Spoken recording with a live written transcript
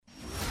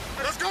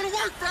Go to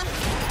work, fella.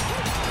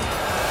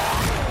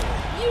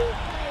 You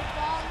play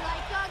ball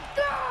like a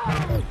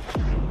girl.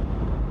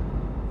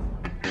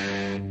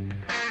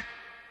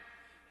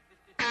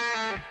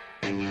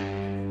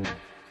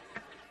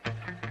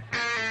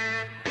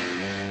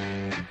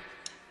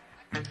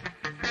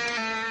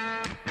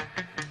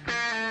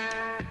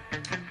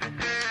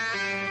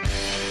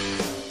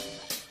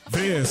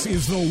 This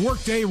is the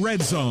Workday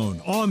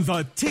Redzone on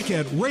the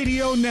Ticket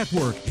Radio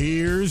Network.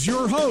 Here's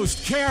your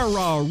host,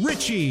 Kara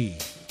Richey.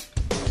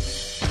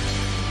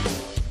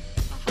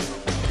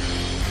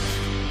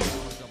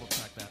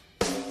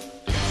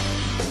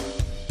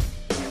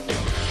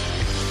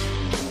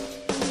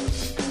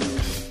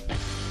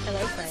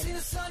 Hello,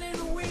 friends.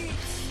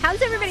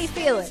 How's everybody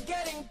feeling?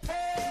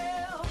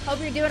 Hope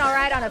you're doing all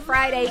right on a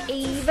Friday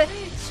Eve.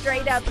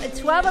 Straight up at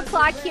 12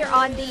 o'clock here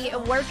on the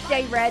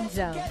Workday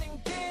Redzone.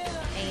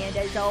 And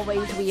as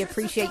always, we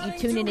appreciate you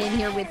tuning in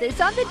here with us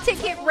on the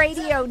Ticket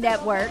Radio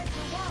Network.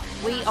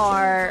 We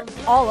are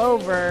all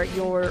over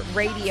your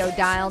radio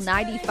dial,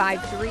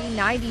 95.3,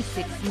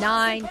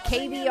 96.9,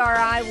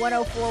 KVRI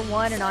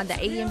 104.1, and on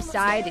the AM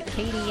side at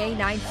KDA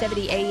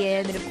 970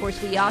 AM. And, of course,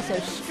 we also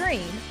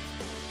stream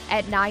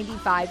at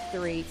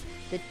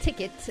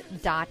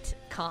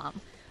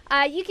 95.3theticket.com.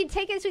 You can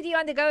take us with you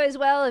on the go as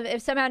well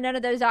if somehow none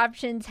of those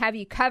options have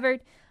you covered.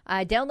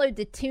 Download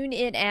the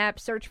TuneIn app,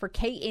 search for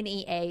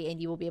KNEA,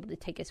 and you will be able to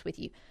take us with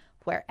you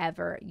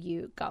wherever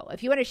you go.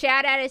 If you want to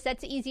shout at us,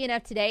 that's easy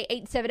enough today.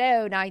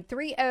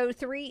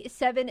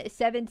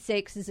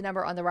 870-930-3776 is the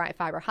number on the Right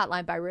Fiber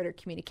hotline by Ritter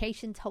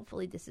Communications.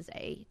 Hopefully this is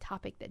a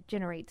topic that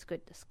generates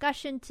good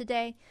discussion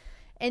today.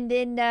 And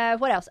then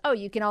what else? Oh,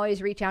 you can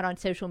always reach out on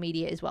social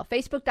media as well.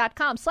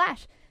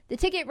 Facebook.com/The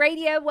Ticket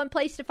Radio, one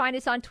place to find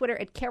us. On Twitter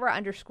at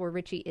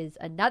Kara_Richey is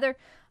another.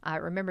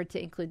 Remember to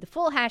include the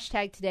full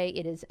hashtag today.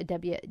 It is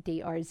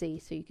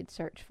WDRZ, so you can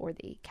search for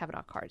the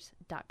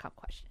CavenaughCars.com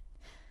question.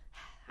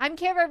 I'm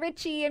Kara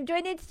Richey. I'm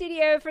joined in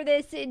studio for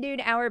this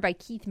noon hour by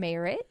Keith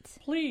Merritt.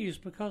 Please,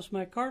 because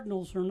my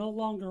Cardinals are no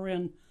longer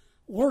in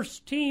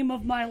worst team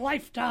of my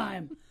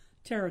lifetime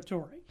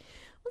territory.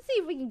 We'll see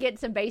if we can get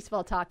some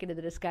baseball talk into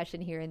the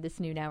discussion here in this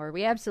noon hour.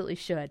 We absolutely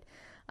should.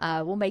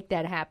 We'll make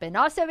that happen.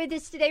 Also with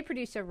us today,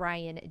 producer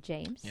Ryan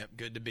James. Yep,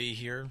 good to be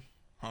here.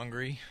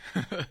 Hungry.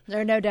 There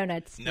are no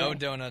donuts today. No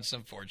donuts,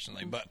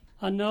 unfortunately, but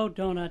A no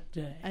donut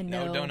day. A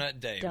no no donut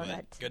day. donut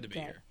But good to be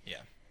day. here.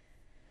 Yeah,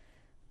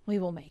 We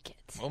will make it.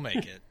 we'll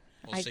make it.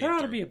 We'll see. There it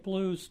ought to through. be a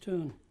blues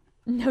tune.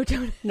 No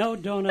donut. No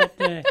donut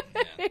day.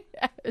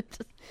 It's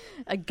just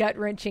a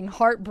gut-wrenching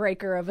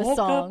heartbreaker of a Woke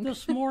song. up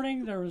this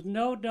morning, there was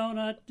no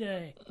donut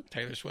day.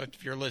 Taylor Swift,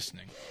 if you're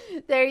listening.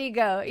 There you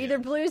go. Either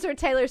blues or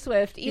Taylor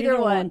Swift.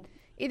 Either one.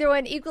 Either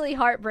one equally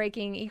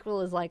heartbreaking, equal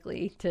as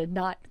likely to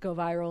not go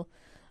viral.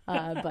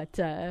 But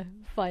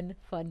fun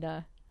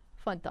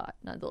thought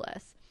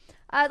nonetheless.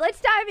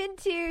 Let's dive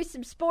into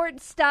some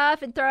sports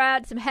stuff and throw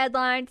out some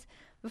headlines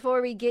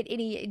before we get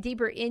any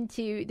deeper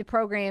into the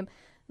program.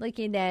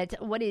 Looking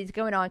at what is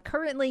going on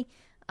currently.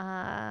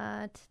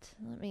 Let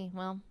me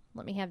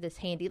have this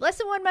handy. Less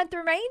than 1 month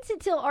remains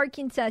until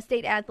Arkansas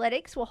State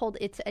Athletics will hold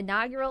its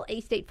inaugural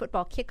A-State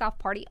football kickoff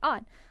party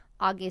on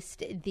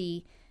August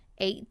the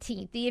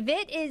 18th. The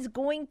event is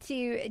going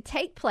to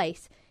take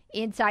place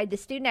inside the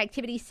Student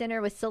Activity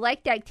Center, with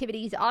select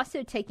activities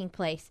also taking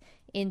place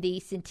in the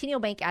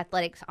Centennial Bank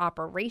Athletics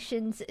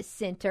Operations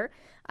Center.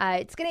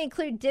 It's going to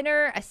include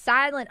dinner, a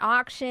silent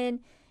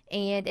auction,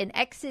 and an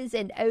X's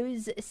and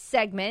O's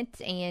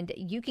segment, and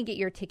you can get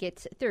your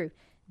tickets through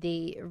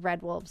the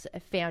Red Wolves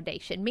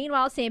Foundation.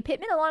 Meanwhile, Sam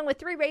Pittman, along with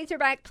 3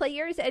 Razorback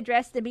players,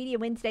 addressed the media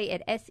Wednesday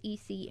at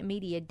SEC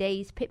Media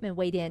Days. Pittman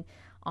weighed in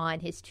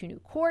on his 2 new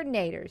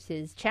coordinators,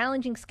 his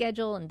challenging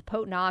schedule, and the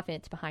potent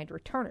offense behind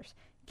returners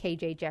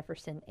KJ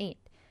Jefferson and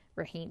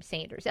Raheem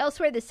Sanders.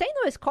 Elsewhere, the St.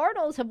 Louis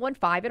Cardinals have won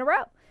 5 in a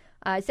row.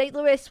 St.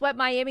 Louis swept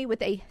Miami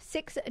with a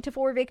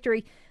 6-4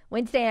 victory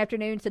Wednesday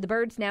afternoon, so the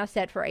Birds now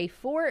set for a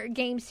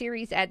 4-game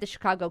series at the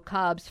Chicago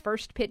Cubs.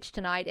 First pitch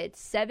tonight at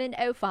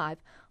 7:05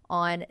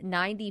 on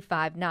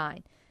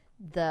 95.9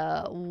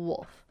 The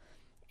Wolf.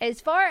 As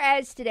far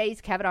as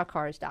today's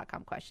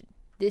CavenaughCars.com question,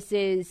 this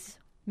is,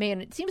 man,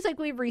 it seems like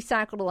we've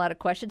recycled a lot of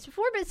questions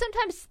before, but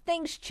sometimes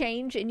things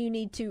change and you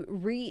need to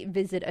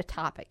revisit a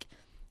topic.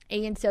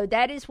 And so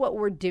that is what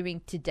we're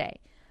doing today.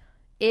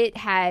 It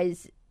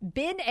has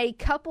been a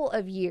couple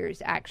of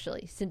years,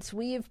 actually, since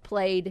we have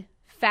played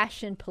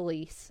Fashion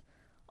Police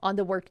on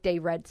the Workday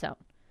Redzone.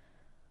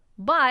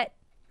 But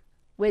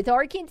with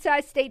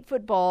Arkansas State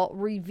football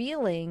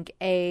revealing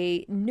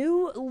a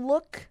new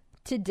look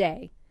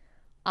today,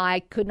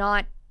 I could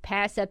not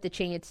pass up the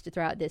chance to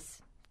throw out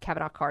this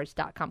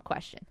CavenaughCars.com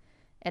question.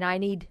 And I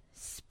need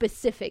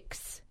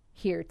specifics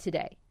here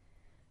today.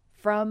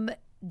 From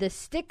the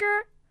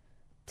sticker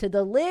to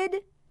the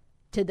lid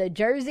to the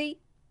jersey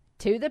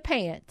to the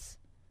pants,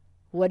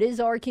 what is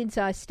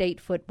Arkansas State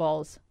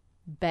football's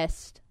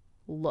best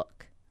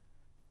look?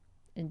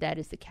 And that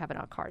is the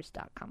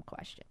CavenaughCars.com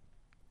question.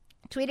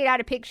 Tweeted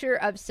out a picture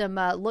of some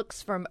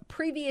looks from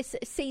previous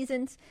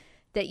seasons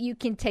that you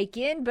can take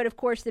in. But, of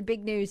course, the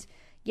big news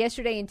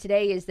yesterday and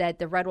today is that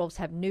the Red Wolves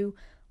have new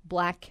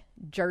black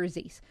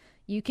jerseys.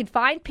 You can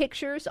find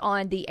pictures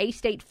on the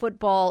A-State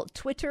Football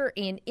Twitter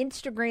and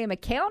Instagram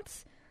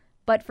accounts.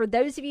 But for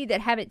those of you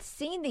that haven't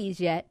seen these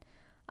yet,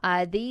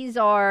 these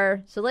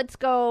are, so let's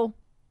go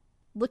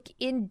look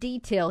in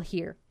detail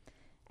here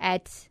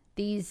at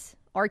these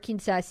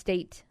Arkansas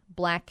State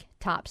black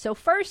tops. So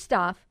first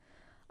off,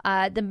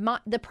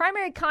 the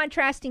primary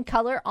contrasting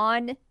color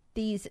on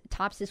these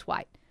tops is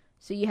white.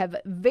 So you have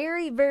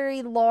very,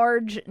 very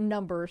large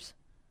numbers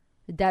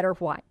that are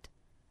white.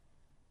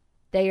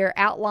 They are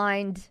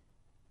outlined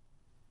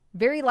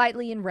very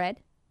lightly in red.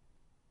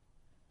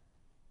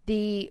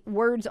 The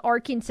words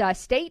Arkansas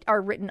State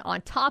are written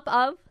on top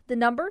of the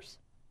numbers,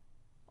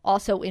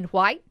 also in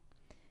white.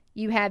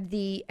 You have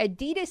the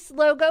Adidas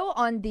logo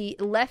on the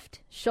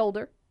left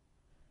shoulder,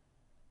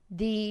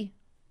 the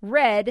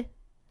red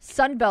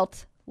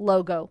Sunbelt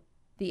logo,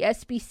 the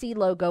SBC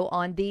logo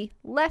on the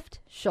left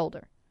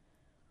shoulder.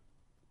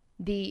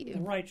 The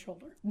right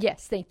shoulder.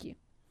 Yes, thank you.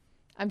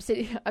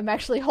 I'm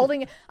actually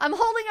holding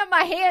up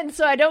my hand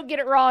so I don't get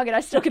it wrong, and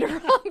I still get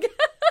it wrong.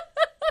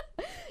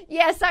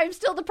 Yes, I'm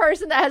still the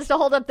person that has to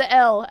hold up the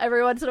L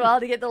every once in a while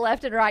to get the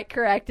left and right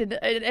correct, and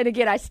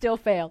again, I still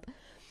failed.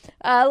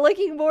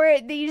 Looking more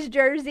at these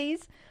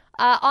jerseys,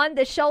 on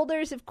the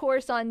shoulders, of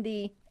course, on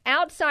the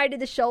outside of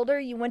the shoulder,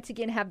 you once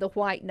again have the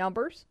white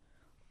numbers.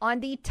 On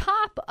the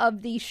top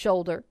of the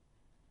shoulder,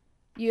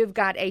 you've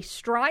got a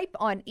stripe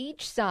on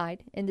each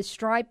side, and the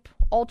stripe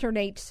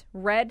alternates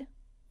red,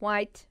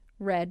 white,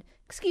 red,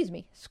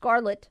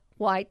 scarlet,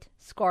 white,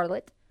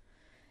 scarlet.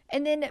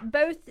 And then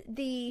both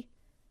the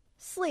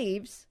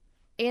sleeves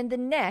and the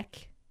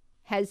neck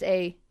has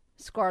a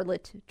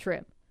scarlet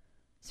trim.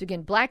 So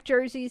again, black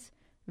jerseys,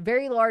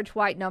 very large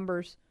white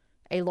numbers,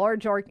 a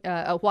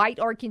white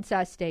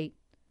Arkansas State,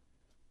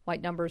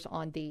 white numbers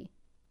on the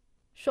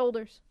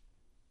shoulders,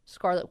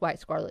 scarlet, white,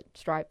 scarlet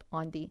stripe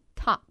on the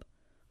top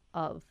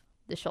of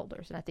the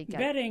shoulders. And I think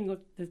betting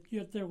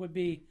that there would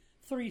be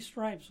 3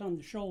 stripes on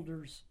the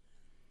shoulders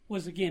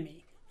was a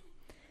gimme.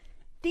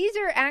 These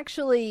are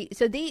actually,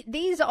 so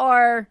these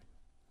are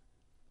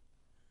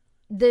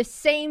the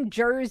same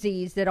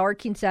jerseys that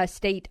Arkansas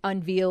State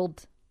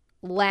unveiled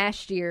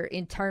last year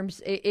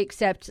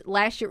except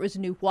last year it was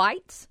new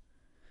whites,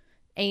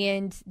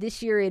 and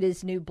this year it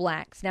is new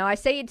blacks. Now, I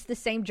say it's the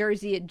same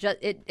jersey.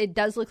 It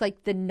does look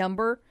like the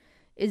number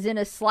is in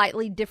a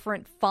slightly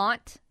different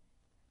font.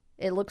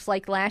 It looks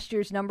like last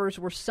year's numbers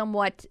were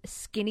somewhat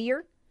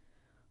skinnier,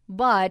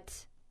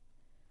 but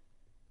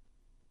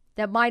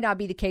that might not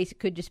be the case. It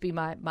could just be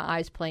my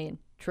eyes playing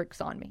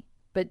tricks on me.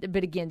 But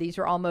again, these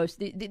are almost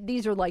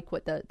these are like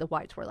what the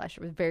whites were last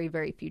year with very,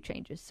 very few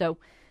changes. So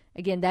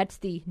again, that's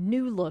the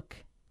new look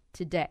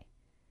today.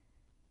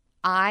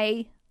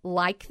 I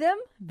like them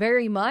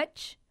very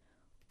much,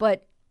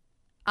 but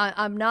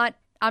I'm not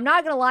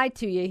going to lie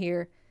to you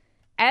here.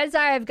 As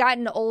I have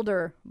gotten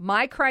older,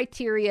 my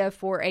criteria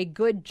for a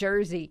good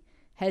jersey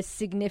has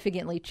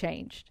significantly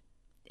changed.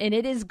 And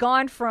it has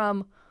gone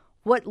from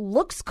what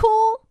looks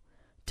cool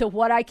to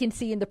what I can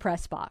see in the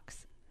press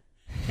box.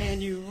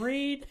 Can you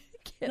read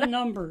the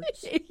numbers?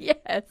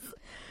 Yes.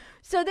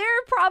 So there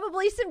are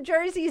probably some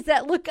jerseys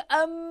that look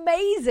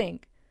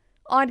amazing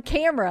on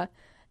camera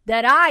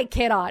that I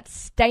cannot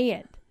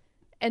stand.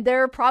 And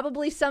there are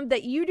probably some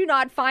that you do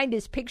not find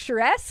as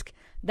picturesque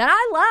that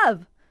I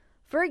love.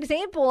 For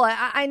example,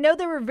 I know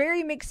there were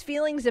very mixed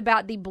feelings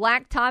about the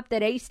black top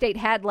that A-State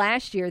had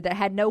last year that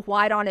had no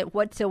white on it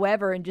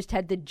whatsoever and just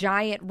had the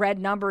giant red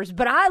numbers.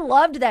 But I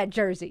loved that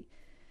jersey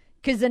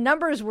because the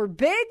numbers were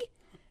big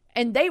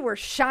and they were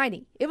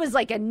shiny. It was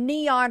like a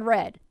neon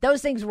red.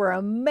 Those things were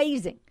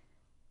amazing.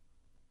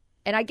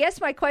 And I guess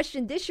my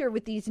question this year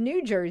with these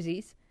new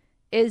jerseys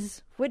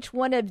is which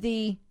one of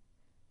the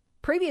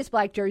previous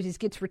black jerseys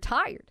gets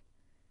retired?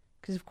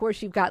 Because, of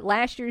course, you've got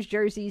last year's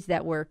jerseys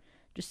that were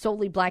just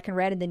solely black and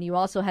red, and then you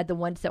also had the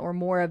ones that were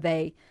more of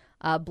a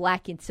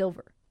black and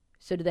silver.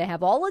 So do they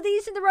have all of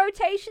these in the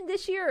rotation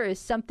this year, or is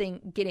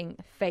something getting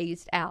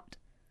phased out?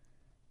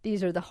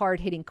 These are the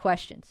hard-hitting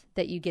questions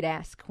that you get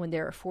asked when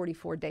there are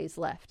 44 days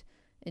left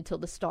until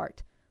the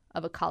start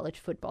of a college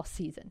football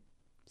season.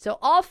 So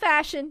all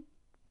fashion,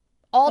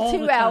 all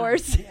 2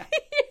 hours. Yeah.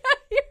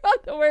 You're on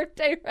the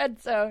Workday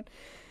Red Zone.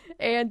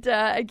 And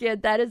again,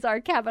 that is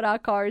our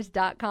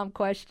CavenaughCars.com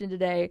question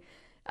today.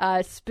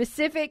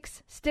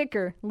 Specifics,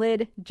 sticker,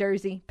 lid,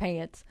 jersey,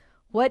 pants.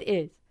 What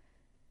is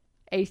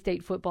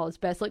A-State football's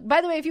best look?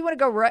 By the way, if you want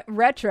to go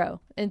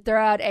retro and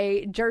throw out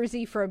a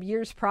jersey from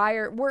years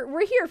prior,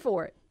 we're here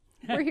for it.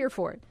 We're here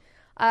for it.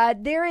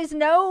 There is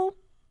no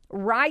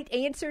right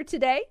answer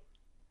today.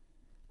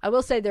 I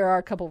will say there are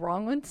a couple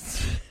wrong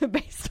ones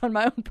based on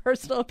my own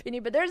personal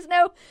opinion, but there's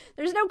no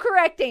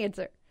correct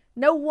answer.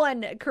 No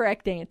one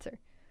correct answer.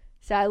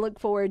 So I look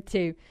forward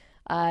to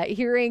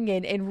hearing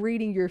and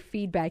reading your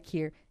feedback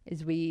here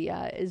as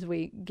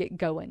we get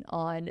going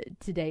on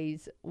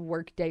today's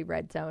Workday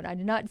Red Zone. I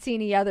do not see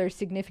any other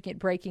significant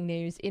breaking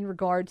news in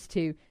regards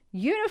to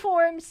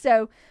uniforms.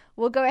 So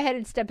we'll go ahead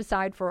and step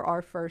aside for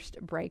our first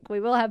break. We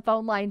will have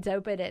phone lines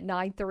open at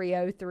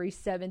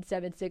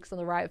 930-3776 on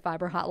the Riot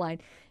Fiber hotline,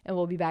 and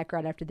we'll be back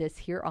right after this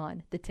here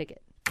on The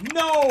Ticket.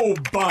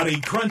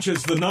 Nobody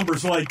crunches the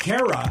numbers like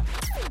Kara.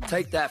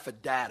 Take that for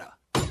data.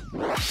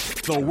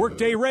 The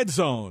Workday Red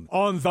Zone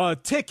on the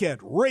Ticket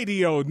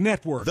Radio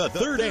Network. The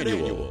third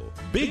annual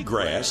Big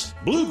Grass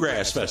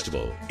Bluegrass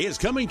Festival is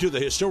coming to the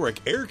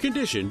historic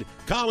air-conditioned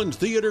Collins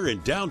Theater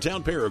in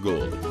downtown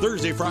Paragould.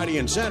 Thursday, Friday,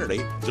 and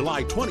Saturday,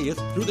 July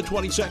 20th through the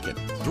 22nd.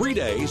 3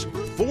 days,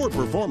 4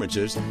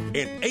 performances,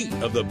 and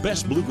 8 of the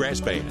best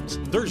bluegrass bands.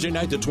 Thursday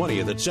night the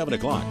 20th at 7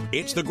 o'clock,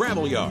 it's the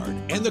Gravel Yard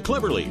and the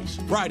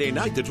Cleverleys. Friday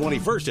night the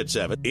 21st at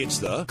 7, it's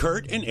the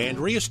Kurt and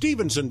Andrea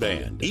Stevenson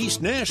Band,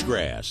 East Nash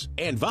Grass,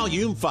 and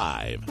Volume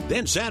 5.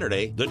 Then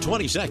Saturday, the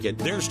 22nd,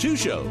 there's 2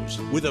 shows,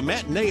 with a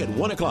matinee at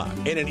 1 o'clock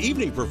and an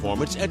evening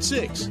performance at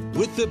 6,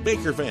 with the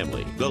Baker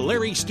Family, the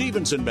Larry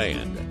Stevenson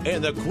Band,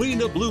 and the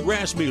Queen of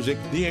Bluegrass Music,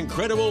 the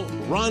incredible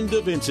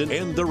Rhonda Vincent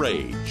and the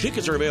Rage.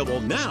 Tickets are available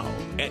now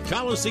at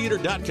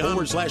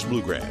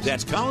collinstheater.com/bluegrass.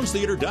 That's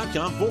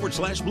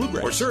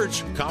collinstheater.com/bluegrass. Or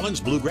search Collins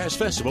Bluegrass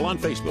Festival on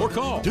Facebook. Or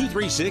call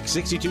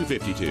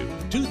 236-6252.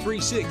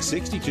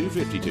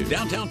 236-6252.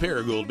 Downtown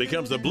Paragould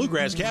becomes the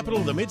bluegrass capital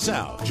of the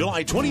Mid-South.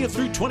 July 20th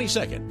through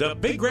 22nd. The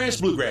Big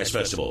Grass Bluegrass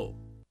Festival.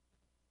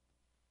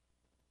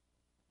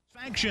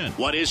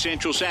 What is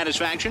Central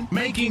Satisfaction?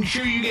 Making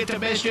sure you get the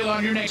best deal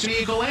on your next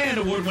vehicle and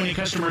award-winning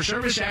customer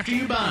service after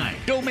you buy.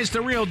 Don't miss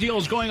the real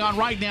deals going on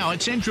right now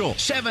at Central.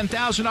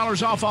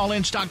 $7,000 off all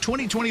in-stock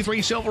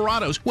 2023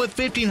 Silverados with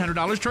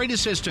 $1,500 trade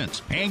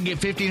assistance. And get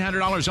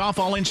 $1,500 off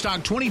all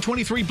in-stock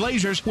 2023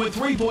 Blazers with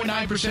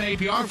 3.9%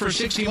 APR for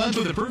 60 months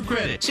with approved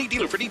credit. See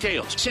dealer for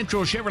details.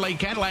 Central Chevrolet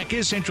Cadillac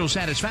is Central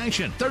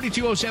Satisfaction.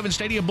 3207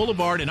 Stadium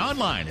Boulevard and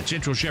online at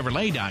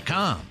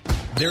centralchevrolet.com.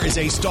 There is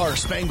a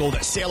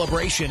star-spangled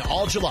celebration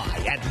all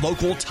July at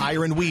Local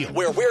Tire and Wheel,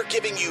 where we're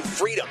giving you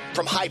freedom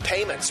from high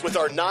payments with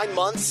our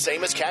 9-month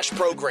same-as-cash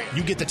program.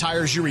 You get the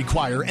tires you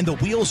require and the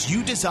wheels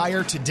you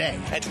desire today,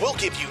 and we'll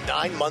give you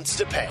 9 months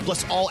to pay.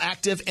 Plus, all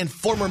active and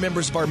former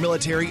members of our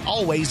military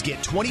always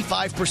get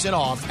 25%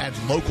 off at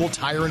Local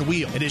Tire and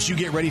Wheel. And as you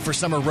get ready for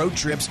summer road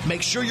trips,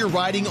 make sure you're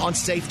riding on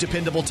safe,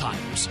 dependable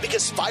tires,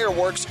 because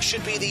fireworks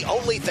should be the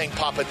only thing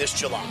popping this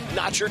July,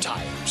 not your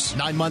tires.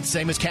 9 months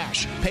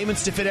same-as-cash.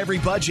 Payments to fit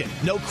every budget,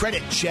 no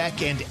credit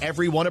check, and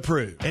everyone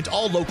approved. And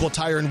all Local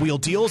Tire and Wheel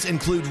deals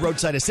include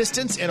roadside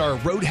assistance and our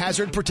road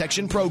hazard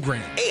protection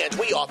program. And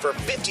we offer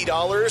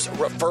 $50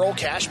 referral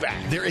cash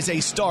back. There is a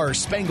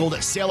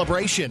star-spangled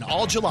celebration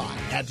all July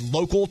at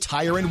Local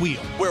Tire and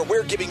Wheel, where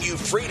we're giving you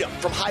freedom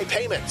from high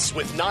payments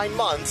with 9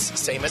 months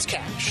same as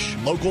cash.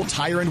 Local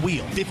Tire and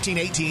Wheel,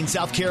 1518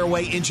 South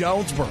Caraway in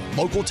Jonesboro.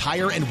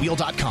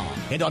 LocalTireandWheel.com.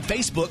 And on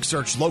Facebook,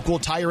 search Local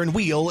Tire and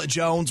Wheel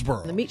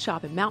Jonesboro. The meat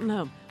shop at Mountain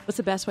Home. What's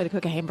the best way to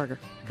cook a hamburger?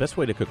 The best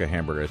way to cook a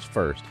hamburger is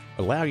first,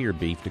 allow your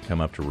beef to come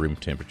up to room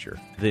temperature.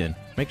 Then,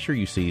 make sure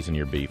you season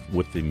your beef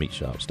with the Meat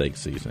Shop steak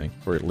seasoning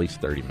for at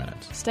least 30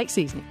 minutes. Steak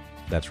seasoning?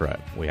 That's right.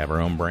 We have our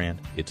own brand.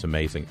 It's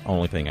amazing.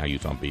 Only thing I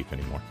use on beef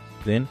anymore.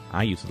 Then,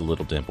 I use the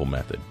Little Dimple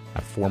method.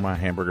 I form my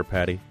hamburger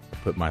patty, I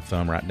put my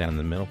thumb right down in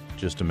the middle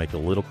just to make a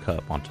little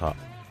cup on top.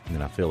 And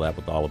then I fill that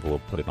with olive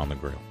oil, put it on the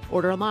grill.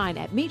 Order online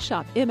at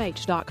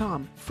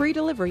meatshopmh.com. Free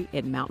delivery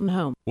in Mountain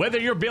Home. Whether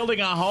you're building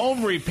a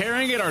home,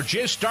 repairing it, or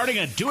just starting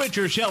a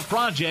do-it-yourself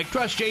project,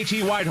 trust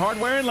JT White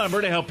Hardware and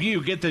Lumber to help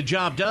you get the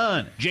job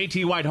done.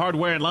 JT White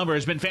Hardware and Lumber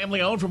has been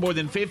family-owned for more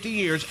than 50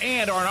 years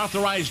and are an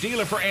authorized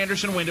dealer for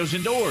Anderson Windows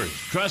and Doors.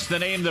 Trust the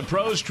name the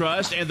pros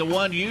trust and the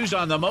one used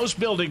on the most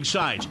building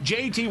sites.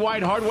 JT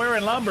White Hardware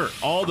and Lumber.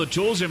 All the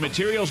tools and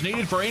materials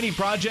needed for any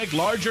project,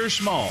 large or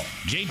small.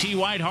 JT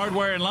White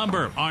Hardware and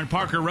Lumber on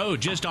Parker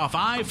Road, just off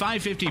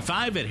I-555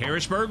 at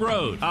Harrisburg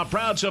Road. A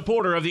proud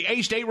supporter of the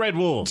A-State Red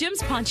Wolves.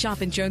 Jim's Pawn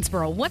Shop in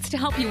Jonesboro wants to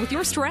help you with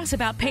your stress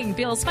about paying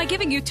bills by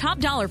giving you top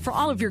dollar for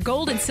all of your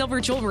gold and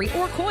silver jewelry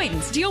or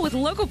coins. Deal with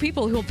local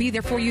people who will be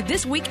there for you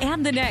this week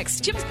and the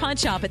next. Jim's Pawn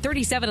Shop at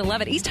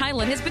 3711 East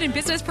Highland has been in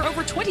business for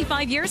over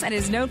 25 years and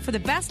is known for the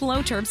best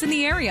loan terms in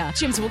the area.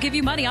 Jim's will give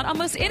you money on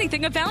almost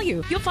anything of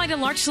value. You'll find a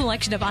large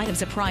selection of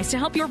items at price to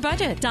help your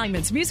budget.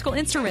 Diamonds, musical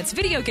instruments,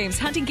 video games,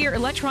 hunting gear,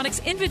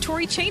 electronics,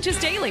 inventory changes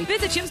daily.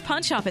 Visit Jim's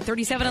Pawn Shop at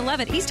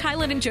 3711 East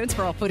Highland in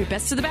Jonesboro. Voted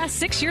best of the best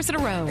 6 years in a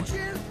row.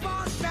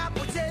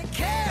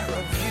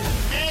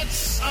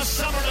 It's a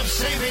summer of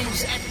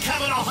savings at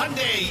Kavanaugh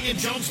Hyundai in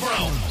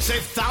Jonesboro.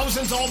 Save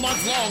thousands all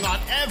month long on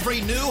every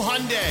new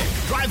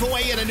Hyundai. Drive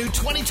away in a new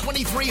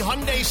 2023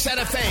 Hyundai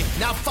Santa Fe,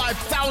 now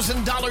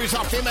 $5,000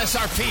 off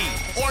MSRP.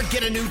 Or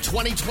get a new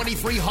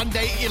 2023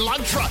 Hyundai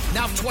Elantra,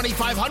 now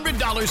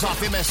 $2,500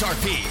 off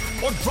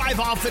MSRP. Or drive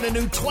off in a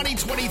new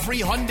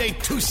 2023 Hyundai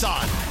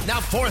Tucson, now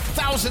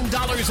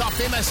 $4,000 off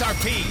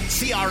MSRP.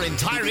 See our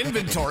entire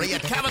inventory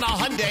at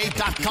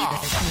CavanaughHyundai.com.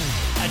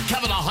 At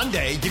Kavanaugh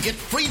Hyundai, you get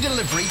free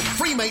delivery,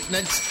 free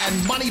maintenance,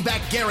 and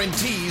money-back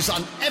guarantees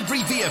on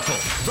every vehicle.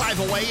 Drive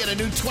away in a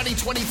new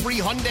 2023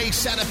 Hyundai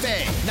Santa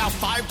Fe, now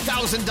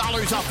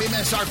 $5,000 off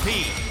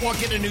MSRP. Or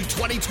get a new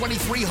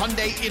 2023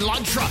 Hyundai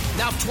Elantra,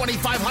 now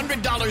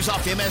 $2,500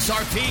 off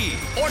MSRP.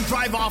 Or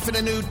drive off in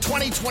a new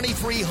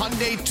 2023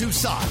 Hyundai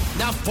Tucson,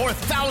 now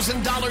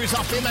 $4,000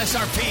 off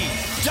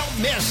MSRP. Don't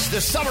miss the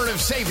summer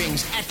of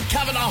savings at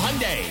Kavanaugh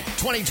Hyundai,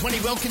 2020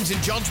 Wilkins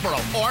in Jonesboro,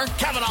 or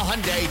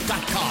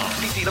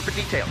KavanaughHyundai.com. See dealer for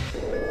details.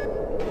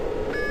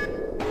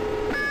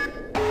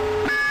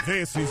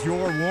 This is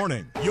your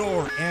warning.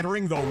 You're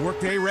entering the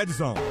Workday Red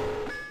Zone.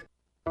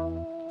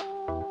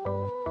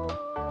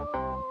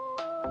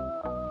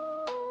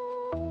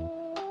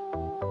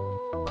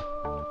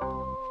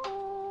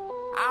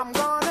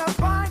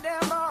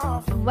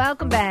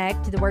 Welcome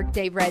back to the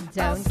Workday Red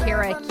Zone.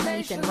 Kara,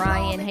 Keith, and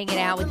Ryan hanging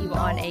out with you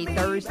on a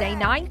Thursday.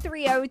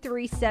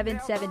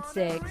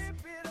 930-3776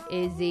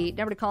 is the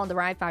number to call on the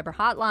Ryan Fiber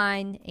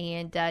hotline.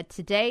 And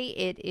today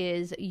it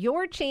is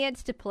your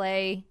chance to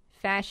play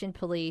Fashion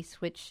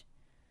Police, which,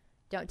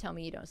 don't tell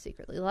me you don't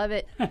secretly love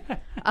it.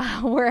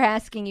 We're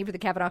asking you for the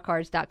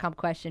CavanaughCars.com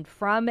question.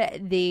 From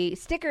the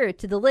sticker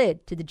to the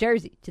lid to the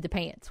jersey to the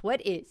pants,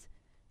 what is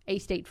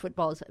A-State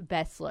football's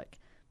best look?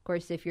 Of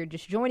course, if you're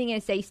just joining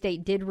us,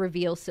 A-State did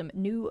reveal some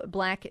new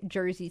black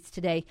jerseys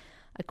today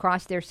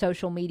across their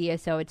social media,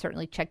 so I'd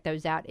certainly check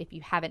those out if you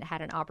haven't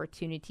had an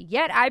opportunity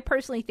yet. I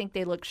personally think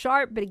they look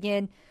sharp, but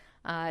again,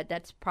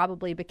 that's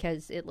probably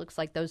because it looks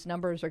like those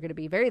numbers are going to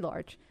be very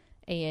large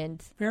and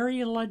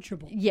very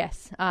illegible.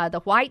 Yes,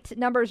 the white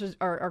numbers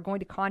are going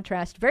to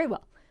contrast very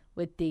well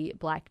with the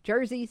black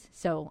jerseys,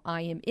 so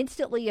I am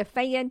instantly a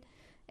fan.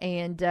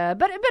 And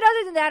but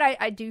other than that,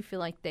 I do feel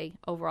like they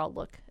overall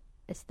look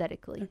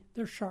aesthetically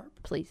they're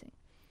sharp, pleasing.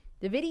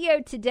 The video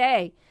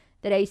today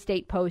that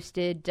A-State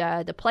posted,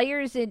 the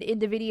players in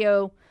the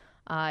video,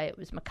 it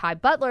was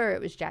Mekhi Butler, it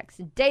was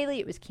Jackson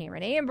Daly, it was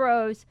Cameron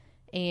Ambrose,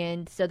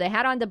 and so they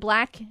had on the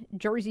black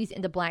jerseys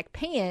and the black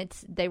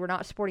pants. They were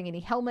not sporting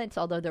any helmets,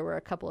 although there were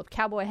a couple of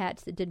cowboy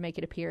hats that did make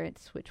an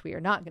appearance, which we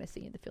are not going to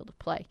see in the field of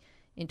play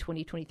in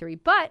 2023.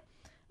 But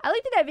I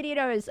looked at that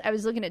video as I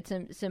was looking at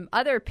some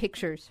other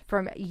pictures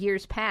from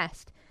years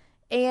past,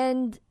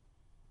 and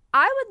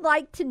I would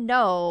like to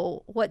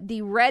know what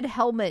the red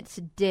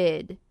helmets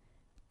did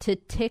to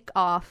tick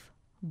off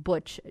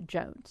Butch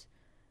Jones.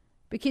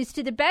 Because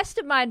to the best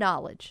of my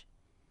knowledge,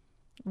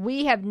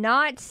 we have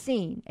not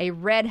seen a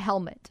red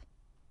helmet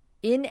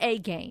in a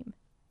game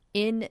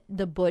in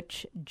the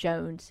Butch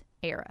Jones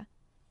era.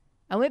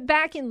 I went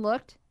back and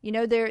looked. You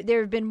know, there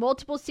have been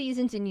multiple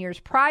seasons in years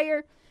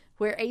prior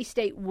where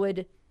A-State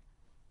would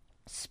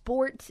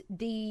sport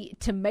the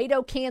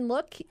tomato can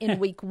look in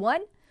week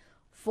one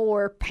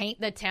for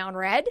paint the town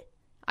red.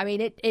 I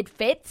mean, it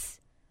fits.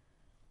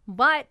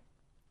 But,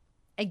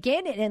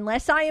 again,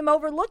 unless I am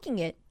overlooking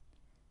it,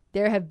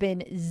 there have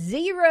been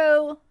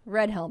 0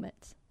 red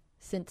helmets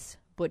since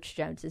Butch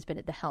Jones has been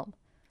at the helm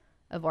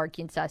of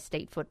Arkansas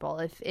State football.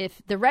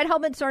 If the red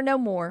helmets are no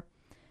more,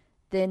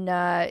 then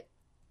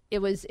it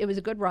was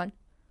a good run.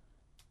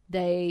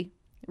 They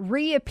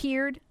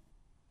reappeared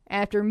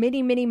after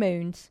many, many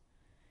moons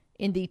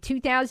in the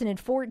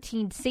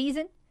 2014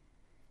 season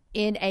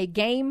in a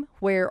game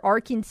where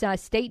Arkansas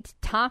State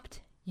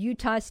topped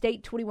Utah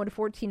State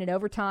 21-14 in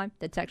overtime.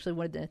 That's actually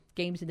one of the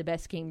games in the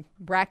best game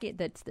bracket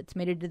that's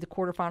made it to the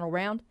quarterfinal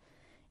round.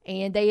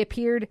 And they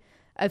appeared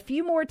a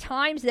few more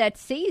times that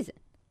season.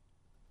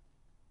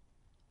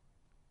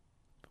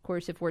 Of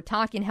course, if we're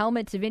talking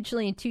helmets,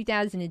 eventually in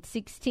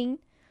 2016,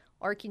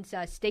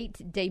 Arkansas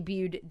State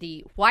debuted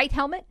the white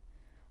helmet.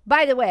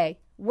 By the way,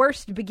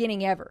 worst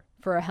beginning ever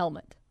for a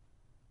helmet,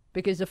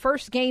 because the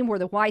first game where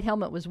the white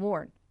helmet was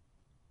worn,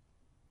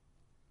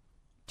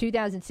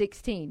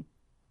 2016,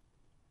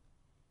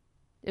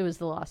 it was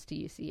the loss to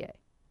UCA.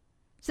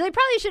 So they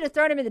probably should have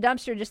thrown him in the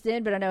dumpster just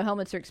then, but I know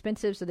helmets are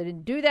expensive, so they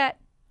didn't do that.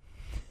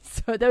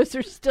 So those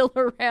are still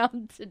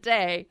around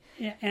today.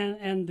 Yeah,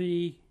 and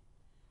the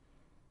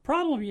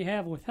problem you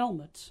have with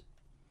helmets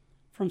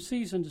from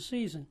season to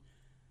season,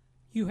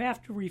 you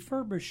have to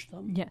refurbish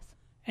them. Yes.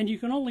 And you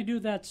can only do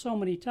that so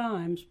many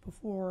times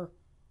before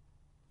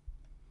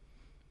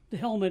the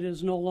helmet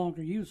is no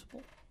longer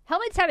usable.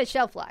 Helmets have a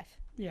shelf life.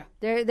 Yeah.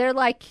 They're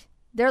like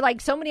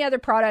so many other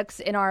products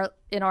in our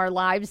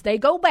lives. They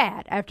go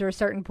bad after a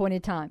certain point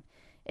in time.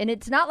 And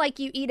it's not like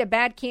you eat a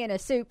bad can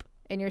of soup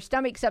and your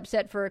stomach's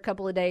upset for a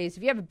couple of days.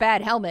 If you have a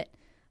bad helmet,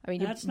 I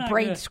mean, your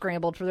brain's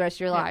scrambled for the rest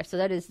of your life. So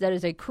that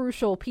is a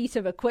crucial piece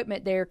of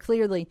equipment there,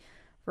 clearly,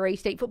 for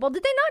A-State football.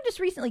 Did they not just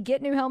recently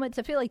get new helmets?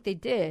 I feel like they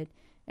did.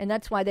 And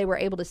that's why they were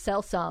able to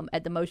sell some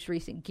at the most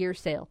recent gear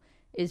sale,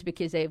 is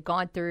because they have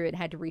gone through and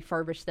had to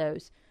refurbish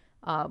those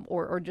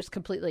or just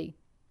completely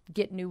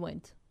get new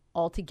ones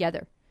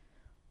altogether.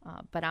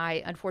 But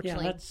I,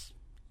 unfortunately... Yeah,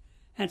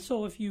 and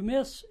so if you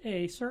miss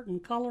a certain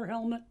color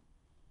helmet,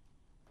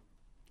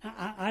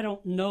 I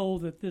don't know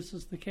that this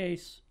is the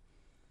case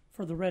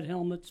for the red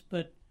helmets,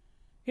 but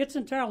it's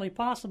entirely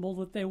possible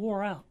that they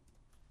wore out.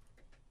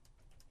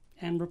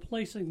 and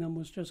replacing them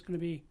was just going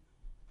to be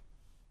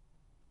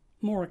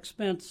more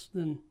expense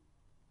than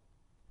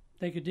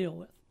they could deal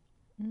with.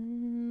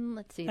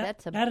 Let's see.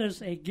 That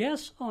is a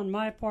guess on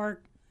my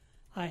part.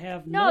 I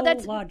have no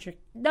logic.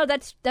 No,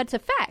 that's a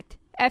fact.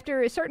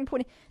 After a certain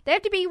point, they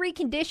have to be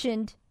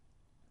reconditioned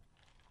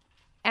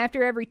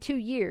after every 2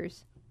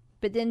 years,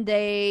 but then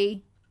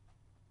they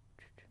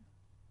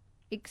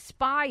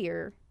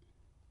expire.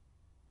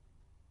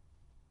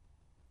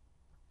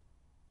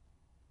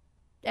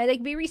 And they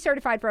can be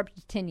recertified for up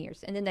to 10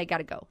 years, and then they got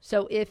to go.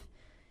 So if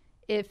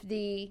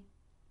the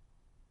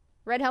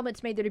Red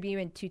Helmets made their debut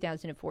in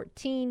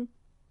 2014,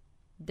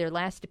 their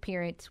last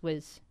appearance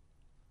was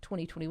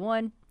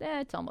 2021,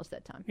 it's almost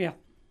that time. Yeah.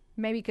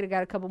 Maybe could have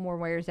got a couple more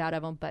wears out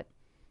of them, but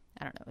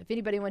I don't know. If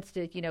anybody wants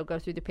to, go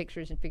through the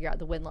pictures and figure out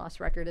the win-loss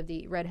record of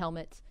the Red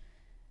Helmets,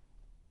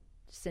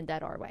 just send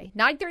that our way.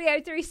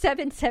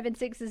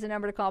 930-3776 is the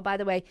number to call. By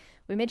the way,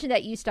 we mentioned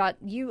that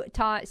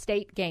Utah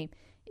State game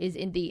is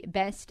in the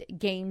best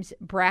games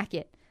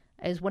bracket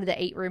as one of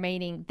the 8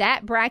 remaining.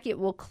 That bracket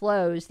will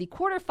close. The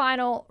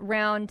quarterfinal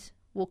round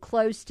will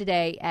close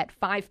today at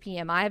 5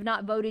 p.m. I have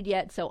not voted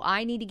yet, so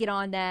I need to get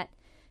on that.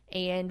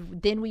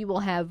 And then we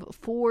will have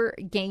 4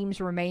 games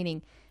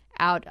remaining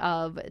out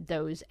of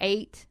those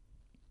 8.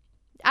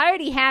 I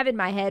already have in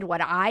my head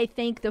what I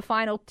think the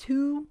final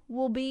 2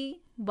 will be.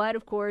 But,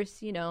 of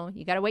course, you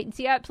got to wait and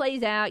see how it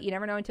plays out. You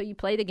never know until you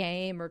play the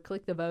game or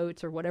click the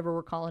votes or whatever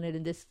we're calling it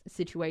in this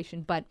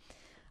situation. But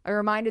a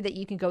reminder that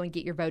you can go and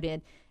get your vote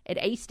in at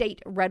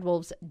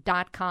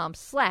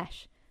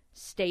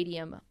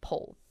astateredwolves.com/stadium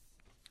poll.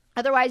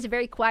 Otherwise, a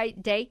very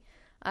quiet day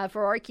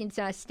for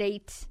Arkansas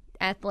State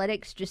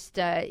athletics, just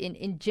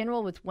in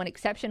general, with one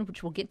exception,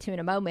 which we'll get to in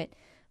a moment.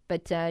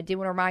 But I do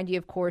want to remind you,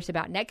 of course,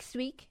 about next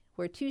week,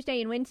 where Tuesday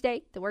and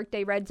Wednesday, the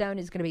Workday Redzone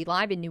is going to be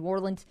live in New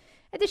Orleans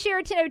at the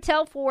Sheraton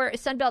Hotel for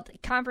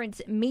Sunbelt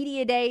Conference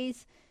Media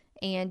Days.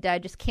 And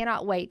just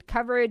cannot wait.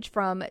 Coverage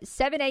from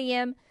 7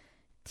 a.m.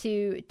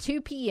 to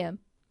 2 p.m.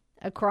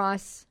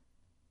 across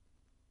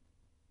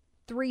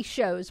 3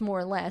 shows, more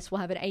or less.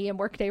 We'll have an AM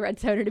Workday Red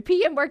Zone and a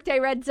PM Workday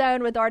Red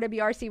Zone with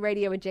RWRC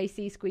Radio and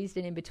JC squeezed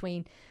in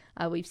between.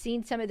 We've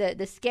seen some of the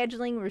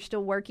scheduling. We're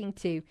still working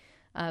to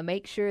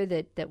make sure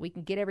that we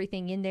can get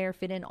everything in there,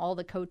 fit in all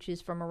the coaches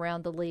from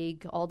around the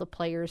league, all the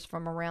players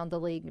from around the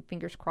league.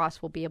 Fingers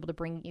crossed we'll be able to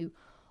bring you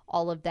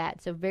all of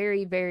that. So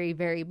very, very,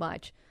 very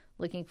much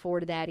looking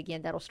forward to that.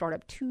 Again, that'll start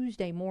up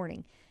Tuesday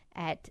morning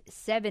at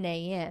 7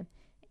 a.m.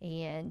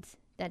 And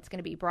that's going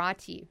to be brought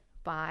to you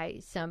by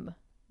some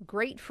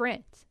great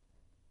friends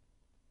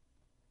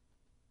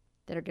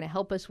that are going to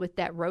help us with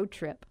that road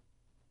trip.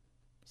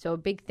 So a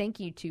big thank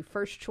you to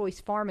First Choice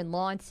Farm and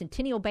Lawn,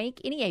 Centennial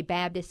Bank, NEA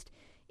Baptist,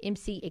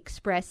 MC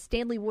Express,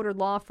 Stanley Woodard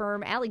Law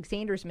Firm,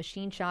 Alexander's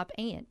Machine Shop,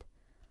 and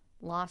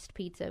Lost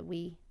Pizza.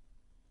 We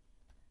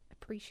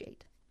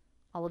appreciate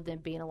all of them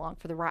being along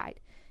for the ride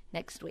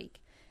next week.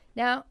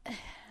 Now,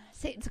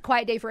 it's a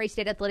quiet day for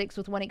A-State Athletics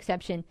with one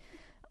exception.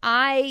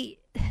 My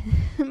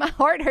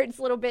heart hurts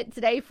a little bit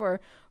today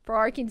for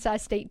Arkansas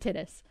State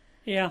tennis.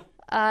 Yeah.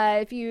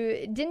 If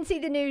you didn't see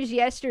the news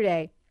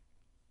yesterday,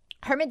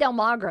 Herman Del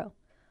Magro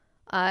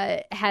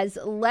has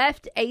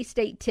left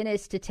A-State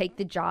Tennis to take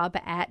the job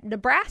at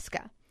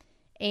Nebraska.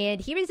 And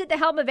he was at the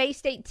helm of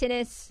A-State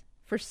Tennis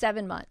for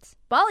 7 months.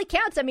 By all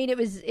accounts, I mean, it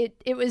was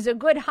a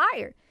good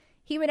hire.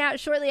 He went out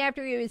shortly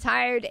after he was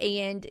hired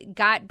and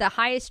got the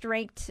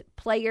highest-ranked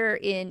player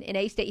in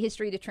A-State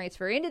history to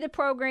transfer into the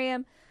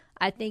program.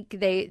 I think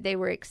they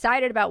were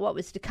excited about what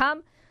was to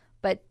come,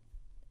 but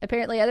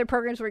apparently other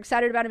programs were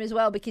excited about him as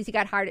well because he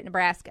got hired at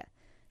Nebraska.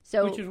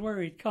 So, which is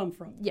where he'd come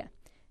from. Yeah.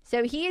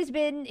 So he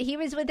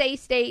was with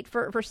A-State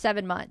for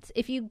 7 months.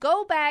 If you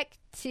go back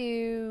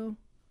to,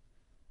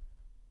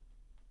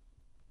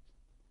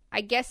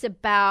 I guess I'm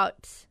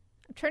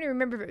trying to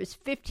remember if it was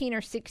 15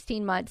 or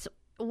 16 months,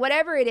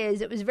 whatever it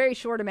is, it was a very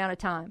short amount of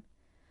time.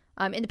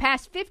 In the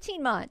past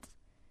 15 months,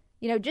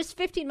 just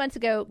 15 months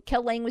ago,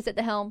 Kel Lang was at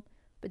the helm,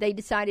 but they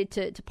decided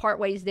to part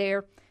ways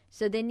there.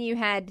 So then you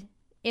had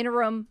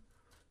interim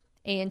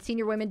and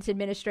senior women's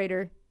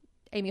administrator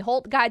Amy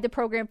Holt guide the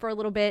program for a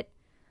little bit.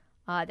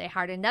 They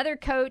hired another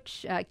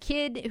coach,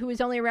 Kidd, who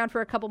was only around for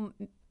a couple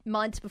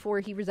months before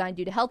he resigned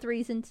due to health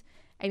reasons.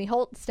 Amy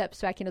Holt steps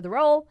back into the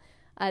role.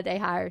 They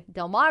hire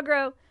Del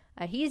Magro.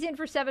 He's in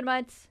for 7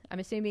 months. I'm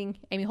assuming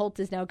Amy Holt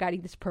is now guiding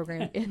this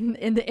program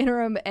in the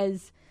interim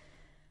as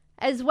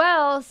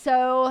well.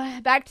 So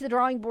back to the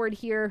drawing board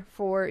here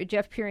for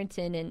Jeff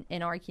Purinton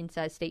and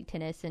Arkansas State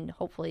Tennis, and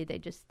hopefully they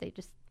just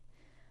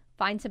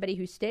find somebody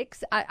who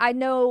sticks. I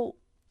know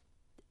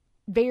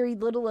very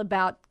little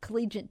about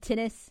collegiate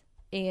tennis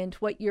and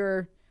what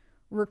your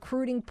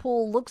recruiting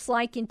pool looks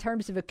like in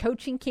terms of a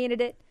coaching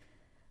candidate.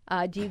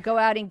 Do you go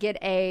out and get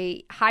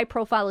a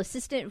high-profile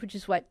assistant, which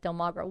is what Del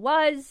Magro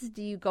was?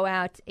 Do you go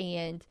out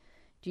and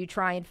do you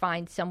try and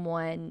find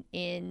someone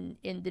in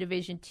the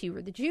Division II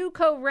or the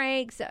JUCO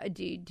ranks?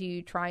 Do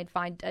you try and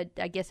find,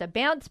 a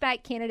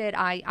bounce-back candidate?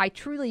 I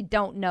truly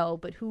don't know,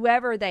 but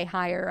whoever they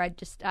hire,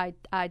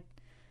 I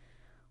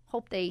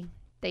hope they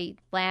they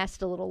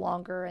last a little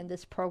longer and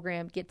this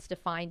program gets to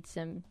find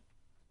some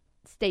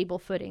stable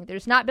footing.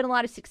 There's not been a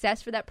lot of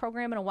success for that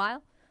program in a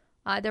while.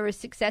 There was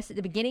success at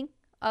the beginning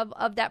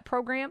of that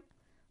program,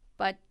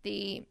 but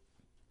the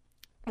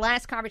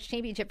last conference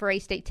championship for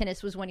A-State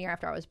tennis was 1 year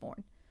after I was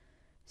born.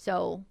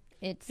 So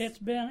it's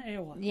been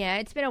a while. Yeah,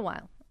 it's been a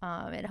while.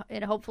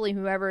 And hopefully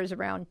whoever is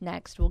around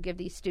next will give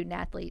these student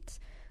athletes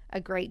a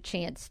great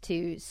chance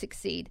to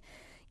succeed.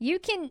 You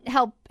can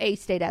help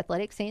A-State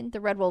athletics and the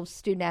Red Wolves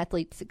student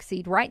athletes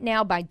succeed right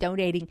now by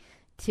donating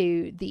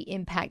to the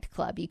Impact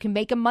Club. You can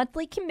make a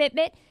monthly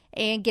commitment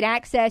and get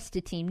access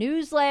to team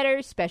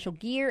newsletters, special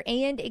gear,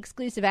 and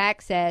exclusive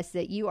access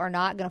that you are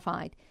not going to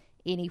find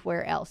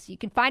anywhere else. You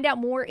can find out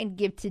more and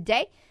give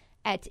today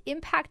at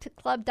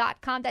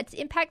impactclub.com. That's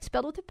impact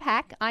spelled with a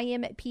pack,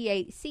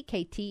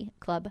 IMPACKT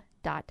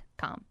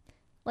club.com.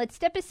 Let's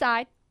step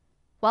aside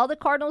while the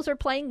Cardinals are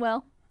playing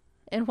well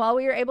and while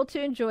we are able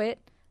to enjoy it.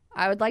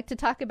 I would like to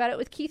talk about it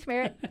with Keith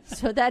Merritt,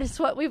 so that is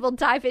what we will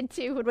dive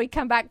into when we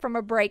come back from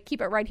a break.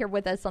 Keep it right here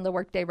with us on the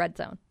Workday Red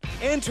Zone.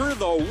 Enter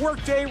the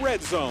Workday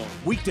Red Zone,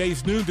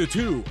 weekdays noon to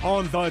 2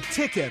 on the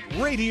Ticket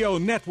Radio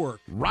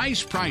Network.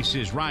 Rice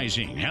prices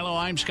rising. Hello,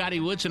 I'm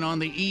Scotty Woodson on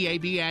the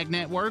EAB Ag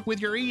Network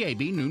with your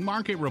EAB Noon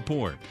Market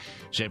Report.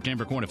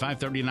 September corn at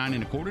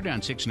 $5.39 1/4,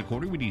 down 6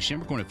 1/4. With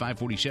December corn at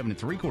 $5.47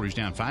 3/4,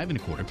 down 5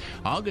 1/4.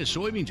 August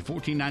soybeans at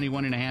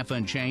 $14.91 1/2,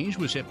 unchanged.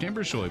 With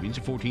September soybeans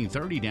at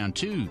 $14.30, down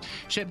 2.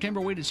 September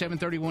wheat at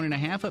 $7.31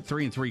 1/2, up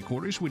 3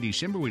 3/4. With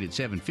December wheat at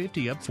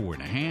 $7.50, up 4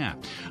 1/2.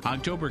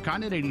 October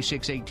cotton at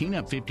 $86.18,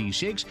 up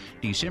 56.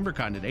 December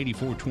cotton at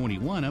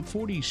 $84.21, up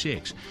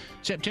 46.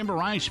 September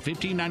rice at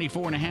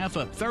 $15.94 1/2,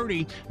 up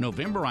 30.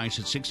 November rice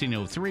at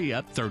 $16.03,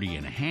 up 30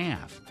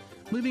 1/2.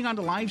 Moving on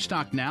to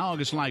livestock now.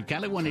 August live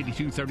cattle at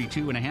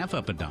 $182.32 1/2,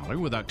 up $1.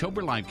 With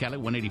October live cattle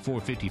at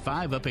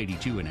 $184.55, up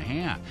 82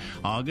 1/2.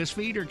 August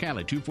feeder cattle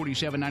at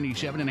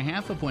 $247.97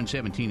 1/2, up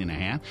 117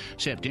 1/2.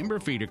 September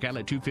feeder cattle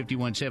at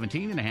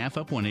 $251.17 1/2,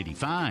 up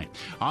 185.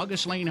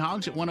 August lane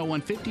hogs at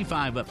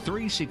 $101.55, up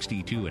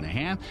 362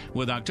 1/2.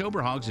 With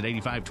October hogs at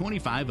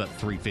 $85.25, up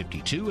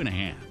 352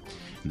 1/2.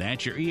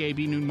 That's your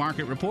EAB Noon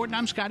Market Report, and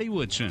I'm Scotty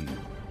Woodson.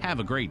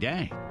 Have a great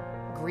day.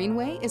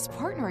 Greenway is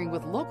partnering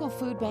with local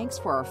food banks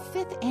for our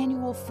 5th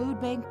annual Food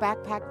Bank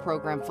Backpack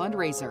Program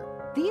fundraiser.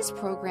 These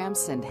programs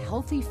send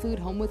healthy food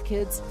home with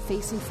kids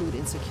facing food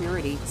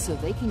insecurity so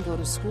they can go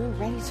to school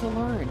ready to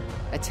learn.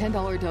 A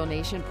 $10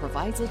 donation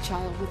provides a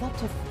child with up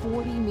to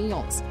 40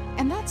 meals.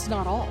 And that's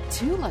not all.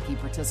 2 lucky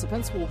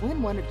participants will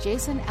win one of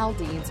Jason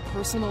Aldean's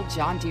personal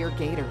John Deere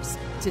Gators.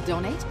 To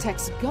donate,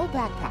 text GO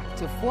BACKPACK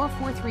to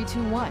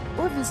 44321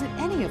 or visit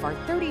any of our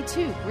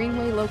 32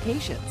 Greenway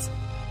locations.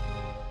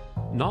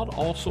 Not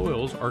all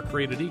soils are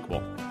created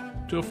equal.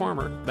 To a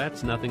farmer,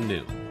 that's nothing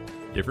new.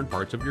 Different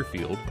parts of your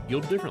field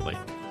yield differently.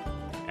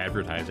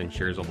 Advertising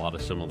shares a lot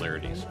of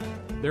similarities.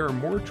 There are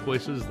more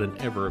choices than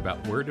ever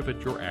about where to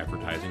put your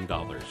advertising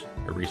dollars.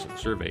 A recent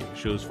survey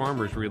shows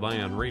farmers rely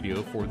on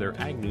radio for their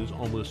ag news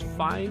almost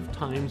 5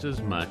 times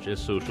as much as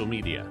social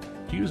media.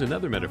 To use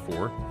another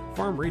metaphor,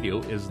 farm radio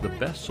is the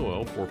best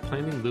soil for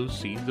planting those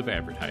seeds of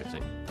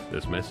advertising.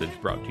 This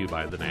message brought to you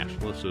by the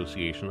National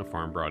Association of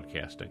Farm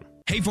Broadcasting.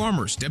 Hey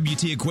farmers,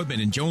 WT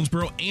Equipment in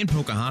Jonesboro and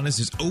Pocahontas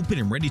is open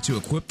and ready to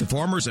equip the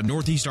farmers of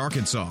Northeast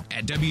Arkansas.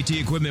 At WT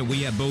Equipment,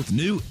 we have both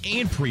new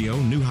and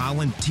pre-owned New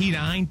Holland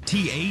T9,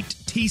 T8,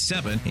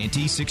 T7, and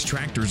T6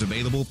 tractors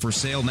available for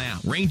sale now,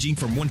 ranging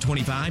from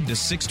 125 to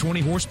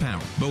 620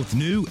 horsepower. Both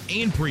new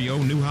and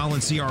pre-owned New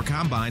Holland CR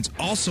combines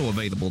also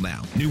available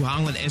now. New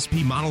Holland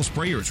SP model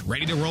sprayers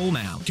ready to roll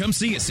now. Come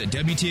see us at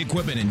WT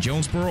Equipment in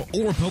Jonesboro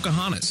or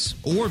Pocahontas,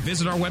 or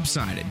visit our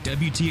website at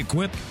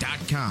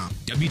WTEquip.com.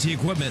 WT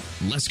Equipment,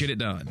 let's get it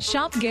done.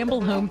 Shop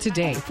Gamble Home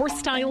today for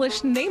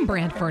stylish name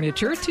brand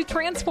furniture to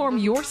transform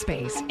your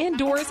space,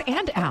 indoors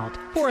and out.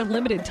 For a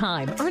limited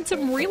time, earn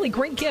some really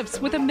great gifts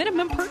with a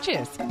minimum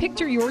purchase.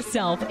 Picture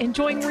yourself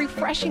enjoying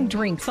refreshing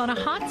drinks on a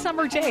hot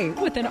summer day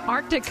with an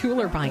Arctic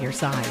cooler by your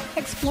side.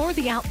 Explore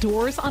the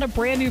outdoors on a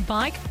brand new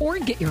bike or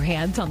get your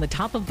hands on the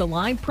top of the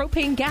line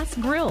propane gas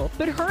grill.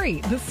 But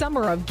hurry, the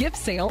summer of gift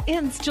sale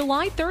ends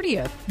July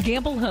 30th.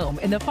 Gamble Home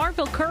in the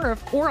Farmville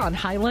Curve or on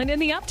Highland in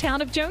the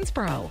uptown of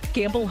Jonesboro.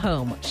 Gamble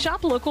Home.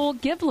 Shop local,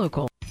 give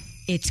local.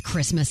 It's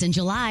Christmas in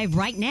July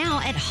right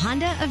now at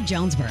Honda of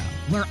Jonesboro,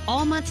 where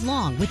all month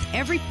long, with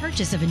every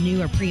purchase of a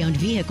new or pre-owned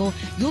vehicle,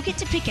 you'll get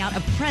to pick out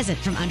a present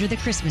from under the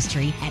Christmas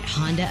tree at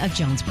Honda of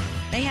Jonesboro.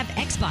 They have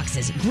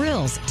Xboxes,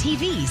 grills,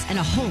 TVs, and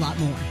a whole lot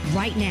more.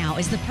 Right now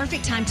is the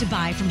perfect time to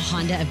buy from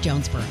Honda of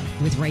Jonesboro,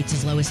 with rates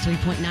as low as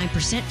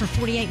 3.9% for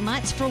 48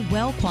 months for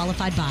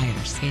well-qualified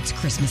buyers. It's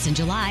Christmas in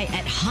July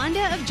at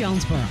Honda of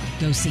Jonesboro.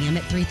 Go see them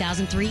at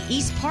 3003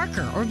 East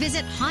Parker or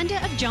visit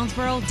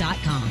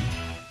HondaofJonesboro.com.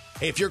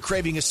 If you're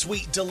craving a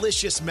sweet,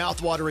 delicious,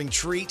 mouthwatering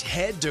treat,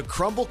 head to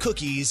Crumble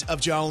Cookies of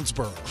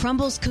Jonesboro.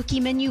 Crumble's cookie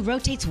menu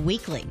rotates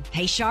weekly.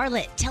 Hey,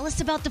 Charlotte, tell us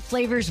about the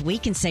flavors we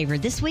can savor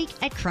this week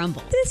at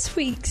Crumble. This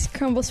week's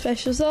Crumble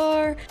specials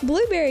are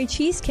blueberry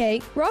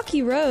cheesecake,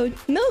 Rocky Road,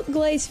 milk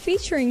glaze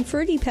featuring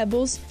Fruity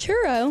Pebbles,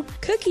 churro,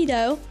 cookie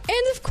dough,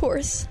 and of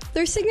course,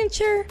 their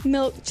signature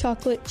milk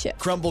chocolate chip.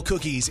 Crumble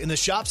Cookies in the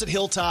shops at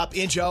Hilltop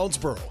in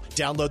Jonesboro.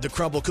 Download the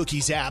Crumble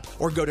Cookies app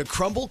or go to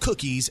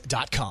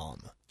crumblecookies.com.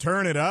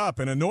 Turn it up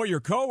and annoy your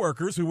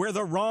coworkers who wear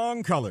the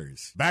wrong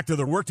colors. Back to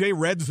the Workday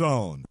Red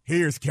Zone.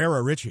 Here's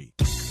Kara Richey.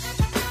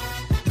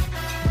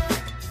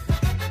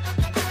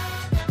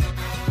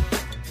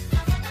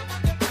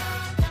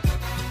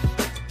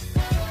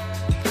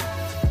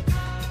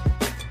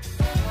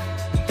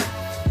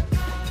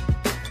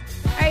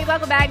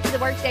 Welcome back to the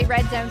Workday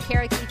Red Zone.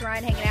 Kara, Keith,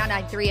 Ryan hanging out,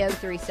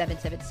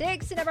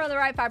 930-3776. The number on the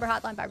right, Fiber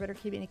Hotline, Fiber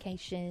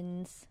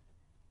Communications.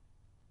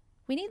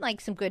 We need,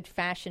 some good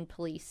fashion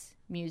police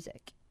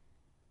music.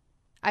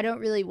 I don't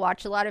really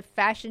watch a lot of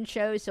fashion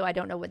shows, so I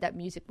don't know what that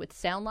music would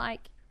sound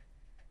like.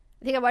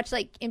 I think I watched,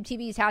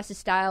 MTV's House of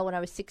Style when I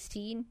was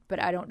 16, but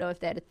I don't know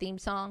if they had a theme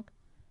song.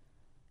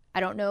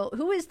 I don't know.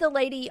 Who is the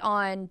lady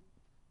on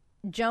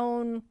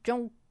Joan,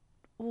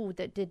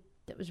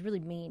 that was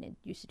really mean and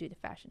used to do the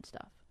fashion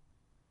stuff?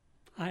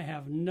 I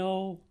have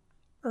no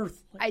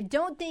earthly I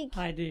don't think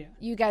idea.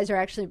 You guys are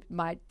actually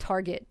my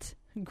target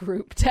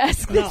group to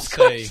ask this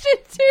question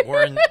to.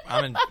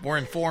 We're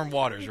in foreign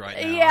waters right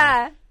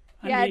now.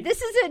 Yeah.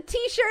 This is a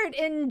T-shirt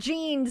and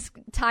jeans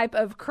type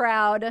of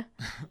crowd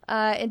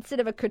instead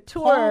of a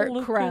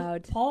couture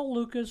crowd. Paul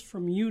Lucas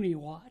from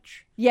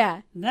Uniwatch.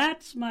 Yeah.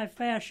 That's my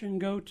fashion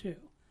go-to,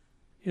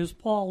 is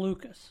Paul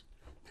Lucas.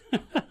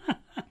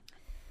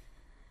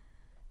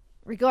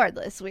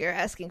 Regardless, we are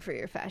asking for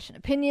your fashion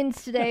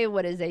opinions today.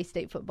 What is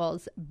A-State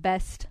football's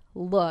best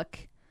look?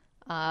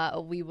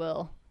 We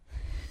will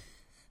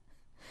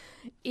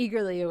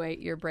eagerly await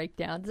your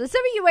breakdowns. So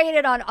some of you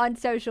waited on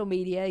social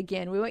media.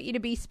 Again, we want you to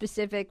be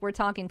specific. We're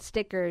talking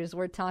stickers.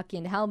 We're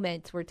talking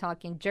helmets. We're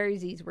talking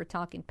jerseys. We're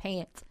talking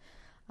pants.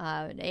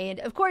 And,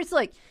 of course,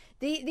 look,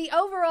 the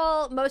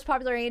overall most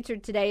popular answer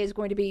today is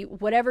going to be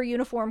whatever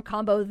uniform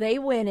combo they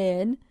win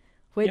in,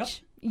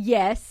 which,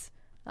 yes,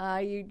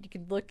 you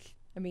can look...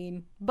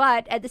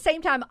 but at the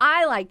same time,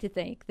 I like to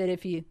think that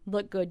if you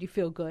look good, you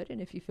feel good. And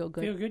if you feel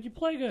good, you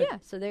play good. Yeah,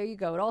 so there you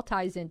go. It all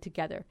ties in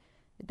together.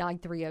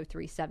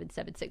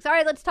 930-3776. All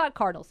right, let's talk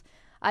Cardinals.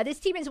 This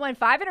team has won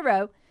 5 in a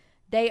row.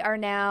 They are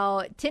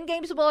now 10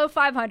 games below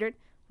 500,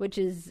 which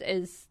is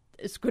as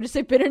good as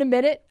they've been in a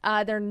minute.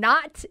 They're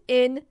not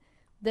in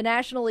the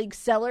National League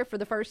cellar for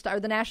the first, or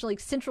the National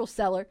League Central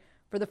cellar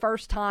for the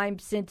first time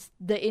since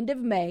the end of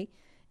May.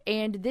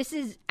 And this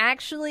is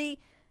actually,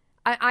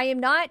 I am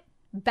not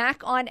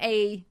back on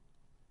a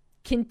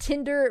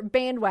contender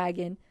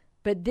bandwagon,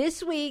 but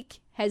this week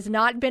has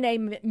not been a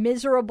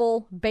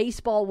miserable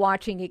baseball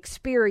watching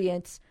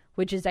experience,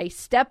 which is a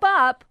step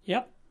up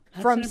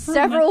from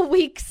several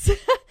weeks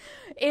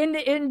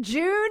in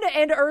June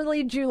and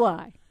early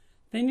July.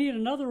 They need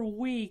another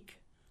week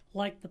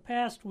like the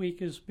past week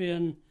has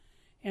been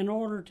in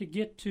order to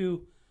get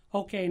to,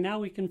 okay, now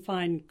we can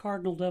find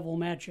Cardinal Devil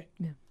Magic.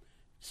 Yeah.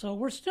 So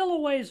we're still a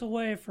ways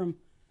away from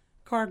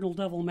Cardinal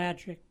Devil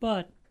Magic,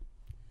 but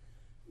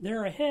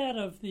they're ahead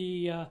of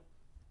the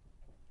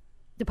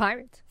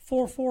Pirates.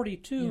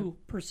 442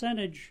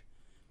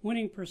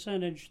 winning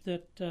percentage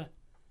that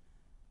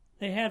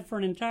they had for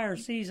an entire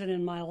season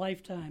in my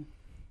lifetime.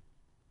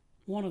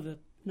 One of the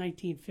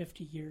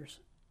 1950 years.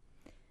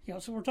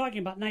 So we're talking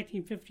about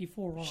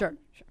 1954 on. Sure.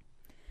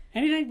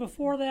 Anything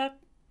before that,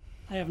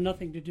 I have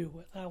nothing to do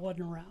with. I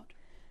wasn't around.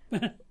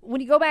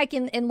 When you go back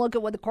and look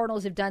at what the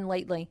Cardinals have done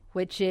lately,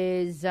 which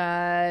is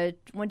 1,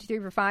 2, 3,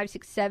 4, 5,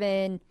 6,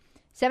 7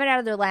 out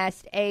of their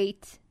last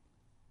 8,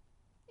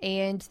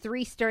 and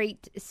 3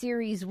 straight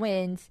series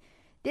wins.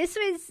 This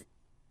was,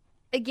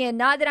 again,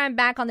 not that I'm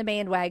back on the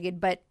bandwagon,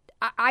 but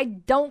I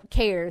don't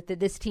care that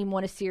this team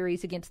won a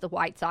series against the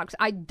White Sox.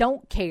 I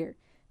don't care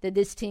that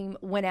this team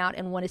went out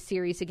and won a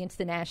series against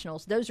the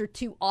Nationals. Those are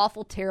 2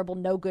 awful, terrible,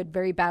 no good,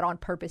 very bad on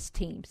purpose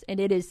teams. And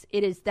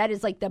that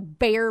is like the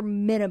bare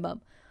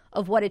minimum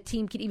of what a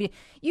team can even.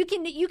 You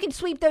can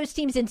sweep those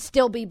teams and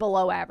still be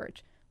below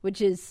average,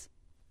 which is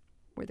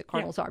where the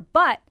Cardinals are.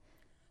 But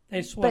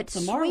they swept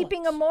the Marlins.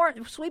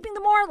 Sweeping the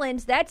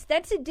Marlins,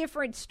 that's a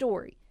different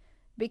story,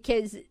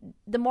 because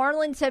the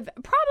Marlins have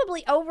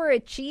probably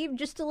overachieved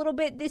just a little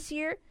bit this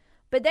year,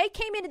 but they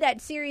came into that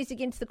series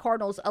against the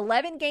Cardinals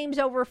 11 games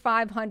over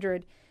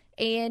 500,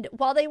 and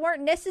while they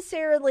weren't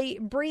necessarily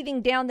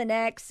breathing down the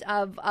necks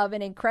of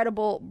an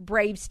incredible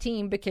Braves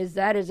team, because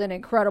that is an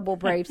incredible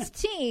Braves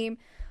team,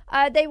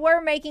 they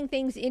were making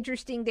things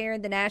interesting there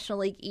in the National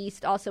League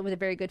East, also with a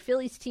very good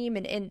Phillies team,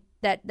 and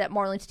that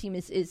Marlins team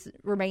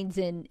remains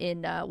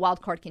in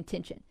wild card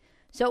contention.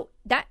 So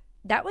that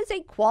was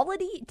a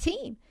quality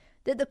team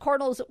that the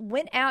Cardinals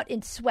went out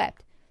and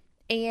swept.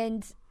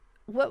 And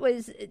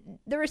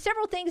there were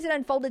several things that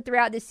unfolded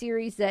throughout this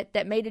series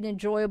that made it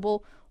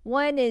enjoyable.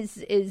 One is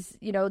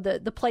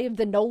the play of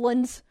the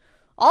Nolans.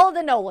 All of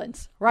the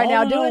Nolans right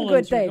now doing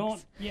good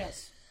things.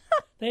 Yes.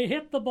 They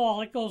hit the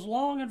ball. It goes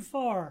long and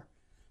far.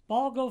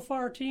 Ball go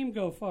far, team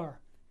go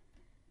far.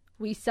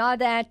 We saw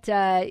that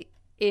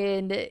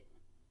in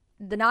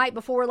the night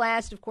before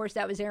last. Of course,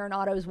 that was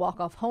Arenado's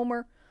walk-off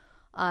homer.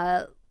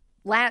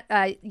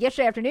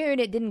 Yesterday afternoon,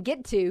 it didn't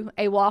get to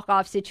a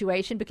walk-off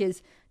situation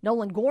because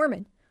Nolan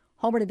Gorman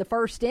homered in the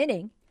first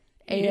inning.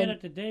 He hit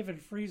it to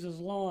David Freese's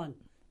lawn.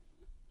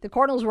 The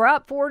Cardinals were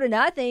up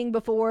 4-0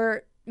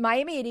 before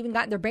Miami had even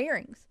gotten their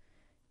bearings.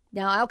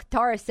 Now,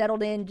 Alcantara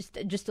settled in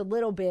just a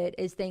little bit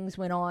as things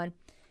went on.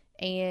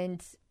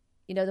 And,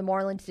 the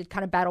Marlins did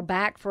kind of battle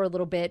back for a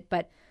little bit,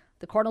 but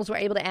the Cardinals were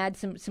able to add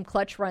some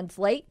clutch runs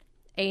late.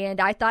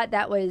 And I thought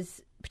that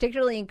was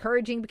particularly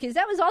encouraging because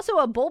that was also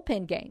a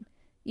bullpen game.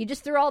 You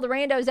just threw all the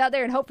randos out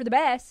there and hope for the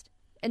best,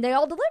 and they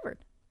all delivered.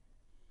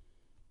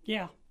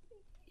 Yeah.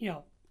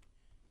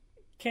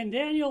 Can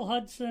Daniel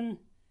Hudson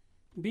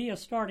be a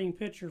starting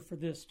pitcher for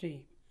this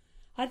team?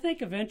 I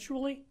think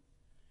eventually.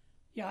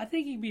 Yeah, I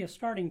think he can be a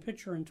starting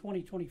pitcher in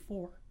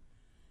 2024.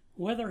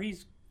 Whether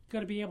he's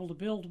going to be able to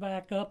build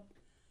back up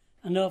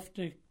enough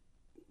to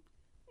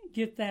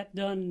get that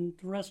done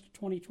the rest of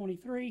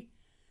 2023,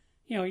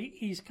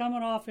 he's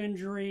coming off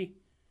injury,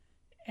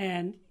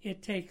 and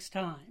it takes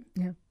time.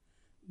 Yeah.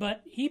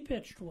 But he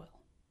pitched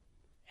well,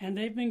 and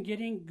they've been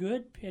getting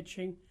good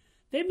pitching.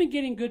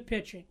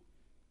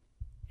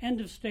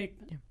 End of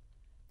statement. Yeah.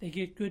 They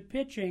get good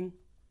pitching,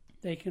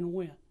 they can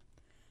win.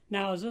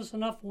 Now, is this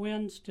enough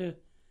wins to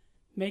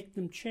make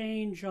them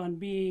change on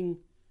being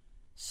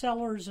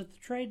sellers at the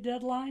trade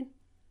deadline?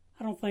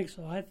 I don't think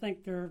so. I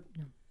think they're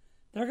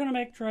going to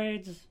make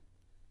trades.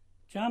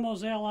 John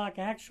Mozeliak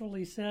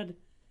actually said,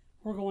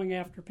 we're going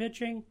after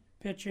pitching,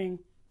 and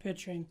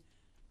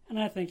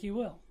I think he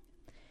will.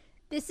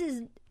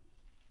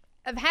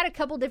 I've had a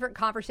couple different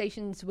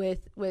conversations with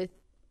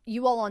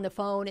you all on the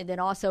phone and then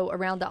also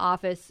around the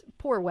office.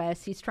 Poor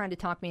Wes, he's trying to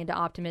talk me into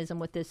optimism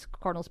with this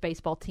Cardinals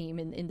baseball team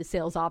in the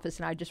sales office,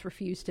 and I just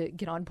refuse to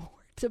get on board.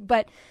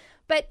 But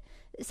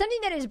something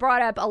that is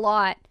brought up a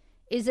lot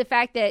is the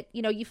fact that,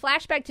 you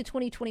flash back to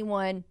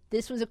 2021,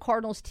 this was a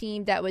Cardinals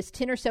team that was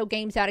 10 or so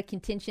games out of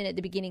contention at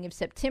the beginning of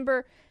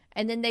September,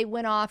 and then they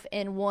went off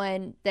and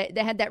won. They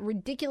had that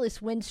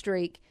ridiculous win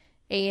streak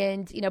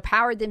and,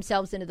 powered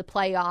themselves into the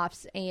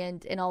playoffs,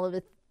 and all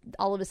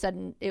of a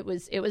sudden it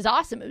was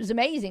awesome. It was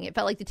amazing. It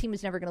felt like the team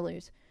was never going to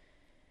lose.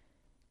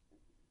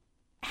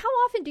 How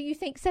often do you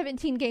think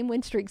 17-game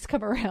win streaks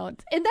come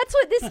around? And that's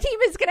what this team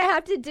is going to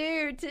have to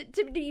do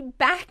to be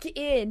back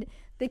in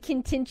the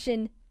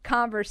contention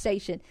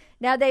conversation.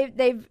 Now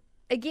they've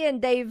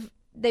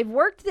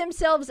worked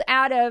themselves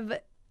out of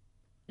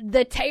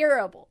the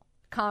terrible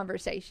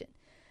conversation,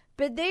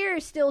 but there are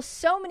still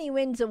so many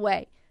wins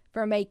away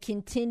from a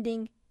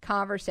contending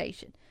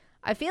conversation.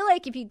 I feel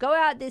like if you go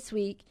out this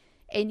week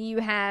and you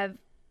have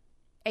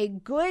a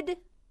good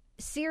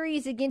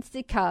series against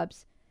the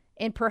Cubs,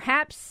 and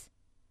perhaps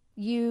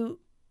you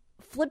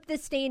flip the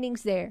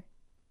standings there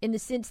in the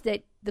sense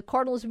that the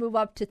Cardinals move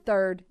up to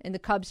third and the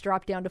Cubs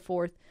drop down to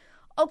fourth.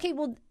 Okay,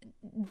 well,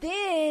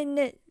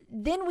 then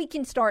we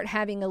can start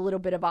having a little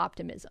bit of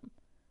optimism.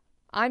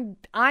 I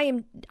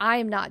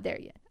am not there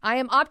yet. I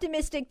am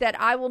optimistic that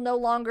I will no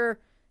longer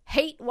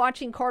hate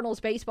watching Cardinals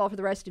baseball for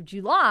the rest of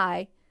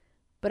July,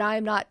 but I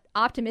am not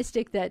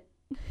optimistic that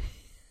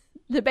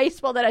the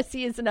baseball that I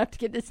see is enough to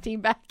get this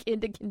team back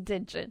into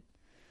contention.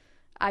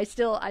 I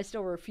still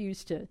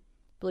refuse to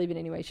believe in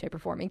any way, shape, or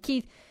form. And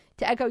Keith,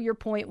 to echo your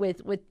point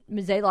with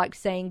Mozeliak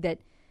saying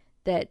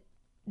that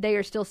they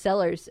are still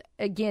sellers,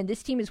 again,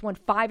 this team has won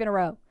 5 in a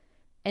row,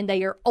 and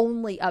they are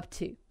only up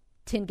to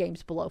 10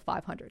 games below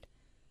 500.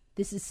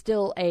 This is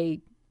still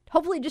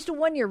hopefully just a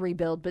one-year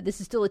rebuild, but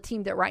this is still a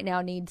team that right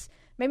now needs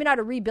maybe not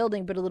a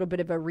rebuilding, but a little bit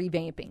of a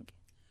revamping.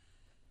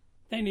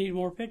 They need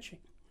more pitching.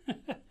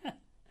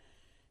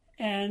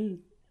 And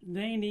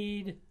they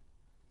need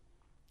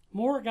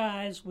more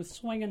guys with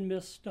swing and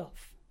miss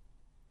stuff.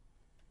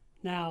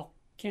 Now,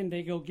 can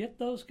they go get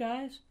those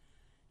guys?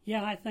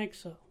 Yeah, I think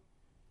so.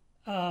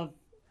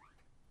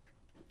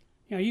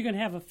 You can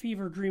have a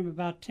fever dream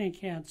about Tink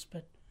Hence,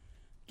 but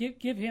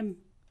give him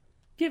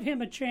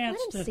a chance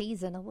to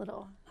season a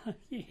little.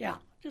 Yeah,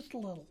 just a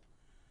little.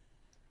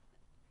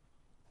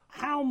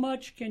 How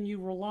much can you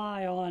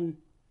rely on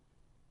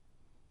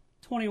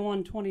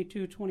 21,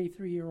 22,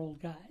 23-year-old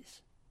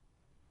guys?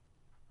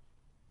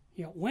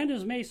 When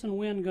is Mason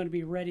Wynn going to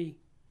be ready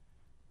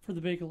for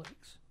the big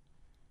leagues?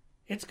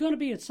 It's going to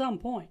be at some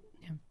point.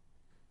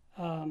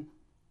 Yeah.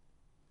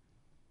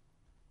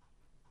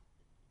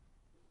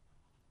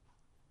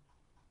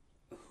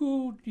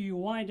 Who do you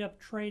wind up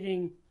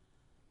trading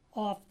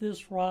off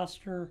this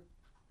roster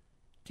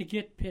to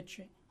get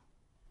pitching,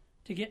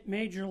 to get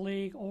major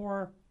league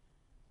or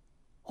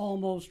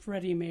almost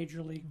ready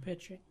major league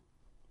pitching?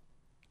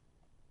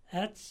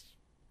 That's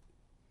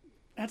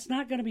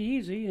not going to be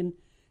easy, and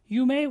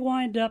you may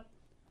wind up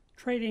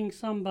trading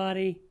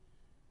somebody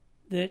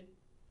that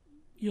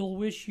you'll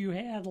wish you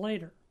had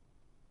later.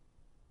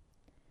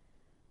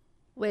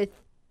 with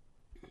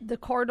the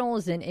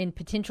Cardinals and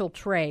potential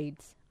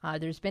trades,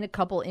 there's been a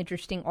couple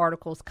interesting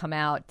articles come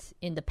out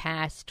in the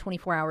past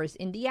 24 hours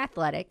in The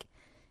Athletic,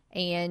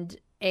 and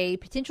a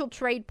potential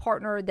trade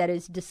partner that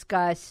is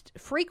discussed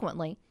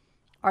frequently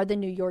are the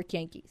New York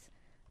Yankees.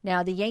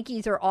 Now, the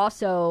Yankees are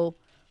also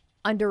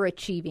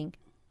underachieving,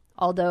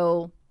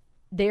 although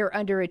they're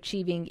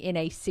underachieving in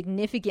a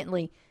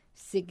significantly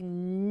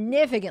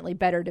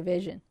better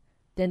division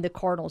than the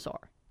Cardinals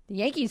are. The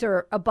Yankees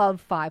are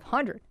above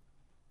 500,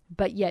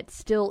 but yet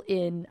still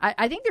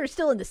I think they're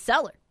still in the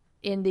cellar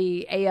in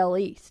the AL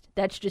East.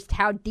 That's just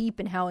how deep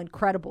and how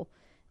incredible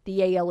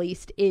the AL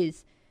East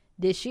is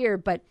this year.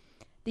 But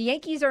the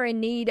Yankees are in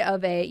need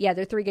of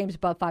they're 3 games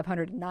above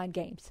 500 and 9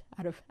 games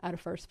out of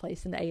first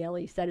place in the AL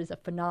East. That is a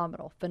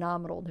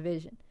phenomenal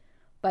division.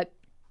 But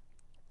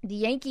the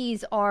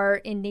Yankees are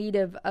in need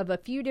of a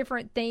few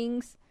different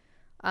things.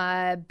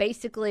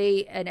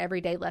 Basically an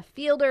everyday left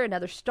fielder,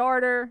 another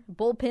starter,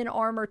 bullpen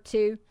arm or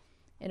 2.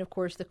 And of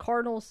course the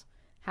Cardinals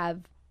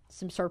have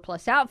some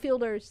surplus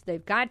outfielders.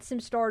 They've got some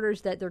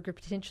starters that they're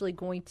potentially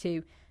going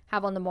to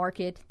have on the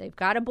market. They've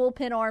got a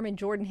bullpen arm in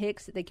Jordan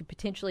Hicks that they could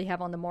potentially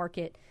have on the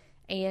market.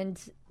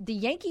 And the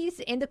Yankees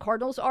and the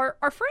Cardinals are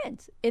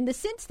friends in the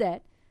sense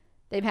that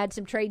they've had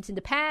some trades in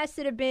the past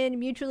that have been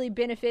mutually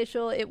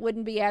beneficial. It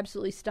wouldn't be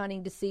absolutely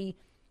stunning to see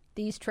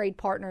these trade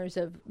partners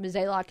of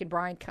Mozeliak and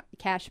Brian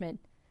Cashman,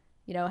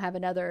 have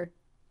another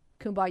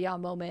kumbaya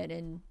moment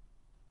and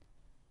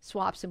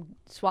swap some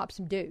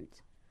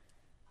dudes.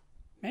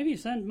 Maybe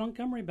send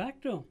Montgomery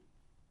back to him.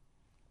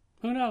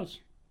 Who knows?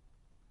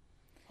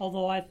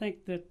 Although I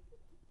think that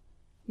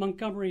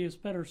Montgomery is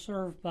better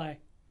served by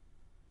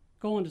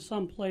going to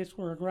some place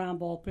where a ground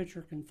ball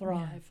pitcher can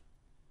thrive,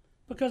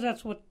 because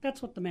that's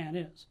what the man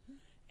is.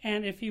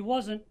 And if he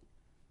wasn't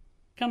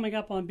coming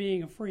up on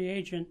being a free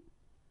agent,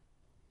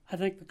 I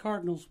think the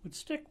Cardinals would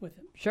stick with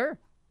him. Sure.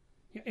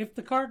 If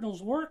the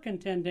Cardinals were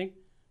contending,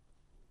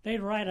 they'd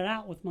ride it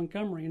out with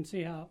Montgomery and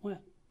see how it went.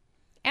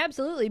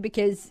 Absolutely,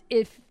 because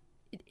if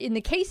in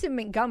the case of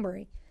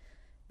Montgomery,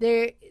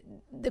 the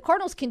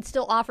Cardinals can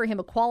still offer him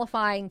a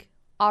qualifying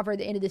offer at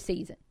the end of the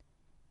season.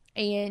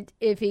 And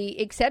if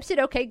he accepts it,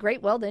 okay,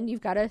 great. Well, then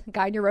you've got a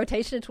guy in your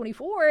rotation at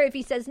 24. If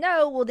he says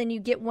no, well, then you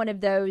get one of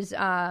those.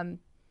 I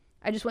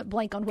just went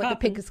blank on what the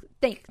pick is.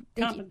 Thank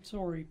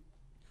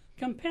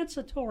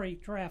compensatory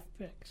draft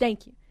picks.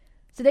 Thank you.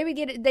 So they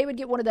would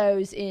get one of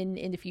those in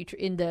the future,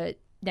 in the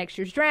next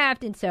year's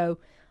draft, and so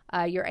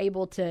you're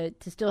able to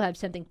still have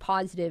something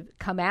positive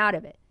come out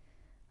of it.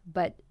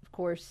 But of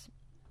course,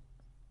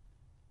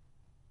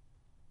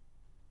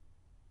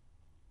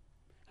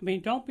 I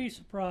mean, don't be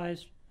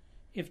surprised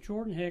if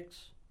Jordan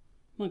Hicks,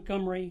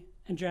 Montgomery,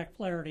 and Jack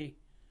Flaherty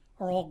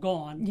are all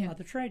gone by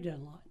the trade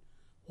deadline.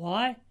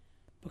 Why?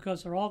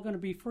 Because they're all going to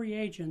be free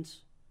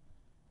agents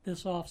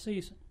this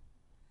offseason.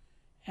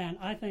 And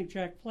I think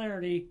Jack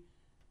Flaherty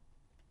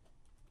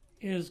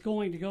is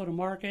going to go to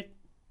market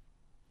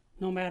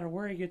no matter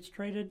where he gets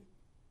traded.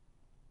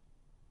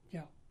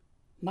 Yeah.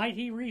 Might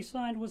he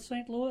re-sign with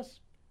St. Louis?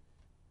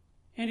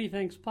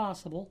 Anything's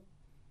possible.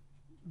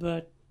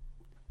 But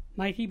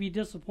might he be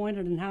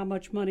disappointed in how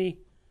much money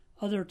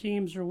other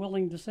teams are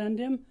willing to send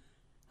him?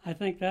 I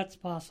think that's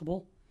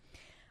possible.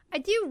 I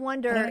do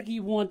wonder. I think he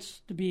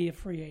wants to be a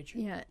free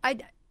agent. Yeah,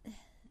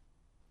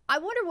 I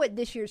wonder what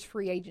this year's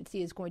free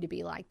agency is going to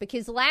be like,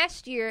 because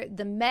last year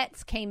the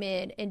Mets came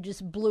in and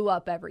just blew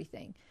up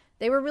everything.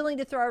 They were willing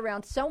to throw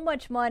around so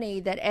much money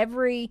that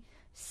every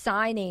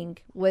signing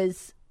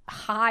was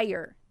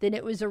higher than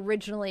it was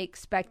originally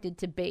expected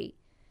to be.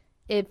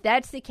 If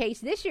that's the case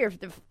this year,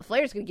 the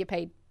Flair's going to get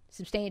paid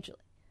substantially.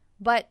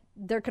 But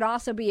there could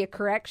also be a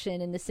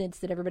correction in the sense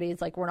that everybody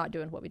is like, we're not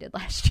doing what we did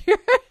last year.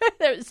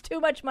 There was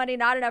too much money,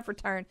 not enough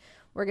return.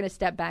 We're going to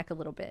step back a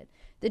little bit.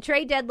 The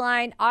trade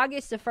deadline,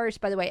 August the 1st,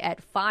 by the way,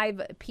 at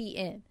 5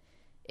 p.m.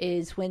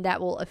 is when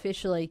that will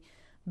officially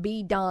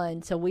be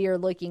done. So we are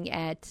looking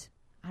at,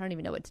 I don't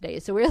even know what today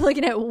is. So we're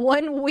looking at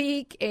 1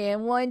 week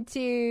and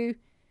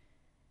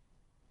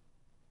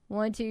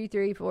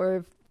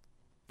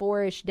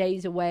 4-ish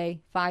days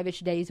away, 5-ish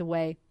days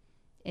away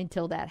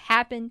until that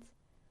happens.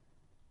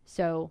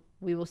 So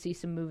we will see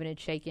some moving and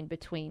shaking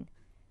between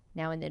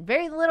now and then.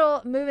 Very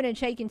little moving and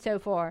shaking so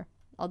far,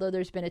 although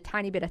there's been a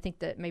tiny bit. I think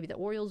that maybe the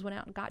Orioles went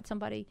out and got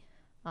somebody.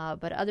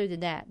 But other than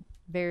that,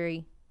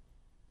 very,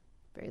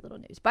 very little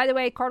news. By the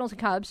way, Cardinals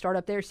and Cubs start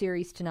up their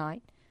series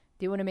tonight.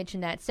 Do want to mention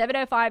that.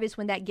 7:05 is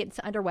when that gets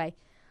underway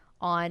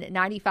on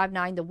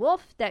 95.9 The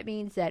Wolf. That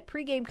means that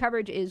pregame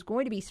coverage is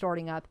going to be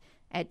starting up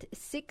at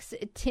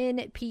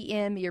 6:10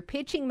 p.m. Your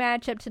pitching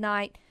matchup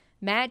tonight,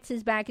 Matz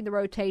is back in the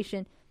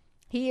rotation.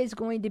 He is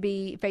going to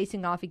be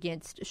facing off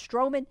against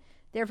Stroman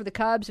there for the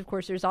Cubs. Of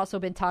course, there's also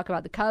been talk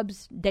about the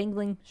Cubs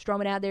dangling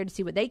Stroman out there to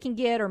see what they can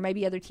get, or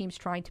maybe other teams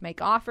trying to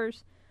make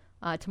offers.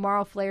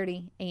 Tomorrow,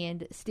 Flaherty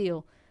and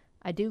Steele.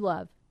 I do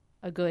love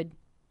a good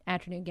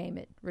afternoon game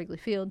at Wrigley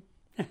Field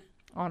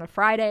on a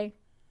Friday.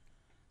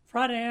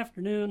 Friday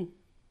afternoon,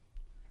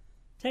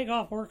 take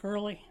off work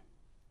early,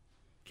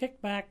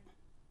 kick back,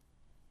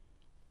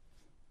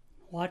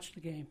 watch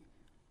the game.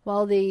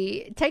 Well,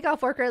 the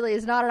takeoff work early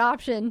is not an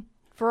option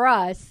for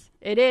us.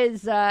 It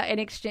is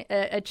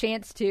a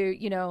chance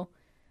to,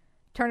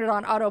 turn it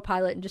on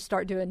autopilot and just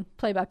start doing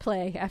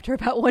play-by-play after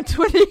about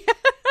 1:20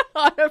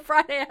 on a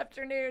Friday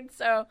afternoon.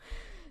 So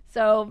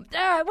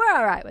we're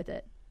all right with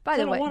it. By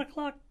the way, 1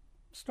 o'clock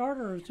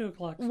starter or 2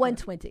 o'clock?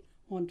 1:20.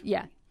 1:20.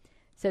 Yeah.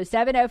 So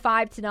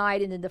 7:05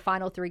 tonight, and then the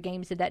final 3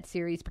 games of that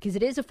series, because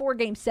it is a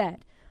 4-game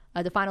set.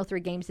 The final 3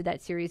 games of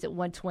that series at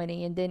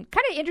 1:20, and then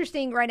kind of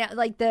interesting right now,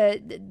 like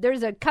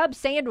there's a Cubs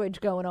sandwich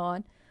going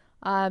on.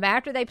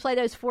 After they play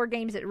those 4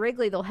 games at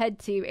Wrigley, they'll head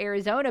to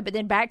Arizona, but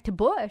then back to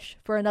Busch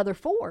for another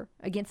 4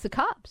 against the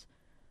Cubs.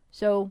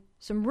 So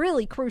some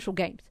really crucial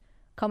games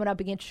coming up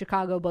against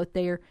Chicago, both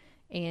there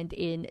and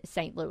in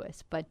St.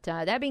 Louis. But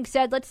that being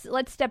said,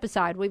 let's step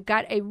aside. We've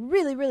got a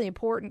really, really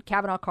important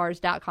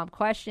CavanaughCars.com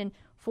question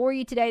for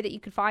you today that you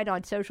can find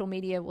on social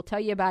media. We'll tell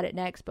you about it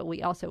next, but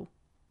we also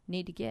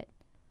need to get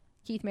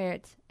Keith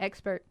Merritt's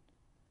expert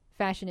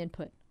fashion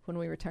input when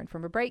we return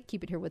from a break.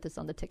 Keep it here with us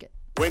on The Ticket.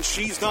 When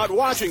she's not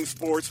watching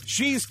sports,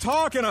 she's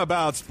talking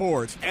about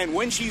sports. And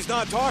when she's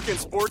not talking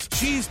sports,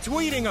 she's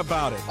tweeting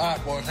about it. All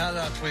right, boys, how do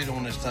I tweet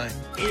on this thing?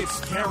 It's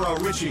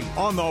Kara Richey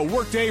on the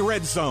Workday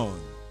Red Zone.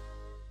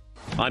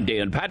 I'm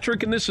Dan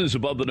Patrick, and this is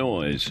Above the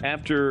Noise.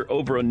 After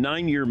over a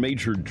 9-year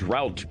major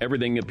drought,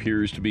 everything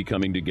appears to be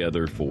coming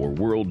together for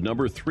world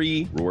number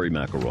 3, Rory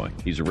McIlroy.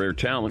 He's a rare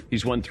talent.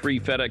 He's won 3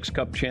 FedEx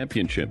Cup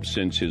championships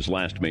since his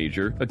last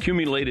major,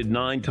 accumulated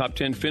 9 top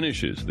 10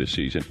 finishes this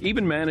season,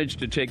 even managed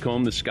to take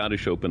home the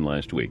Scottish Open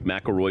last week.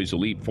 McIlroy's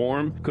elite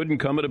form couldn't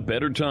come at a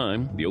better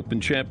time. The Open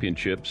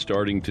Championship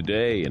starting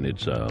today, and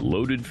it's a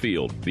loaded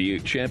field. The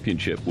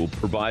championship will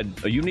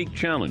provide a unique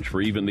challenge for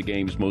even the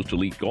game's most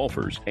elite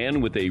golfers,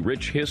 and with a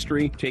rich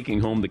history, taking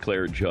home the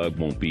Claret Jug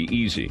won't be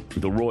easy.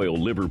 The Royal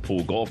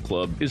Liverpool Golf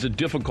Club is a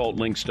difficult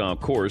link-style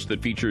course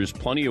that features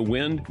plenty of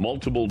wind,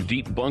 multiple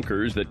deep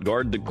bunkers that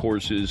guard the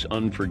course's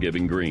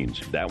unforgiving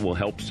greens. That will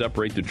help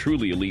separate the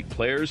truly elite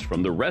players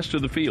from the rest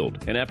of the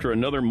field. And after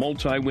another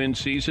multi-win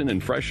season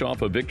and fresh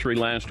off a victory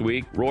last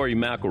week, Rory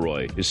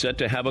McIlroy is set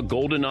to have a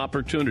golden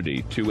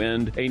opportunity to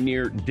end a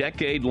near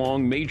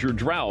decade-long major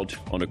drought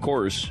on a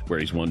course where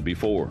he's won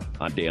before.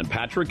 I'm Dan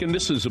Patrick, and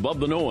this is Above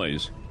the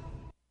Noise.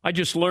 I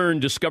just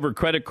learned Discover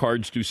credit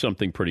cards do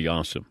something pretty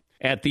awesome.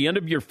 At the end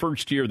of your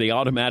first year, they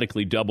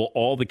automatically double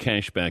all the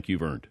cash back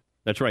you've earned.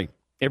 That's right.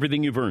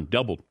 Everything you've earned,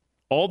 doubled.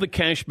 All the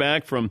cash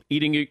back from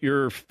eating at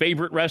your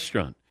favorite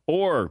restaurant,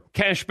 or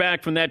cash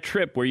back from that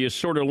trip where you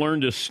sort of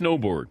learned to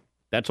snowboard.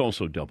 That's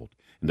also doubled.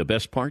 And the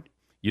best part,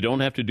 you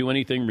don't have to do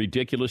anything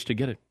ridiculous to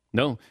get it.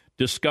 No,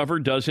 Discover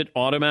does it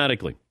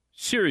automatically.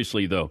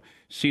 Seriously, though,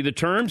 see the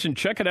terms and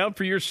check it out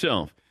for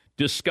yourself.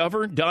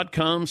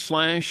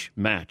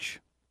 Discover.com/match.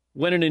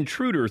 When an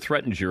intruder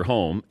threatens your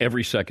home,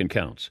 every second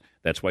counts.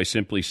 That's why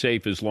Simply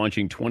Safe is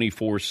launching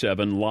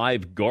 24/7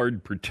 live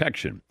guard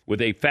protection.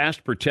 With a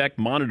Fast Protect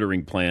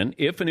monitoring plan,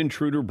 if an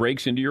intruder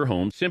breaks into your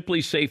home,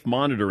 Simply Safe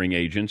monitoring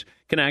agents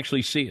can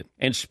actually see it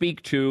and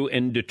speak to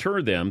and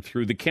deter them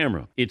through the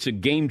camera. It's a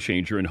game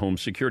changer in home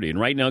security. And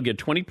right now, get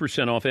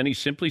 20% off any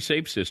Simply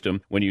Safe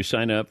system when you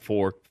sign up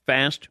for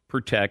Fast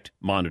Protect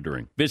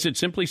monitoring. Visit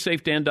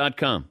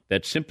simplysafedan.com.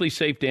 That's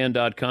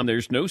simplysafedan.com.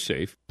 There's no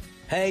safe.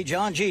 Hey,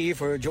 John G.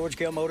 for George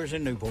Kell Motors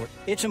in Newport.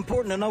 It's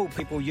important to know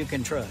people you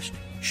can trust.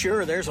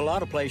 Sure, there's a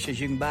lot of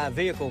places you can buy a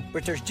vehicle,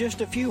 but there's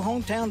just a few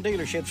hometown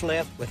dealerships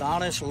left with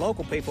honest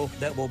local people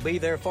that will be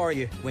there for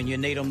you when you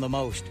need them the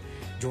most.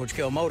 George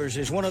Kell Motors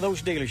is one of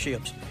those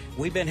dealerships.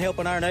 We've been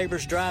helping our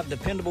neighbors drive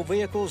dependable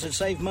vehicles and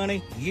save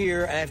money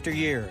year after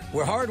year.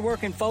 We're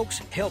hard-working folks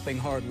helping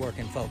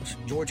hard-working folks.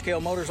 George Kell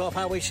Motors off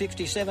Highway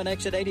 67,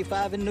 exit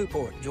 85 in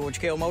Newport. George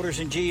Kell Motors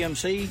and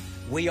GMC,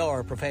 we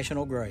are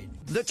professional grade.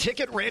 The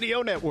Ticket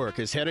Radio Network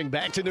is heading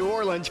back to New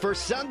Orleans for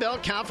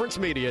Sunbelt Conference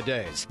Media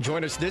Days.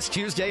 Join us this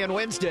Tuesday and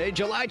Wednesday,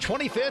 July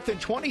 25th and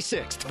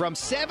 26th from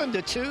 7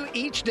 to 2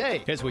 each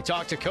day as we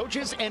talk to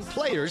coaches and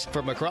players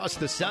from across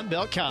the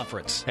Sunbelt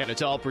Conference. And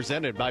it's all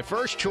presented by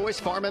First Choice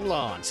Farm and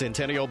Lawn,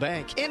 Centennial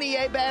Bank,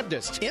 NEA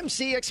Baptist,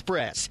 MC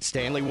Express,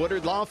 Stanley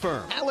Woodard Law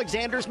Firm,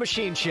 Alexander's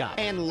Machine Shop,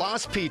 and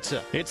Lost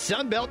Pizza. It's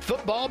Sunbelt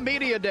Football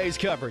Media Days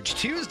coverage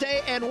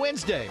Tuesday and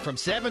Wednesday from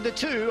 7 to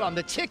 2 on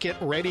the Ticket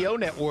Radio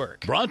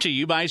Network. Brought to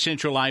you by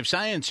Central Life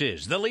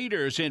Sciences, the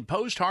leaders in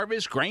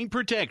post-harvest grain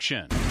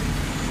protection.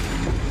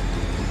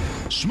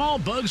 Small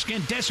bugs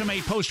can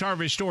decimate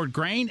post-harvest stored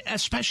grain,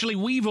 especially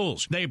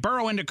weevils. They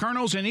burrow into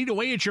kernels and eat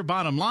away at your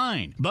bottom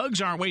line.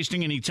 Bugs aren't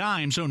wasting any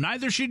time, so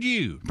neither should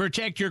you.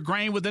 Protect your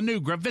grain with the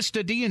new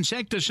Gravista D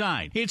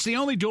insecticide. It's the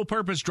only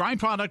dual-purpose dry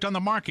product on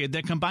the market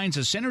that combines a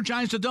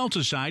synergized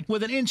adulticide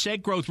with an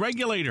insect growth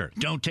regulator.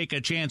 Don't take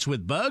a chance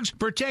with bugs.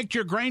 Protect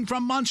your grain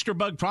from monster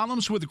bug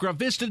problems with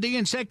Gravista D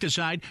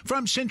insecticide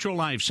from Central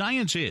Life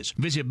Sciences.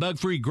 Visit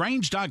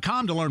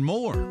bugfreegrains.com to learn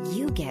more.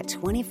 You get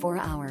 24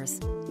 hours.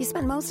 You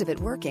spend most of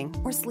it working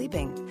or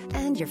sleeping,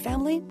 and your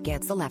family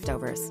gets the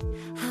leftovers.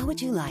 How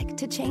would you like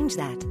to change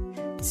that?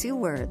 2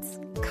 words,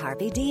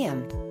 Carpe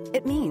Diem.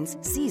 It means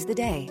seize the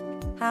day.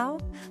 How?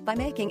 By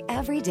making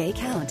every day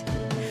count.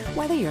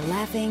 Whether you're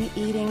laughing,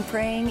 eating,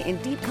 praying, in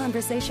deep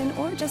conversation,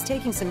 or just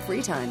taking some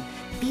free time,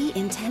 be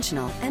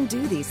intentional and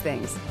do these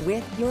things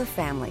with your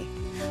family.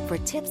 For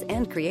tips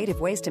and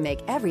creative ways to make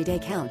every day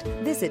count,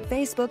 visit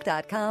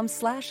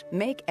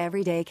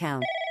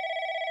facebook.com/makeeverydaycount.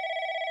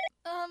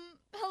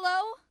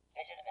 Hello?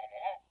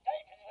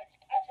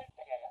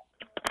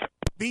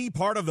 Be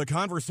part of the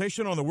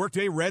conversation on the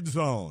Workday Red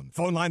Zone.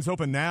 Phone lines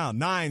open now,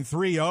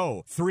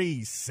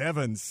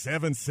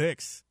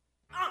 930-3776.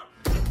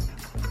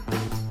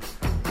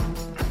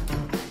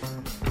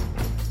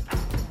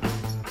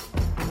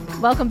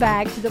 Welcome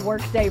back to the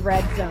Workday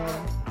Red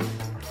Zone.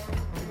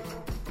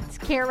 It's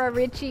Kara,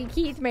 Richey,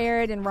 Keith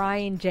Merritt, and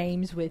Ryan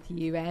James with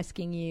you,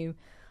 asking you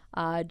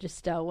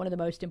just one of the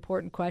most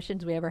important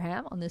questions we ever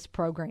have on this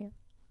program.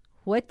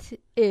 What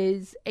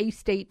is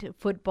A-State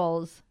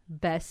football's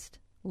best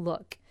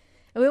look?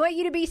 And we want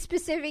you to be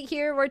specific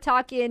here. We're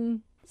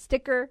talking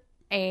sticker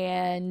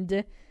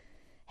and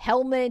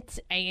helmet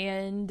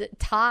and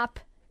top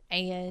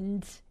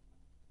and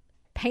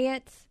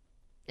pants.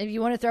 If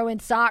you want to throw in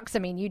socks, I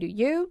mean, you do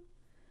you.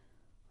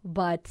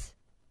 But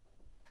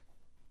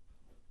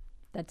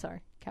that's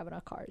our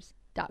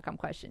CavanaughCars.com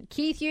question.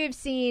 Keith, you have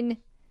seen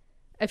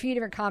a few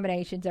different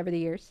combinations over the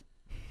years.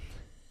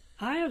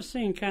 I have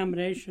seen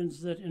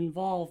combinations that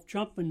involve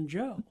Jumpin'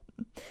 Joe.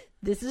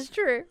 This is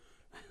true.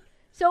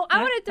 So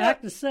I want to throw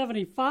back to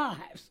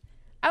 75s.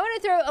 I want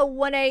to throw a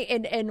 1A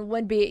and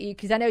 1B at you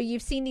because I know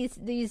you've seen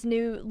these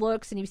new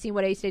looks and you've seen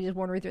what A-State has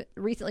worn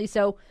recently.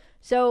 So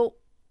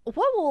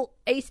what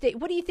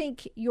do you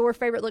think your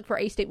favorite look for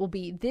A-State will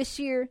be this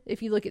year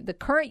if you look at the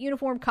current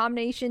uniform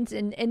combinations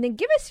and then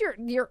give us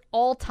your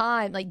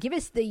all-time, like give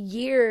us the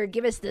year,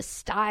 give us the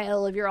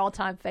style of your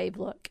all-time fave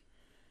look.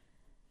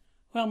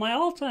 Well, my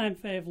all-time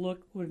fave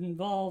look would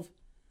involve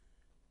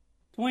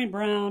Dwayne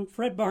Brown,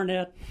 Fred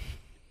Barnett,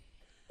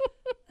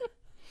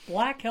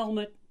 black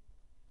helmet,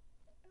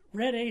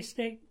 red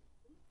A-State,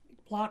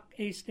 block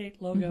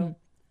A-State logo,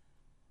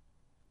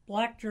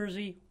 black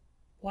jersey,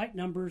 white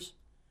numbers,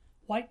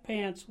 white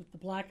pants with the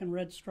black and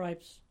red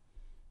stripes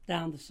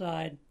down the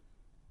side.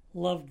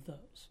 Loved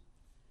those.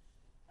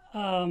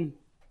 I'm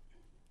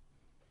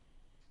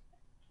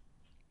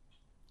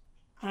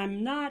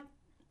not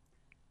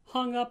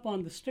hung up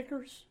on the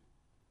stickers.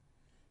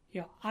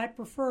 Yeah, I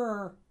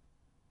prefer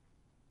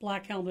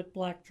black helmet,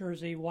 black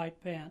jersey,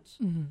 white pants.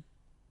 Mm-hmm.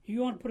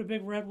 You want to put a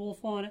big red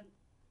wolf on it?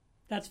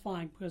 That's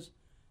fine because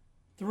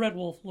the red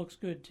wolf looks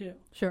good too.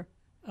 Sure.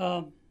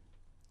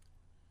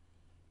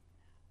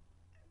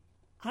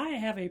 I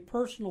have a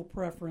personal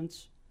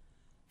preference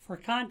for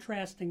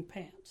contrasting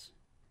pants.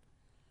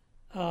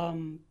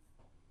 Now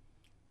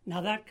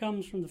that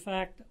comes from the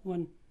fact that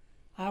when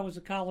I was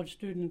a college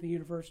student at the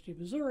University of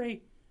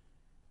Missouri,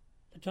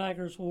 the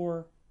Tigers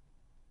wore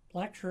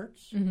black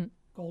shirts,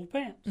 gold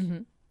pants,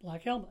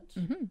 black helmets.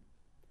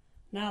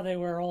 Now they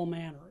wear all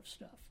manner of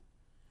stuff.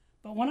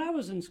 But when I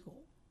was in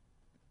school,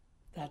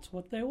 that's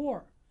what they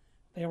wore.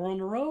 They were on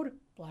the road,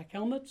 black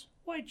helmets,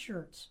 white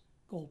shirts,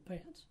 gold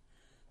pants.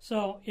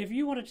 So if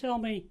you want to tell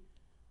me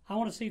I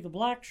want to see the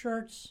black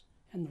shirts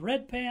and the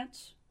red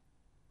pants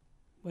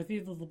with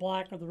either the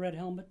black or the red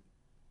helmet,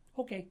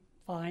 okay,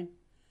 fine.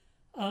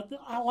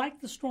 I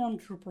like the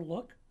Stormtrooper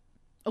look.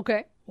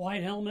 Okay.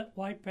 White helmet,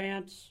 white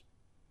pants.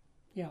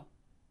 Yeah.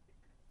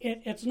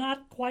 It's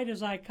not quite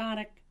as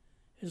iconic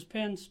as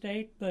Penn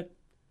State, but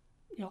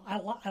you know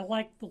I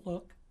like the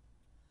look.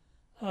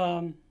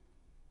 But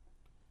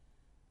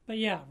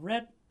yeah,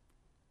 red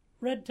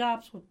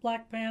tops with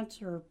black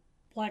pants or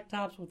black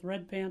tops with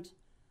red pants.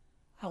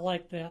 I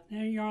like that.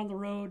 And you're on the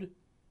road,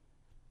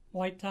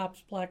 white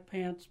tops, black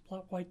pants,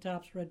 white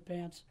tops, red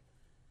pants.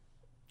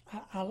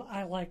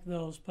 I like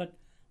those. But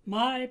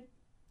my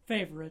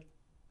favorite,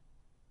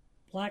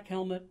 black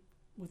helmet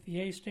with the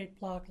A-State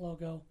block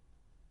logo,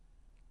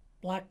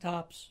 black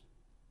tops,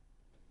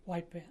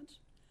 white pants.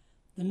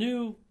 The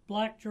new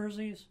black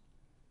jerseys,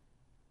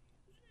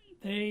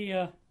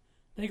 they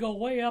go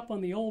way up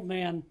on the old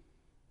man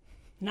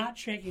not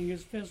shaking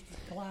his fist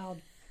at the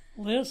cloud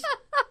list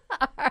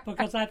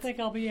because I think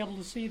I'll be able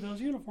to see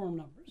those uniform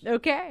numbers.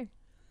 Okay.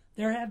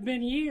 There have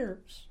been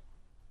years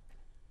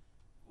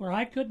where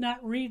I could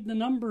not read the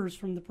numbers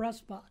from the press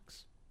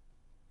box.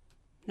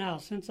 Now,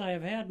 since I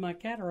have had my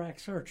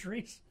cataract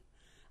surgeries,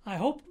 I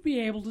hope to be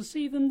able to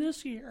see them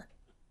this year.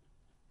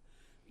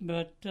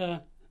 But,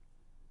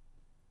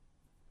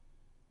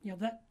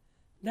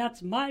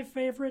 that's my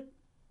favorite.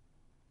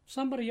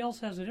 Somebody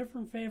else has a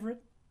different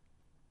favorite.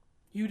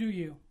 You do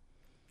you.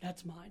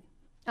 That's mine.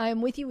 I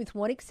am with you with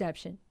one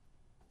exception.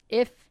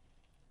 If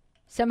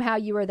somehow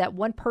you are that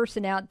one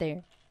person out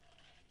there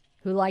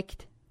who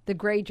liked the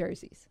gray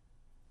jerseys,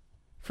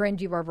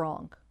 friend, you are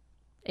wrong.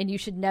 And you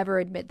should never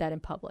admit that in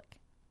public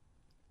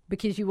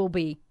because you will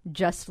be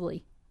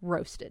justly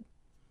roasted.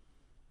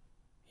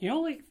 The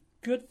only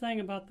good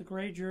thing about the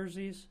gray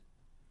jerseys,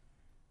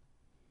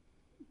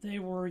 they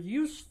were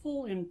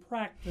useful in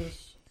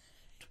practice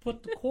to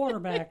put the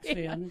quarterbacks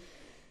in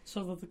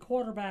so that the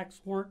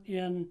quarterbacks weren't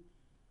in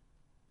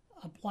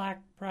a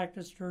black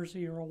practice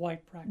jersey or a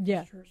white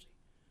practice jersey.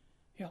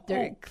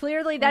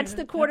 Clearly, that's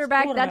the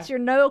quarterback. That's your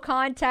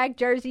no-contact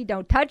jersey.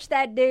 Don't touch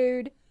that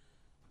dude.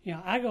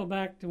 Yeah, I go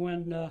back to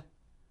when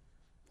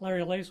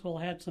Larry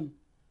Lacewell had some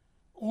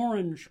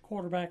orange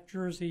quarterback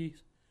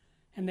jerseys,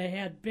 and they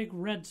had big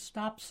red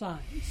stop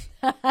signs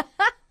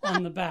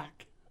on the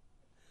back.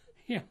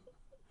 Yeah.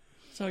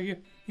 So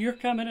you're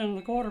coming in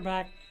the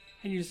quarterback,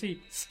 and you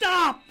see,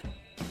 stop!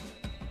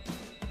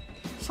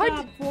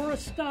 Stop for a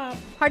stop.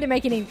 Hard to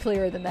make it any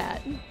clearer than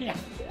that. Yeah.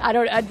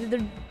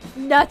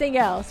 Nothing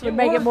else would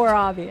make it more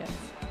obvious.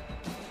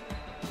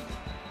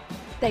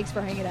 Thanks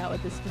for hanging out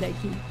with us today,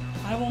 Keith.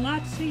 I will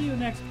not see you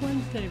next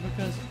Wednesday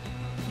because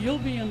you'll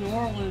be in New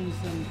Orleans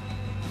and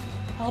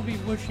I'll be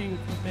wishing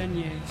for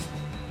beignets.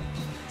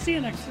 See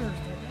you next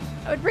Thursday.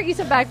 I would bring you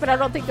some back, but I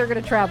don't think they're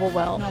going to travel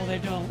well. No, they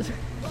don't.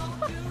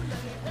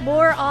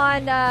 More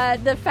on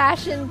the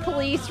fashion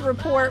police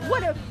report.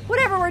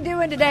 Whatever we're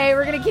doing today,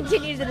 we're going to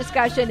continue the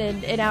discussion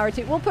in hour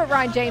 2. We'll put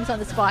Ryan James on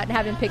the spot and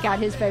have him pick out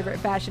his favorite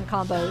fashion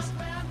combos.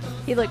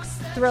 He looks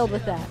thrilled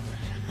with that.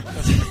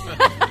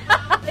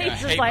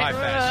 He's just like, my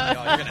fashion,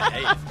 y'all. You're going to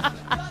hate it.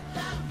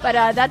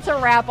 But that's a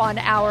wrap on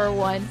hour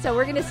 1. So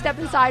we're going to step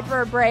aside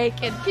for a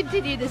break and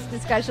continue this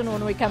discussion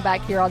when we come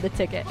back here on The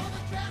Ticket.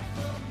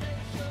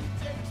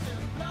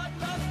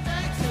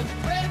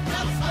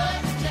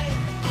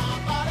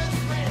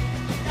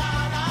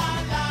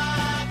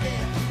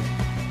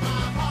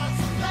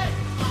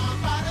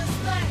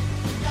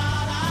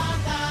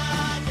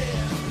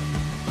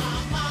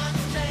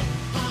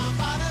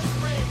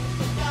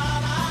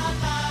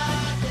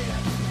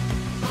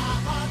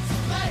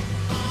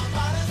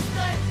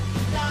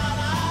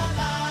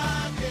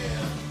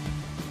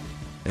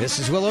 This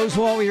is Will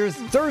Oswald with your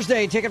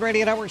Thursday Ticket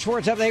Radio Network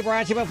Sports Update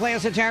brought to you by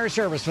Plaza Tire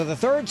Service. For the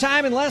third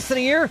time in less than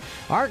a year,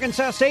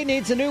 Arkansas State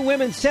needs a new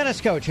women's tennis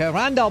coach.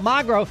 Rondell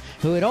Magro,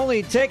 who had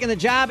only taken the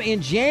job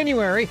in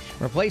January,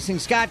 replacing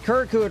Scott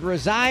Kirk, who had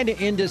resigned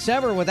in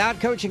December without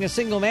coaching a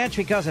single match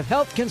because of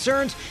health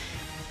concerns.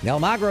 Nell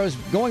Magro is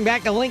going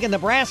back to Lincoln,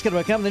 Nebraska to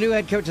become the new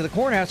head coach of the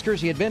Cornhuskers.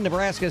 He had been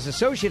Nebraska's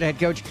associate head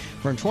coach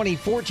from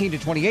 2014 to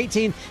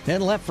 2018, then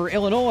left for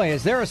Illinois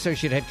as their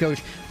associate head coach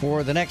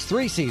for the next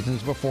 3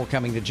 seasons before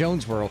coming to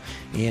Jonesboro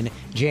in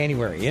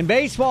January. In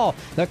baseball,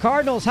 the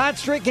Cardinals' hot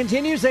streak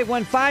continues. They've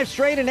won 5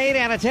 straight and 8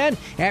 out of 10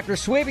 after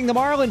sweeping the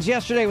Marlins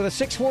yesterday with a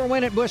 6-4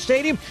 win at Busch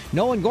Stadium.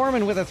 Nolan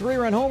Gorman with a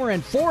 3-run homer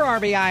and 4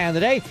 RBI on the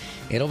day.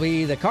 It'll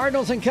be the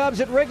Cardinals and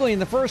Cubs at Wrigley in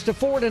the first of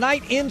 4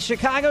 tonight in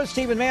Chicago.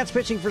 Steven Matz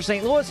pitching for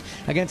St. Louis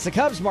against the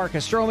Cubs.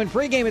 Marcus Stroman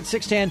pregame at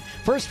 6:10.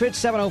 First pitch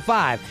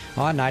 7:05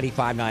 on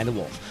 95.9 The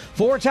Wolf.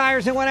 4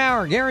 tires in 1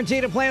 hour,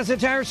 guaranteed at Plaza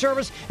Tire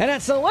Service, and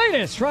that's the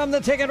latest from the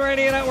Ticket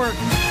Radio Network.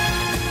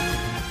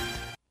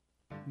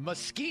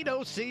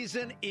 Mosquito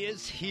season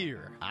is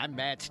here. I'm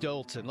Matt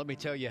Stoltz, and let me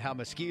tell you how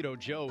Mosquito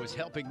Joe is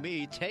helping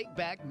me take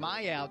back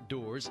my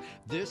outdoors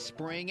this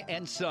spring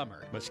and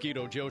summer.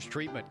 Mosquito Joe's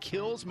treatment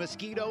kills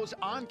mosquitoes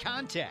on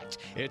contact.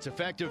 It's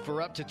effective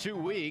for up to 2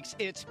 weeks.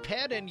 It's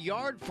pet and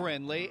yard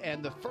friendly,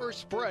 and the first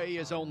spray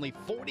is only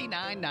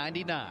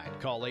 $49.99.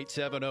 Call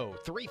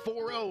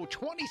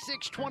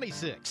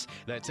 870-340-2626.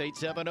 That's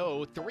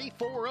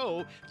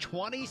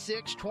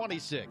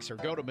 870-340-2626, or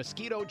go to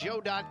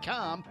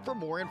mosquitojoe.com for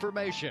more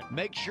information.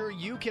 Make sure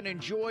you can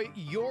enjoy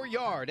your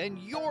yard and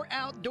your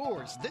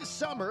outdoors this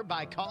summer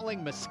by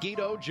calling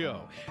Mosquito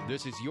Joe.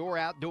 This is your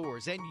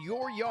outdoors and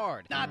your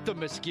yard, not the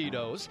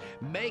mosquitoes.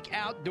 Make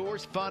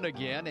outdoors fun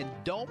again and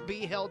don't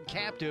be held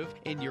captive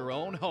in your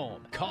own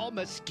home. Call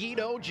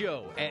Mosquito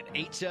Joe at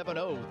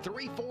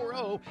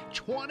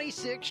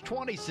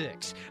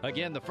 870-340-2626.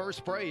 Again, the first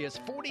spray is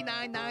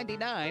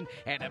 $49.99,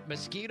 and at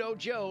Mosquito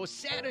Joe,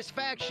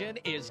 satisfaction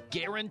is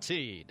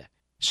guaranteed.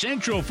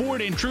 Central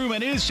Ford in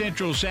Truman is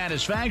Central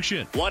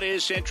Satisfaction. What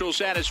is Central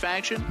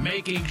Satisfaction?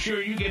 Making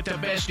sure you get the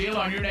best deal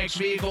on your next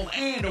vehicle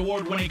and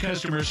award-winning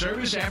customer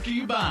service after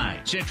you buy.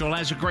 Central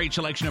has a great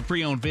selection of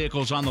pre-owned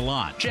vehicles on the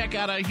lot. Check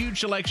out a huge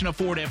selection of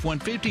Ford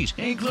F-150s,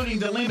 including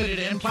the limited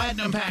and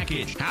platinum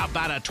package. How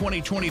about a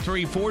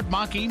 2023 Ford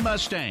Mach-E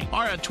Mustang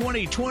or a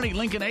 2020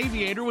 Lincoln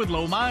Aviator with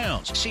low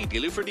miles? See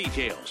dealer for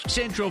details.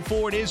 Central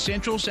Ford is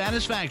Central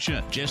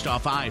Satisfaction. Just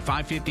off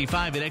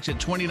I-555 at exit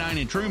 29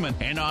 in Truman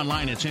and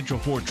online at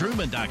centralfordtruman.com.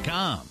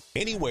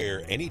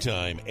 Anywhere,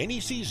 anytime, any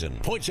season,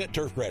 Poinsett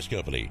Turfgrass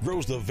Company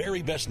grows the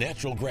very best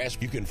natural grass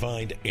you can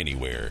find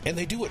anywhere. And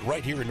they do it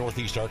right here in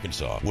Northeast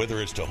Arkansas.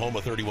 Whether it's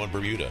Tahoma 31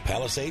 Bermuda,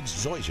 Palisades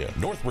Zoysia,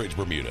 Northbridge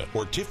Bermuda,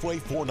 or Tifway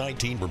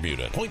 419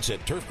 Bermuda, Poinsett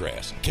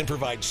Turfgrass can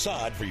provide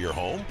sod for your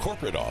home,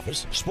 corporate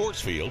office,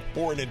 sports field,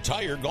 or an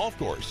entire golf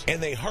course.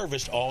 And they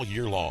harvest all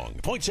year long.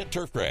 Poinsett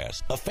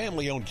Turfgrass, a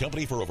family-owned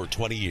company for over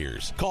 20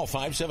 years. Call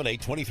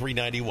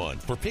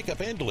 578-2391 for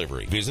pickup and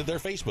delivery. Visit their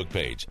Facebook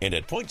page and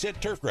at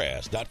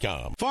poinsetturfgrass.com.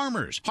 PicoFoods.com.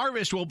 Farmers,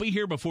 harvest will be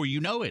here before you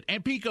know it,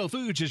 and Pico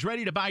Foods is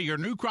ready to buy your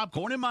new crop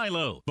corn and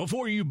milo.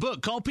 Before you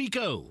book, call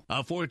Pico.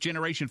 A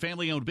fourth-generation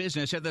family-owned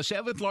business and the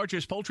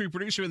seventh-largest poultry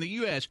producer in the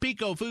U.S.,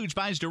 Pico Foods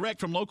buys direct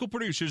from local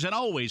producers at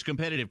always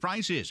competitive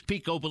prices.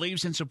 Pico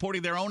believes in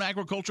supporting their own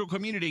agricultural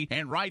community,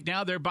 and right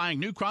now they're buying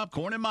new crop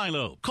corn and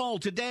milo. Call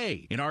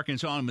today. In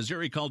Arkansas and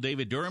Missouri, call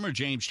David Durham or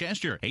James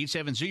Chester,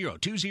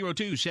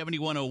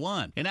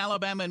 870-202-7101. In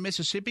Alabama and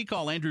Mississippi,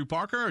 call Andrew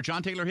Parker or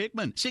John Taylor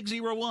Hickman,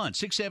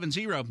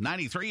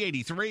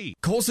 601-670-9383.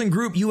 Colson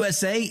Group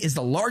USA is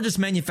the largest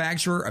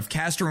manufacturer of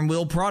caster and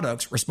wheel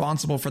products,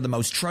 responsible for the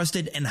most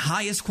trusted and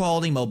highest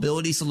quality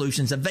mobility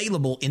solutions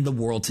available in the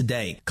world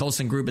today.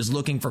 Colson Group is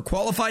looking for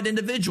qualified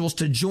individuals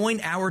to join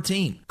our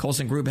team.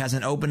 Colson Group has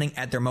an opening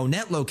at their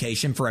Monette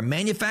location for a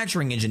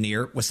manufacturing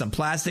engineer with some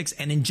plastics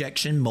and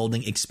injection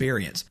molding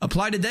experience.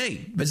 Apply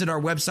today. Visit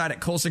our website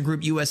at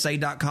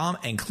colsongroupusa.com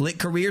and click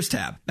Careers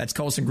tab. That's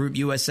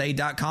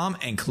colsongroupusa.com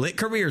and click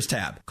Careers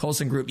tab.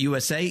 Colson Group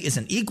USA is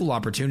an equal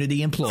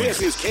opportunity employer.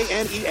 This is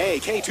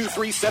KNEA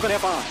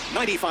K237FI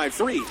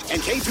 95.3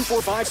 and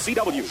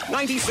K245CW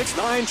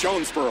 96.9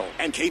 Jonesboro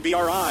and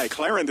KBRI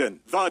Clarendon,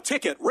 the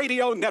Ticket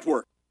Radio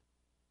Network.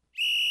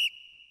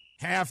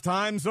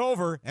 Halftime's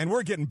over, and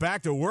we're getting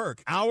back to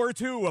work. Hour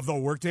 2 of the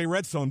Workday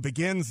Redzone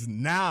begins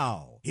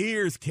now.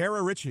 Here's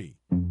Kara Richey.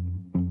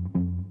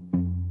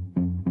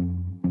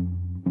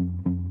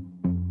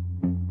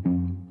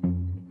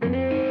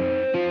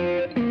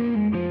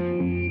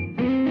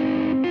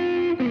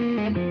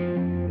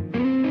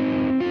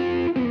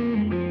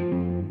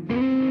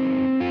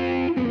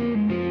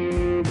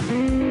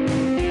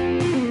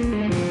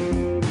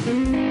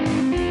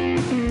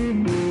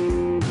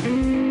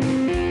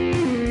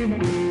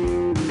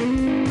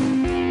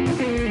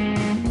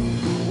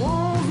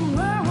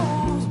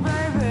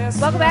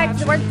 Welcome back to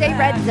the Workday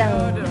Red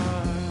Zone.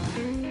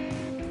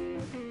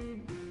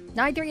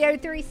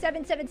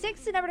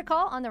 930-3776, the number to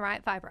call on the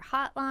Right Fiber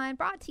hotline,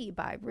 brought to you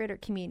by Ritter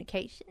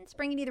Communications,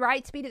 bringing you the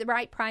right speed at the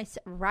right price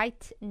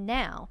right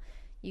now.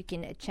 You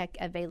can check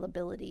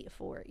availability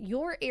for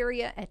your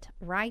area at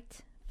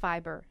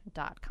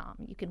rightfiber.com.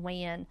 You can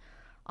weigh in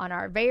on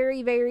our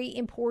very, very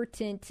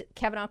important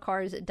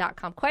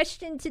KevinOnCars.com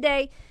question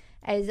today,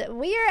 as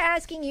we are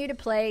asking you to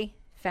play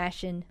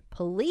Fashion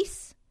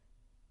Police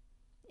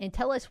and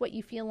tell us what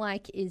you feel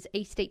like is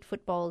A-State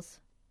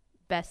football's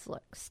best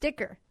look.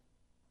 Sticker,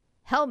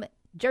 helmet,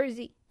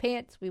 jersey,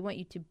 pants. We want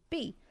you to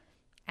be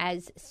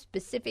as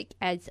specific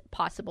as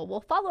possible.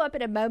 We'll follow up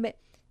in a moment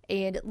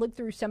and look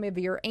through some of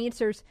your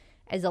answers,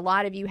 as a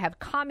lot of you have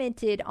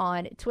commented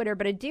on Twitter.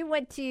 But I do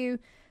want to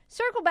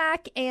circle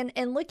back and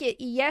look at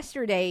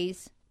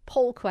yesterday's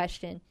poll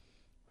question,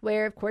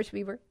 where, of course,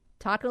 we were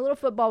talking a little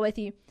football with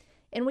you.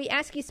 And we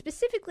ask you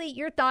specifically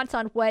your thoughts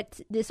on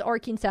what this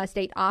Arkansas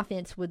State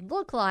offense would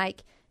look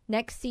like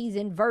next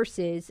season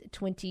versus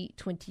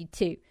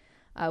 2022.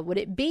 Would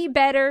it be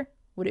better?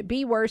 Would it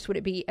be worse? Would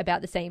it be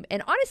about the same?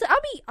 And honestly,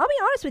 I'll be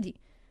honest with you.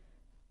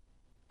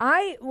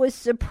 I was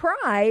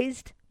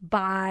surprised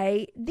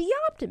by the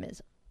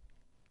optimism.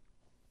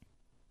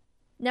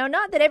 Now,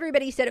 not that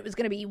everybody said it was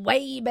going to be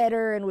way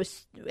better and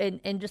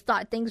just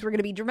thought things were going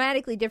to be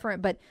dramatically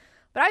different, but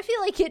I feel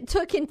like it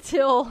took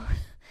until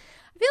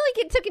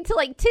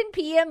like 10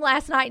 p.m.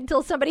 last night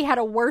until somebody had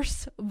a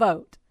worse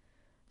vote.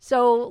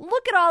 So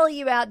look at all of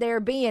you out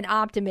there being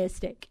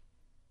optimistic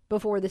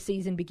before the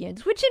season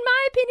begins, which in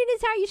my opinion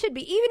is how you should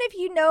be. Even if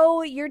you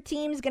know your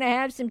team's going to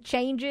have some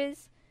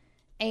changes,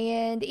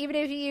 and even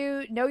if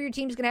you know your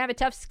team's going to have a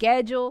tough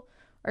schedule,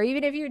 or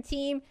even if your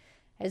team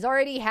has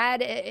already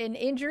had an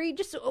injury,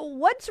 just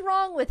what's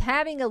wrong with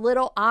having a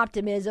little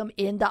optimism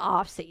in the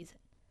offseason?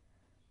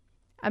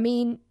 I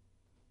mean,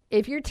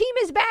 if your team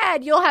is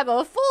bad, you'll have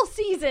a full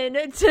season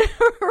to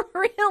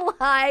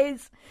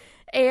realize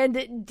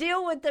and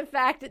deal with the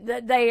fact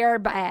that they are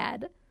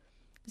bad.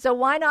 So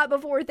why not,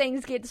 before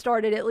things get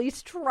started, at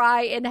least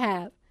try and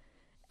have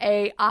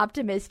a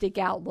optimistic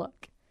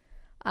outlook?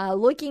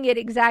 Looking at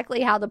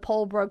exactly how the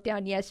poll broke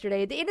down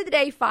yesterday, at the end of the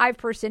day,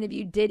 5% of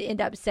you did end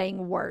up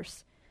saying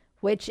worse,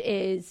 which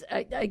is,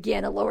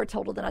 again, a lower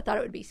total than I thought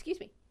it would be. Excuse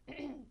me.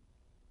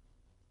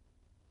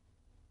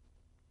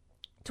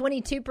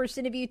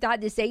 22% of you thought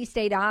this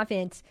A-State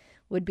offense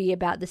would be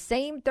about the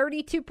same.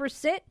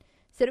 32% said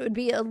it would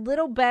be a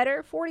little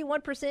better.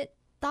 41%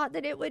 thought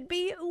that it would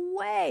be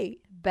way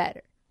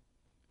better.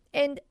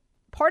 And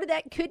part of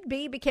that could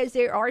be because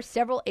there are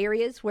several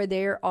areas where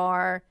there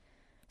are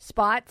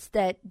spots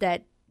that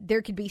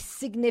there could be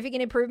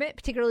significant improvement,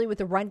 particularly with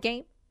the run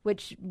game,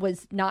 which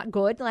was not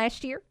good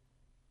last year.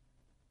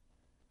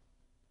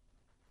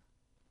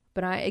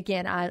 But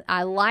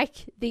I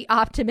like the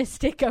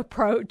optimistic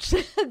approach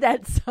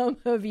that some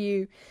of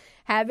you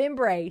have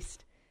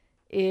embraced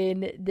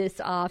in this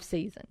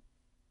offseason.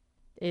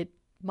 It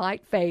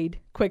might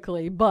fade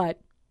quickly, but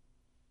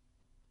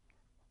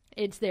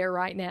it's there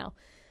right now.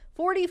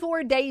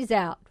 44 days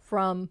out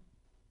from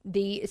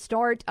the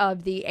start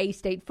of the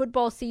A-State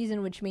football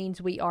season, which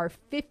means we are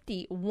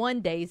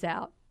 51 days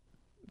out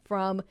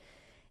from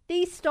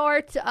the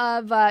start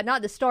of,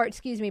 not the start,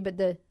 excuse me, but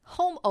the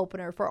home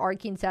opener for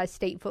Arkansas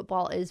State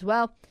football as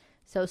well.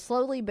 So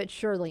slowly but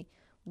surely,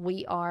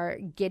 we are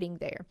getting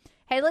there.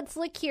 Hey, let's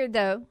look here,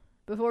 though,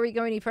 before we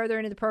go any further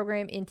into the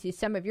program, into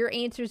some of your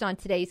answers on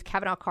today's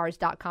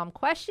CavenaughCars.com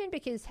question,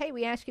 because, hey,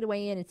 we asked you to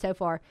weigh in, and so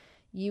far,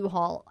 you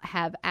all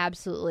have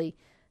absolutely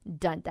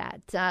done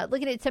that.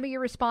 Looking at some of your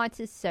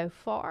responses so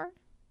far.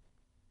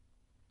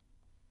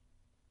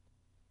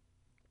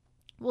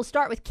 We'll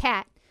start with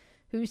Kat,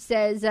 who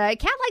says, Kat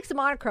likes the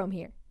monochrome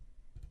here.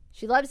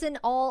 She loves an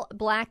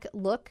all-black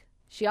look.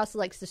 She also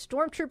likes the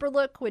Stormtrooper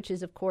look, which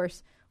is, of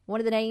course, one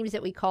of the names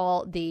that we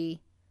call the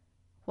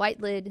white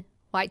lid,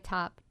 white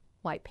top,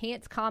 white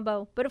pants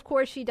combo. But, of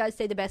course, she does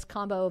say the best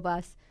combo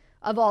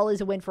of all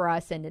is a win for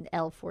us and an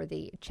L for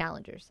the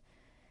challengers.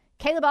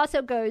 Caleb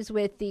also goes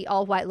with the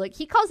all-white look.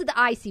 He calls it the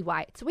icy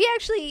whites. We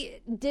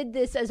actually did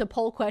this as a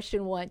poll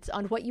question once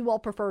on what you all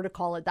prefer to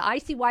call it, the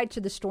icy whites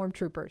or the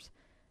Stormtroopers.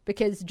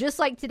 Because just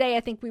like today, I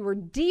think we were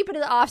deep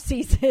into the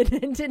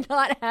offseason and did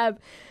not have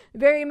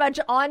very much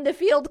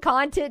on-the-field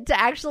content to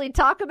actually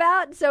talk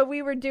about. So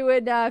we were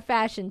doing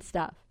fashion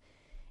stuff.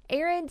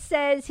 Aaron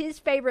says his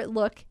favorite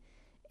look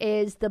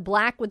is the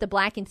black with the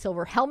black and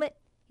silver helmet.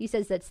 He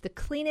says that's the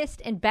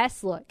cleanest and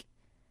best look.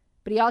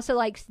 But he also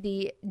likes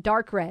the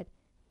dark red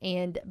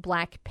and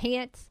black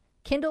pants.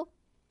 Kendall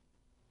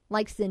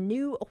likes the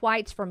new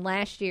whites from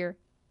last year.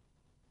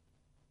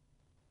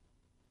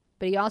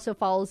 But he also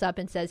follows up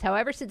and says,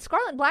 however, since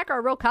scarlet and black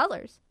are real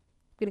colors,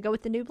 I'm going to go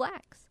with the new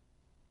blacks.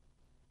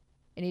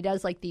 And he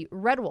does like the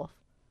red wolf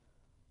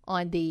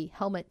on the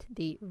helmet,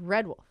 the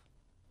red wolf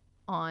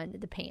on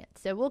the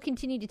pants. So we'll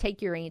continue to take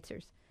your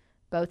answers,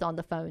 both on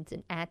the phones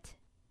and at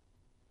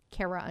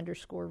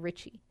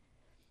Kara_Richey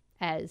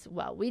as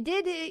well. We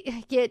did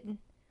get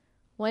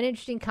one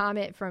interesting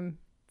comment from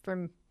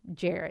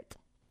Jarrett,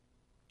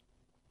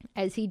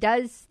 as he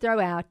does throw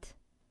out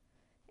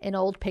an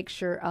old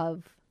picture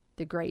of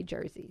the gray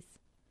jerseys.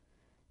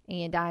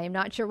 And I am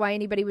not sure why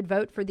anybody would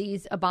vote for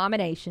these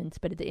abominations,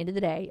 but at the end of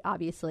the day,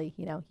 obviously,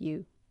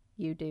 you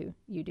do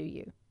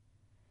you.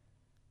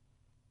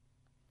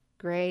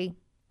 Gray,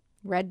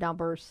 red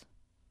numbers.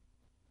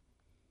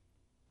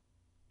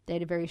 They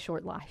had a very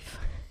short life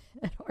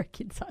at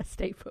Arkansas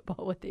State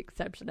football, with the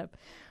exception of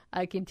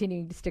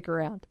continuing to stick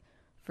around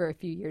for a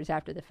few years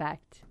after the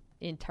fact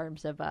in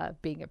terms of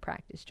being a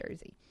practice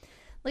jersey.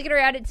 Looking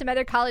around at some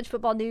other college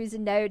football news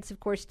and notes,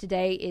 of course,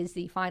 today is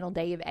the final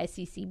day of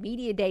SEC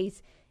Media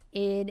Days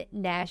in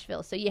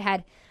Nashville. So you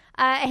had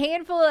a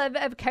handful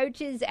of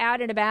coaches out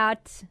and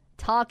about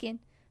talking.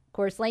 Of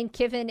course, Lane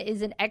Kiffin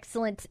is an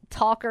excellent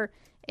talker,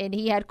 and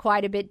he had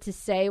quite a bit to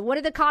say. One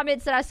of the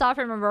comments that I saw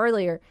from him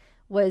earlier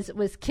was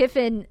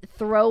Kiffin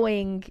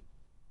throwing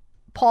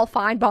Paul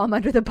Feinbaum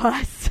under the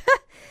bus.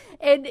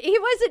 And he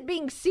wasn't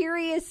being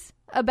serious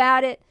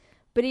about it.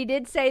 But he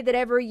did say that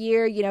every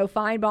year,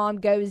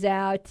 Feinbaum goes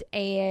out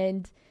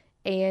and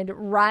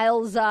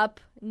riles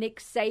up Nick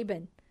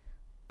Saban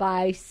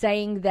by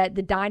saying that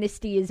the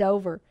dynasty is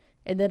over,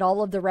 and then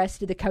all of the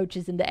rest of the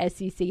coaches in the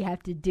SEC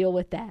have to deal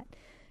with that.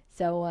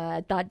 So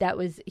I thought that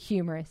was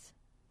humorous.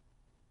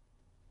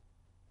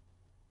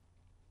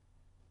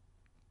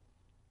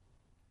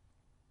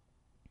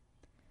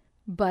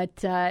 But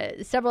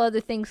several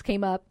other things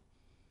came up.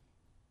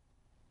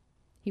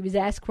 He was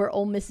asked where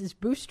Ole Miss's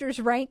boosters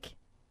rank,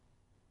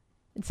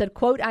 and said,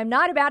 quote, I'm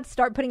not about to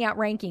start putting out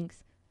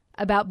rankings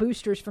about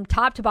boosters from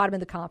top to bottom of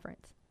the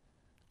conference.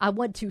 I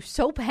want to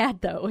so bad,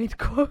 though, end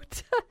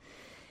quote.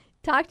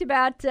 Talked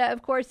about,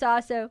 of course,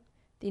 also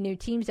the new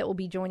teams that will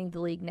be joining the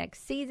league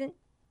next season.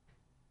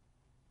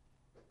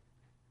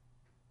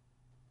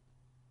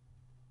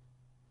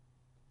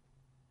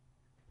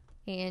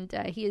 And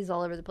he is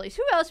all over the place.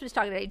 Who else was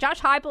talking today?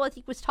 Josh Heupel, I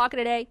think, was talking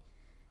today.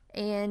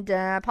 And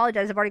I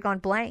apologize, I've already gone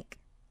blank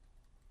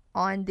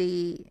on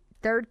the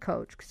third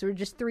coach, because there were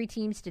just 3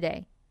 teams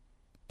today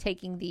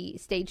taking the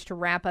stage to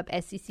wrap up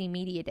SEC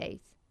Media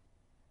Days,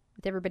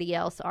 with everybody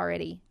else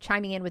already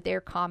chiming in with their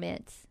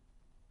comments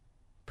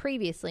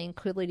previously,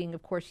 including,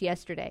 of course,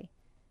 yesterday,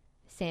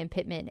 Sam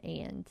Pittman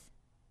and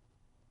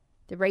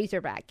the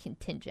Razorback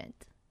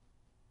contingent.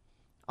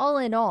 All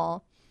in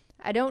all,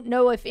 I don't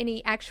know if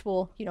any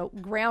actual,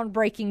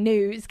 groundbreaking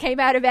news came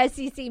out of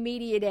SEC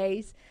Media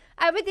Days,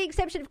 with the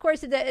exception, of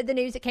course, of the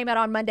news that came out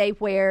on Monday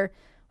where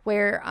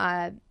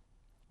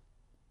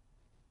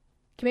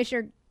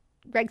Commissioner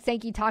Greg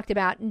Sankey talked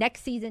about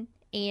next season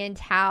and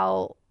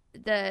how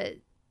the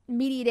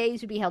media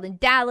days would be held in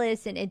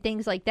Dallas and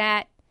things like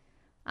that.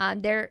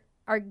 There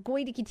are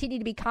going to continue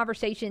to be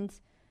conversations,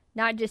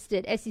 not just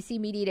at SEC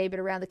Media Day, but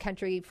around the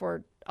country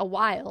for a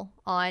while,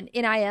 on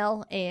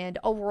NIL and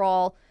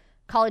overall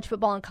college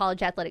football and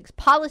college athletics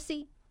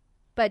policy.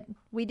 But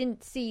we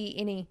didn't see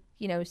any,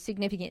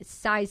 significant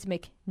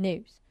seismic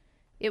news.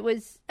 It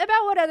was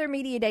about what other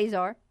media days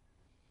are.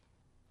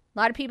 A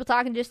lot of people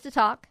talking just to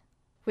talk,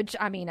 which,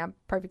 I'm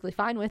perfectly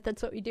fine with.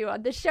 That's what we do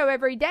on this show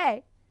every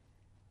day.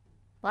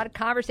 A lot of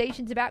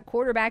conversations about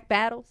quarterback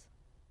battles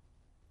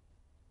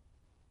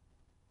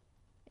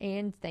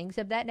and things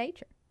of that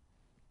nature.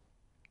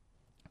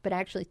 but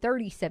actually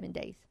 37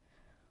 days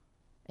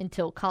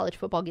until college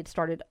football gets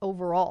started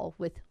overall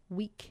with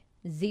week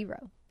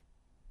 0.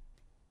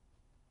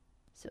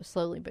 So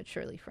slowly but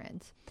surely,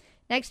 friends.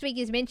 Next week,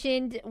 as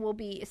mentioned, will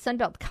be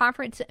Sunbelt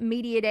Conference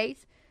Media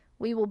Days.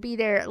 We will be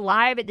there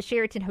live at the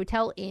Sheraton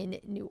Hotel in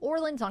New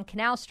Orleans on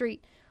Canal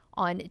Street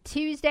on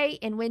Tuesday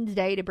and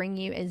Wednesday to bring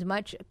you as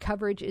much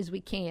coverage as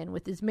we can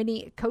with as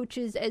many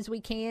coaches as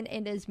we can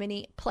and as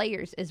many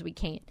players as we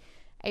can.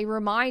 A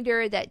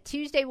reminder that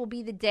Tuesday will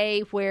be the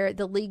day where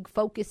the league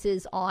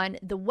focuses on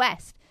the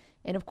West.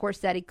 And, of course,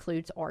 that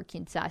includes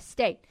Arkansas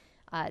State.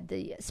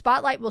 The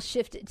spotlight will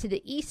shift to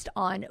the East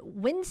on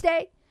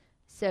Wednesday,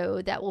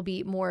 so that will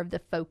be more of the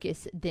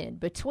focus then.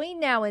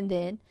 Between now and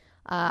then,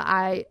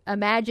 I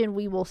imagine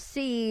we will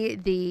see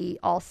the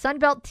all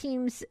Sunbelt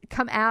teams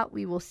come out.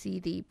 We will see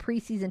the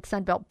preseason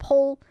Sunbelt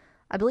poll.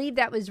 I believe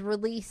that was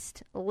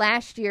released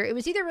last year. It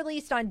was either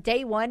released on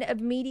day 1 of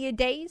Media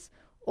Days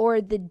or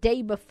the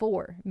day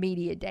before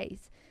Media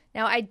Days.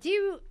 Now, I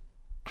do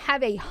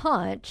have a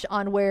hunch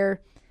on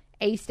where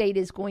A-State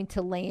is going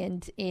to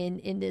land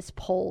in this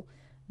poll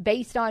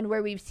based on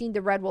where we've seen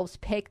the Red Wolves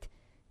picked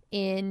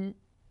in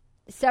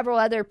several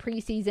other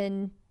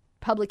preseason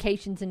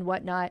publications and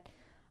whatnot.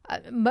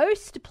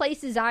 Most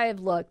places I have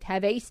looked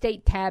have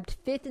A-State tabbed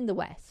 5th in the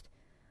West.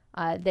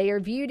 They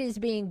are viewed as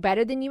being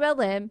better than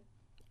ULM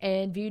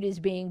and viewed as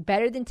being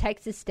better than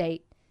Texas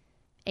State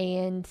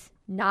and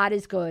not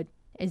as good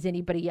as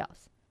anybody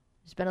else.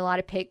 There's been a lot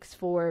of picks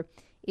for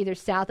either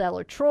South L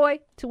or Troy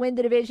to win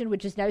the division,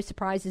 which is no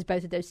surprise as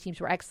both of those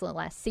teams were excellent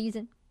last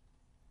season.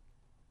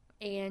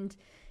 And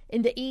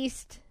in the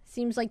East,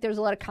 seems like there's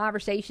a lot of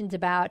conversations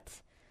about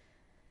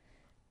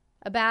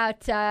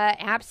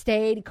App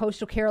State,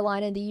 Coastal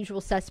Carolina, and the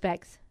usual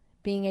suspects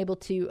being able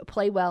to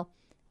play well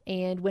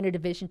and win a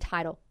division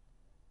title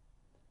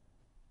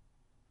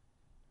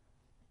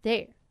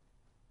there.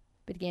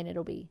 But again,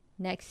 it'll be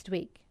next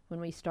week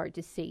when we start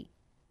to see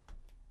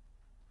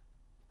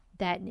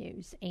that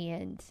news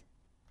and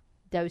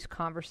those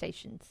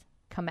conversations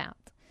come out.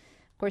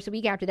 Of course, a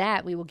week after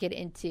that, we will get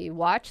into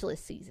watch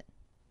list season,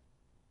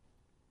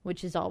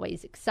 which is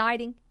always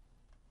exciting.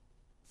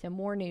 So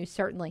more news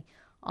certainly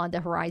on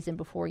the horizon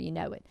before you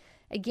know it.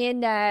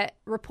 Again,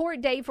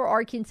 report day for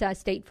Arkansas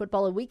State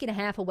football a week and a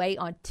half away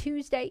on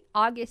Tuesday,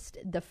 August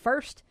the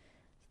 1st.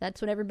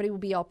 That's when everybody will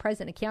be all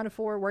present and accounted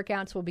for.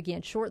 Workouts will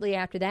begin shortly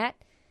after that.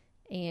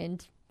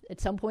 And at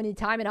some point in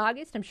time in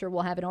August, I'm sure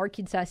we'll have an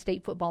Arkansas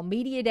State football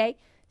media day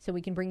so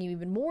we can bring you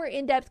even more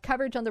in-depth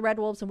coverage on the Red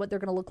Wolves and what they're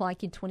going to look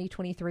like in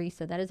 2023.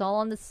 So that is all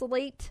on the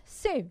slate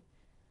soon.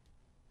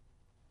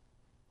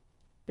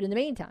 But in the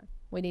meantime,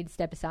 we need to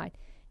step aside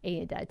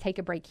and take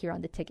a break here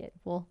on the ticket.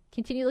 We'll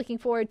continue looking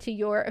forward to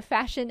your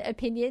fashion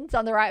opinions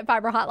on the Right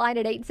Fiber hotline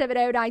at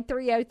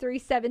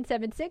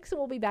 870-930-3776. And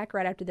we'll be back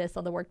right after this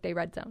on the Workday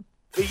Red Zone.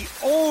 The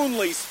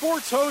only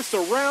sports host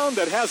around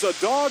that has a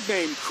dog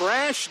named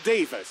Crash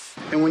Davis.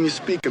 And when you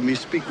speak of me,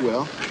 speak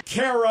well.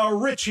 Kara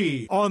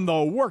Richey on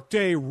the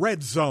Workday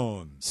Red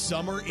Zone.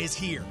 Summer is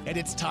here, and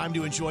it's time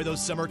to enjoy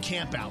those summer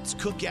campouts,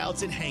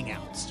 cookouts, and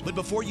hangouts. But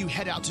before you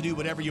head out to do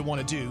whatever you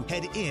want to do,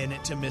 head in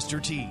to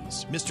Mr.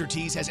 T's. Mr.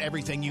 T's has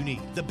everything you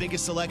need. The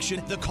biggest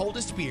selection, the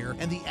coldest beer,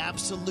 and the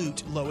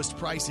absolute lowest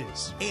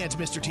prices. And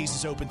Mr. T's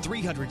is open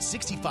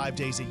 365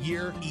 days a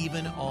year,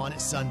 even on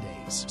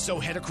Sundays. So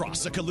head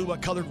across the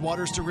Kahlua Colored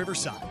Waters to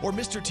Riverside or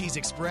Mr. T's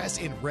Express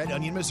in Red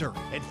Onion, Missouri,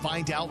 and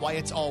find out why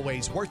it's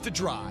always worth the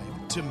drive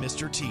to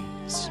Mr.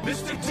 T's.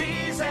 Mr.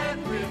 T's at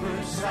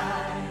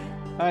Riverside.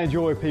 I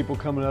enjoy people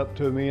coming up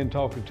to me and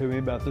talking to me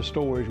about the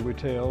stories we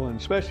tell, and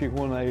especially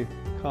when they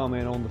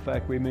comment on the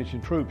fact we mention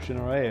troops in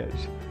our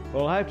ads.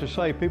 Well, I have to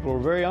say people are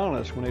very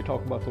honest when they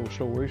talk about those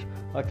stories.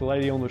 Like the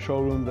lady on the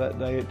showroom that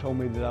day had told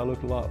me that I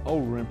look a lot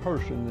older in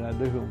person than I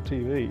do on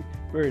TV.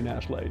 Very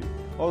nice lady.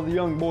 Or the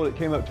young boy that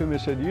came up to me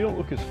and said, "You don't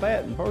look as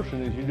fat in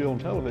person as you do on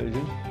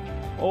television."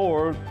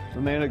 Or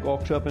the man that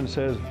walks up and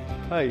says,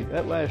 "Hey,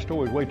 that last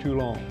story is way too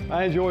long."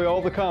 I enjoy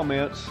all the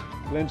comments.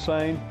 Glenn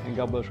Sane, and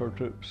God bless our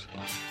troops.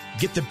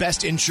 Get the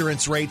best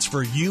insurance rates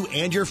for you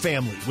and your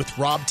family with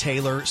Rob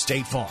Taylor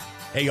State Farm.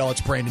 Hey, y'all,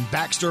 it's Brandon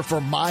Baxter for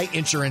my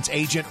insurance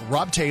agent,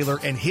 Rob Taylor,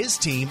 and his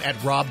team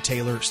at Rob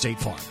Taylor State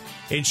Farm.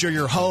 Insure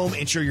your home,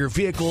 insure your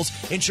vehicles,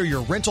 insure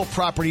your rental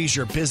properties,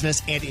 your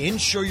business, and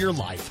insure your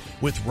life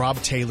with Rob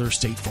Taylor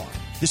State Farm.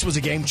 This was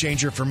a game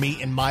changer for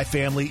me and my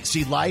family.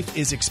 See, life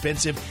is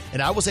expensive,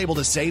 and I was able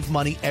to save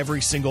money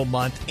every single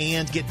month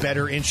and get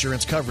better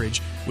insurance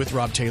coverage with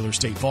Rob Taylor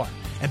State Farm.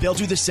 And they'll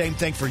do the same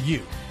thing for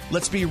you.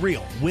 Let's be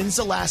real. When's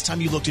the last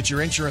time you looked at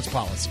your insurance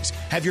policies?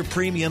 Have your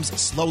premiums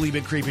slowly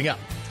been creeping up?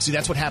 See,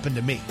 that's what happened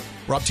to me.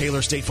 Rob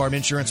Taylor State Farm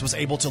Insurance was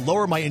able to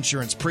lower my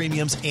insurance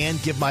premiums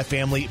and give my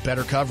family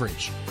better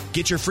coverage.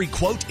 Get your free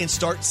quote and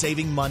start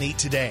saving money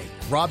today.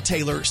 Rob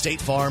Taylor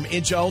State Farm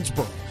in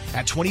Jonesboro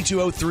at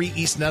 2203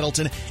 East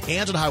Nettleton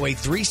and on Highway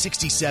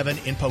 367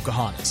 in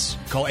Pocahontas.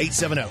 Call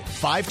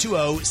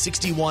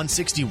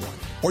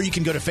 870-520-6161. Or you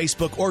can go to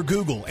Facebook or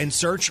Google and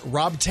search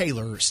Rob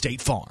Taylor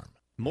State Farm.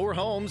 More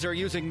homes are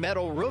using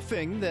metal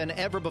roofing than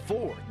ever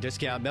before.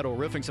 Discount Metal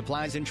Roofing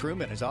Supplies in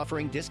Truman is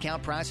offering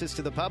discount prices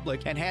to the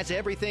public and has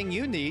everything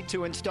you need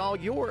to install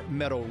your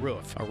metal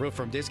roof. A roof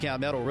from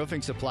Discount Metal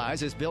Roofing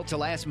Supplies is built to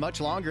last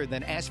much longer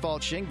than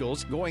asphalt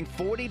shingles, going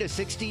 40 to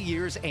 60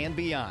 years and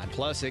beyond.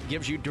 Plus, it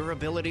gives you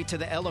durability to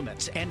the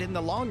elements and in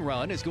the long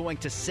run is going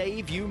to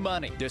save you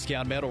money.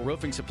 Discount Metal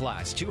Roofing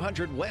Supplies,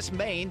 200 West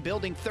Main,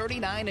 Building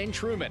 39 in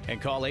Truman, and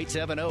call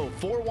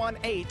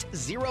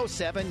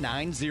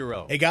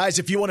 870-418-0790. Hey guys,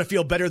 if you want to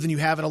feel better than you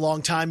have in a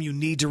long time, you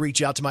need to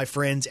reach out to my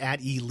friends at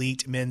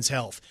Elite Men's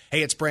Health.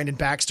 Hey, it's Brandon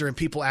Baxter, and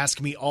people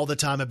ask me all the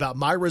time about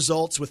my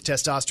results with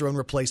testosterone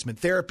replacement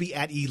therapy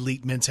at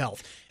Elite Men's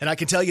Health. And I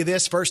can tell you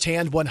this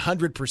firsthand,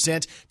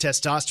 100%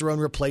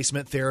 testosterone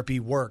replacement therapy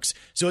works.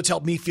 So it's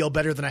helped me feel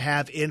better than I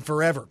have in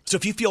forever. So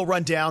if you feel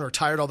run down or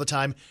tired all the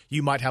time,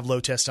 you might have low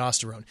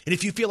testosterone. And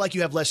if you feel like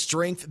you have less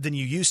strength than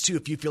you used to,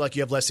 if you feel like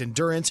you have less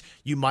endurance,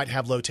 you might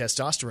have low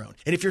testosterone.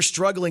 And if you're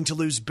struggling to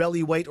lose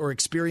belly weight or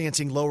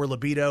experiencing lower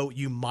libido,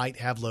 you might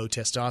have low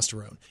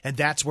testosterone. And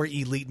that's where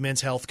Elite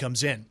Men's Health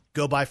comes in.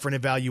 Go by for an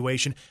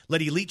evaluation,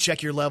 let Elite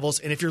check your levels,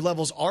 and if your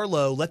levels are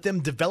low, let them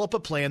develop a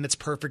plan that's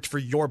perfect for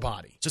your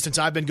body. So since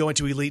I've been going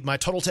to Elite, my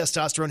total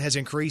testosterone has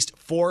increased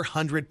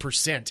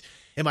 400%.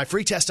 And my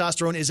free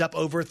testosterone is up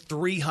over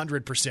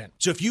 300%.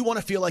 So if you want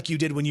to feel like you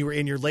did when you were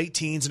in your late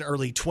teens and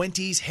early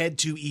 20s, head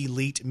to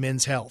Elite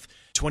Men's Health,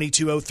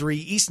 2203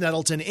 East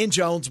Nettleton in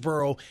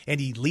Jonesboro, and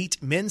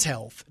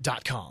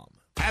EliteMen'sHealth.com.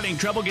 Having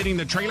trouble getting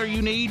the trailer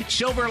you need?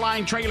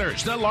 Silverline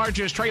Trailers, the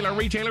largest trailer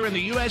retailer in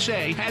the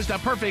USA, has the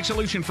perfect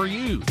solution for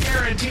you.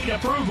 Guaranteed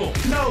approval.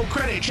 No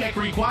credit check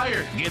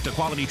required. Get the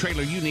quality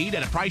trailer you need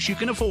at a price you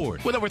can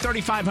afford. With over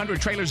 3,500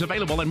 trailers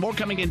available and more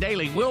coming in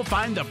daily, we'll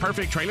find the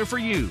perfect trailer for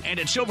you. And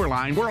at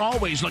Silverline, we're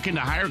always looking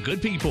to hire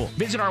good people.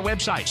 Visit our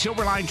website,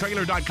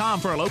 silverlinetrailer.com,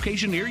 for a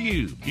location near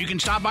you. You can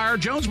stop by our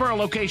Jonesboro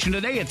location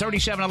today at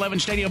 3711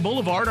 Stadium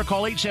Boulevard or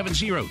call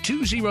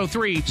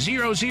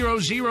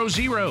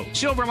 870-203-0000.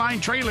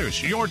 Silverline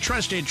Trailers, your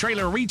trusted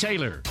trailer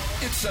retailer.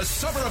 It's a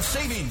summer of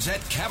savings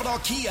at Cavanaugh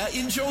Kia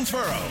in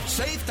Jonesboro.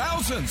 Save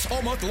thousands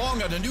all month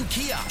long on a new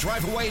Kia.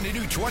 Drive away in a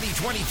new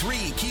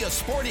 2023 Kia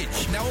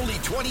Sportage, now only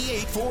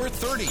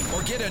 $28,430.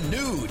 Or get a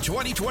new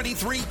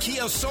 2023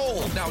 Kia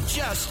Soul, now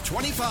just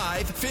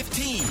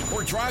 $25,515.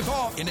 Or drive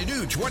off in a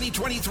new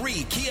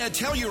 2023 Kia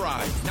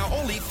Telluride, now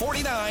only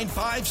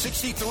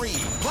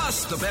 $49,563.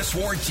 Plus the best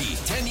warranty,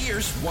 10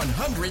 years,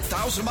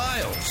 100,000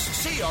 miles.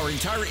 See our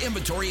entire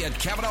inventory at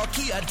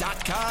CavanaughKia.com.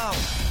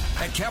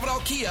 At Cavanaugh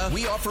Kia,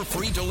 we offer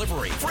free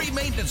delivery, free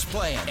maintenance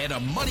plan, and a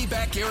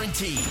money-back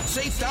guarantee.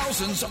 Save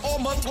thousands all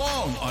month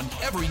long on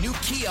every new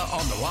Kia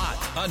on the lot.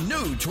 A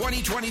new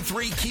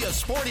 2023 Kia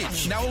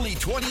Sportage, now only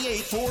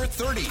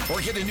 $28,430. Or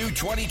get a new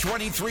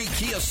 2023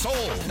 Kia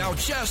Soul, now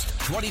just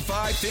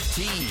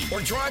 $25,515.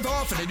 Or drive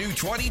off in a new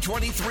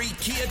 2023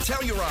 Kia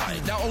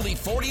Telluride, now only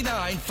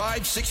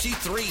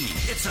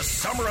 $49,563. It's a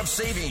summer of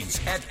savings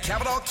at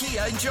Cavanaugh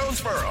Kia in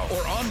Jonesboro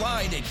or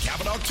online at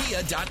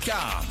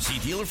CavanaughKia.com. See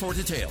dealer for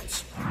details.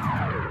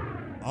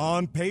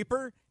 On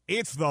paper,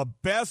 it's the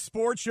best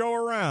sports show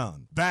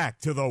around.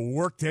 Back to the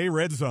Workday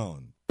Red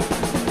Zone.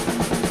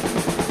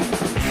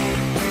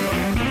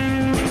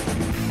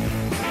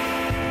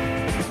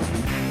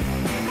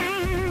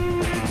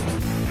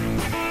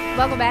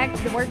 Welcome back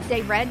to the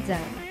Workday Red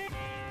Zone.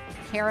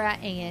 Kara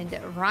and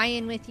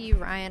Ryan with you.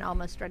 Ryan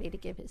almost ready to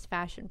give his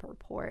fashion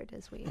report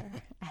as we are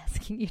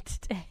asking you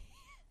today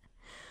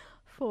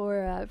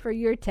for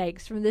your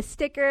takes. From the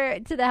sticker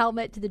to the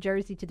helmet to the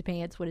jersey to the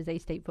pants, what is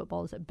A-State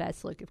football's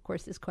best look? Of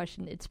course, this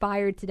question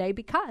inspired today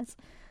because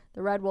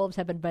the Red Wolves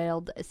have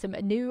unveiled some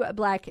new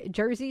black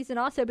jerseys, and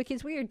also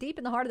because we are deep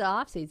in the heart of the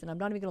offseason. I'm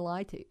not even going to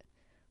lie to you.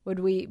 Would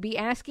we be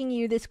asking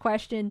you this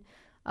question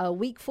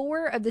week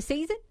 4 of the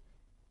season?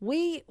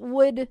 We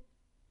would,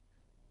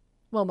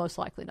 well, most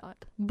likely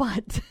not.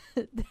 But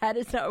that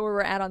is not where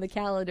we're at on the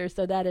calendar,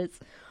 so that is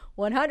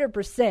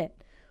 100%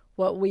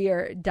 what we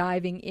are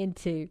diving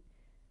into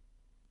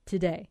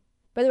today.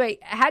 By the way,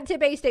 I had to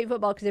tip A-State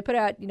football because they put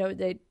out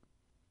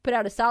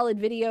a solid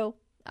video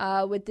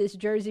with this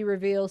jersey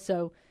reveal.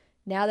 So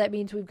now that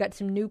means we've got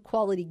some new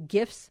quality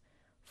gifts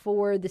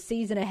for the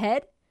season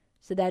ahead.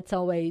 So that's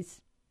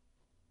always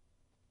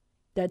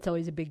a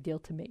big deal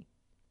to me,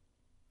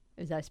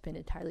 as I spend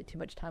entirely too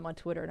much time on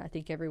Twitter, and I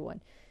think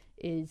everyone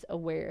is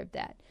aware of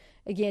that.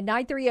 Again,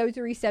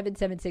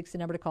 930-3776, the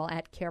number to call,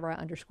 at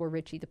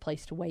Kara_Richey, the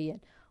place to weigh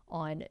in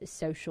on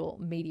social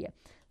media.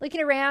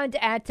 Looking around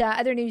at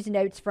other news and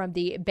notes from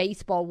the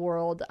baseball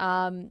world,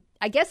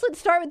 I guess let's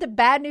start with the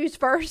bad news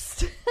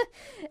first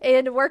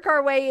and work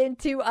our way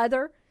into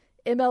other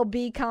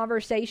MLB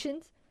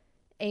conversations.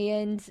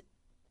 And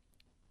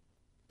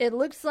it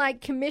looks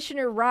like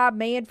Commissioner Rob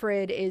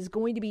Manfred is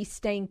going to be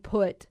staying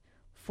put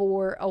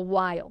for a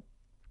while.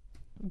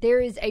 There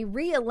is a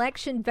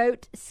re-election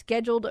vote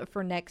scheduled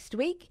for next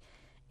week,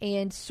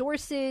 and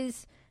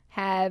sources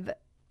have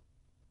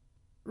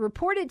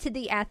reported to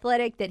The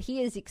Athletic that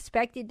he is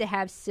expected to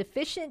have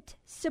sufficient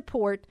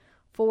support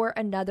for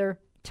another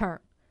term.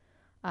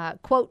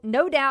 Quote,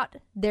 no doubt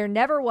there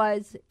never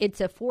was.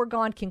 It's a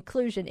foregone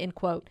conclusion, end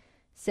quote,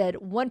 said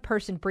one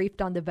person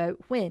briefed on the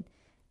vote when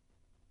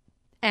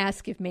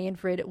asked if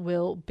Manfred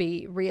will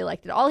be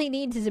reelected. All he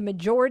needs is a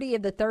majority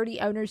of the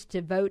 30 owners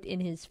to vote in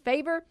his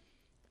favor,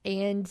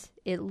 and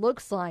it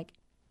looks like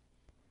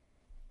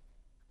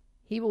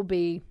he will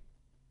be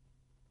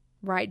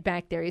right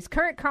back there. His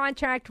current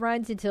contract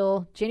runs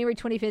until January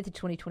 25th of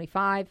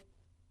 2025.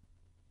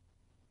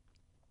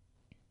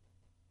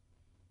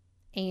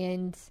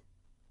 And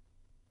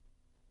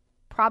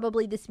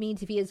probably this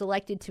means if he is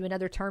elected to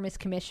another term as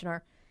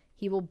commissioner,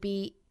 he will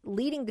be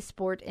leading the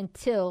sport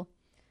until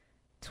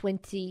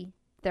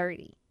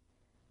 2030.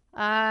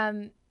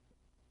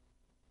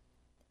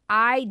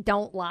 I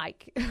don't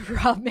like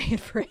Rob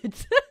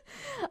Manfred.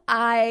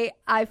 I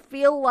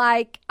feel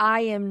like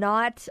I am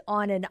not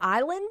on an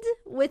island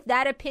with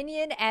that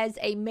opinion as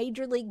a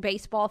Major League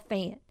Baseball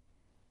fan.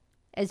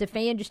 As a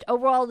fan just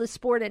overall of the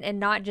sport and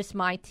not just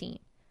my team.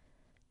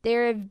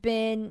 There have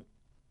been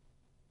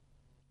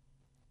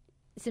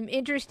some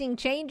interesting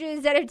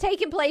changes that have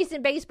taken place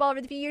in baseball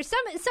over the few years. Some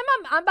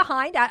I'm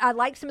behind. I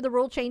like some of the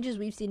rule changes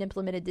we've seen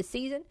implemented this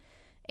season,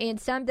 and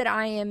some that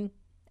I am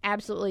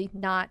absolutely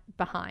not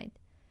behind.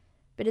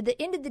 But at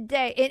the end of the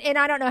day, and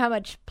I don't know how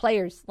much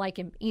players like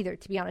him either,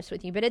 to be honest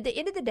with you, but at the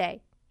end of the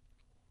day,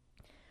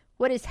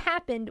 what has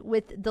happened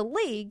with the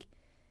league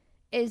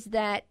is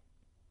that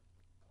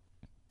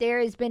there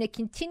has been a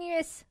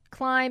continuous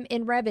climb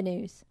in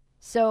revenues.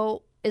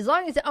 So as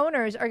long as the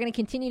owners are going to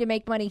continue to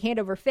make money hand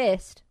over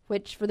fist,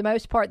 which for the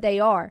most part they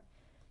are,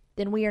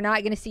 then we are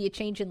not going to see a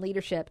change in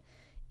leadership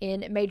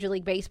in Major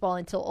League Baseball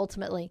until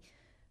ultimately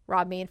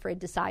Rob Manfred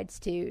decides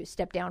to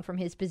step down from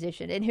his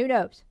position. And who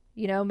knows?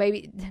 You know,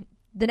 maybe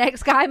the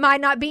next guy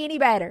might not be any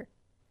better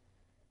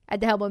at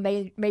the helm of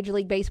Major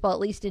League Baseball, at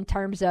least in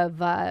terms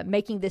of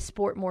making this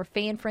sport more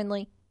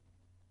fan-friendly.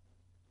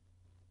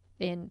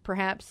 And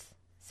perhaps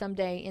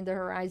someday in the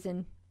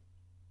horizon,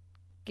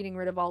 getting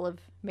rid of all of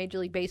Major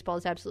League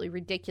Baseball's absolutely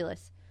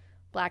ridiculous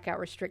blackout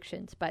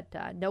restrictions, but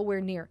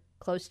nowhere near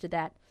close to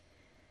that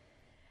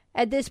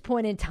at this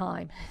point in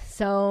time.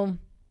 So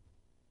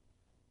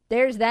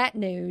there's that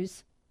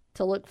news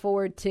to look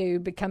forward to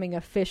becoming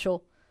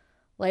official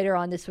later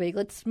on this week.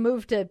 Let's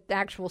move to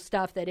actual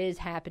stuff that is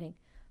happening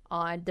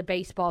on the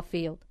baseball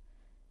field.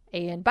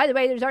 And by the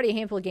way, there's already a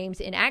handful of games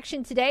in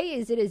action today,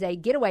 as it is a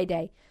getaway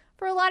day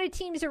for a lot of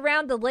teams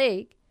around the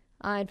league.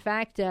 In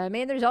fact,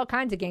 man, there's all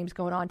kinds of games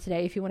going on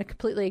today. If you want to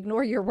completely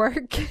ignore your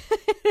work,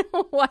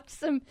 watch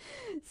some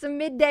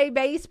midday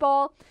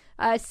baseball.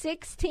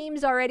 6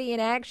 teams already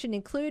in action,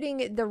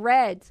 including the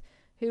Reds,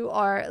 who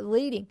are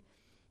leading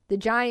the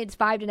Giants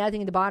 5-0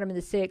 in the bottom of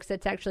the 6th.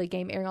 That's actually a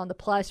game airing on the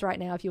Plus right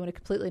now. If you want to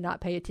completely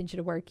not pay attention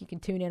to work, you can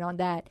tune in on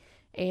that.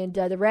 And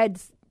the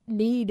Reds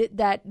need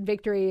that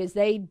victory, as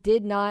they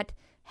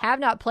have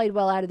not played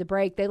well out of the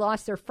break. They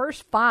lost their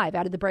first 5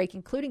 out of the break,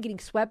 including getting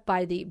swept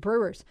by the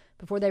Brewers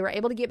before they were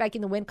able to get back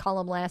in the win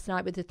column last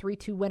night with a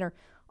 3-2 winner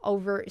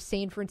over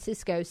San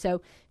Francisco.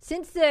 So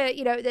since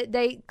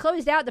they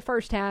closed out the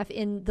first half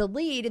in the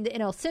lead in the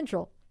NL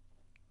Central,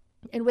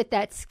 and with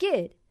that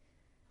skid,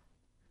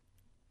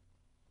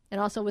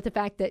 and also with the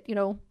fact that,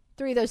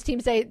 3 of those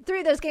games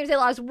they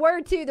lost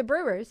were to the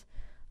Brewers,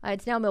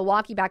 it's now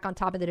Milwaukee back on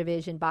top of the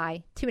division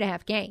by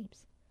 2.5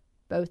 games.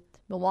 Both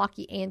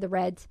Milwaukee and the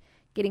Reds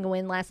getting a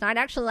win last night.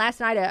 Actually, last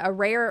night, a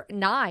rare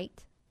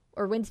night,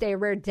 or Wednesday, a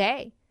rare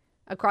day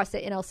across the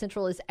NL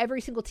Central, as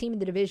every single team in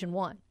the division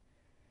won.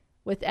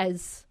 With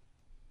as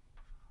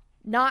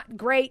not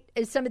great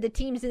as some of the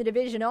teams in the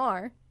division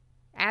are,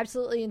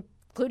 absolutely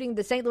including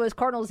the St. Louis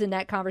Cardinals in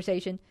that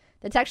conversation,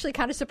 that's actually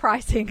kind of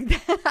surprising.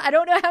 I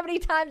don't know how many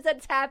times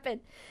that's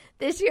happened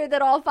this year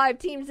that all 5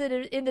 teams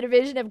in the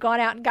division have gone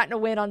out and gotten a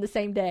win on the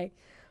same day.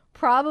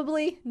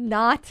 Probably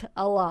not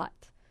a lot.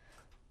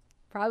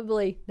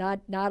 Probably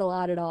not a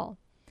lot at all.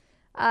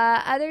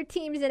 Other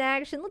teams in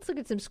action, let's look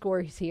at some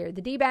scores here.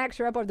 The D-backs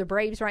are up over the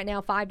Braves right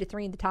now,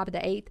 5-3 in the top of the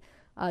 8th.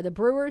 The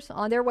Brewers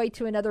on their way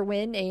to another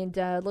win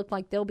and look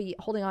like they'll be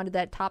holding on to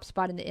that top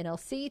spot in the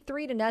NLC.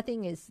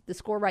 3-0 is the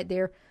score right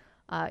there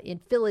in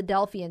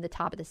Philadelphia in the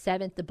top of the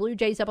 7th. The Blue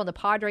Jays up on the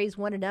Padres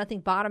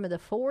 1-0, bottom of the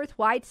 4th.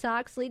 White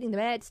Sox leading the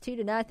Mets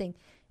 2-0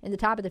 in the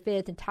top of the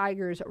 5th. And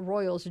Tigers,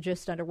 Royals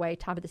just underway,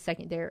 top of the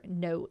 2nd there,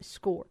 no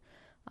score.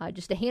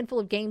 Just a handful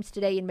of games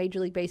today in Major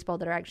League Baseball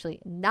that are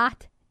actually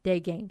not day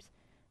games.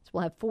 So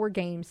we'll have 4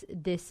 games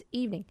this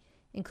evening,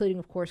 including,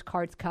 of course,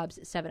 Cards Cubs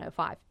at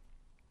 7:05.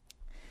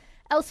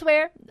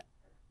 Elsewhere,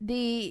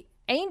 the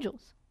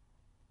Angels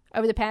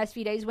over the past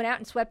few days went out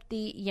and swept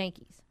the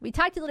Yankees. We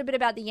talked a little bit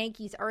about the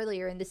Yankees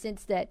earlier in the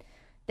sense that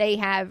they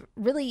have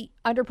really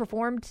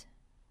underperformed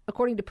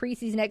according to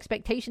preseason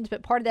expectations,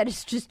 but part of that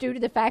is just due to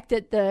the fact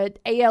that the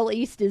AL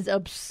East is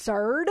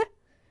absurd.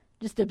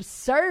 Just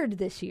absurd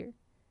this year.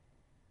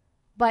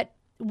 But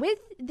with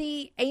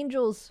the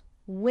Angels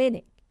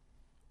winning,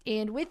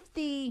 and with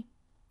the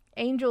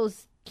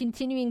Angels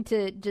continuing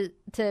to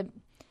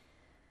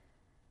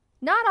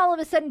not all of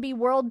a sudden be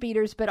world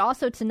beaters, but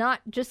also to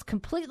not just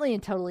completely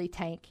and totally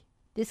tank,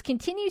 this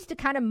continues to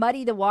kind of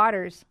muddy the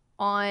waters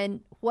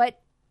on what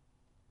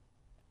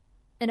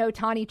an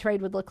Ohtani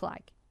trade would look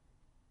like.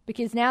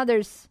 Because now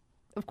there's,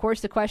 of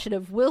course, the question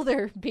of will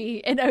there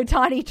be an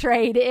Ohtani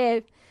trade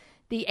if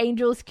the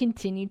Angels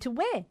continue to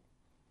win?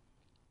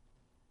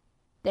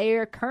 They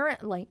are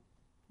currently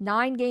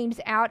 9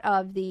 games out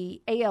of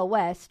the AL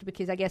West,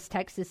 because I guess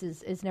Texas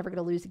is never going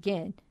to lose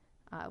again,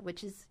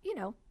 which is,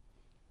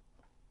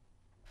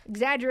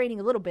 exaggerating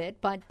a little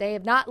bit, but they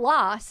have not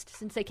lost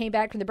since they came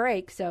back from the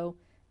break, so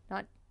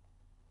not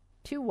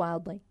too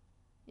wildly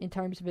in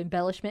terms of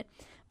embellishment.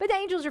 But the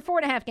Angels are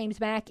 4.5 games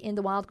back in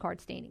the wild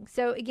card standings.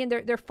 So, again,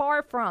 they're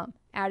far from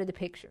out of the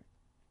picture.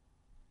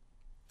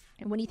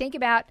 And when you think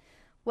about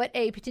what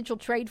a potential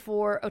trade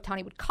for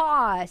Ohtani would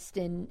cost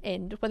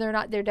and whether or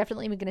not they're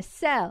definitely even going to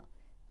sell,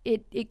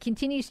 it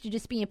continues to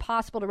just be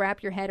impossible to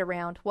wrap your head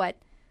around what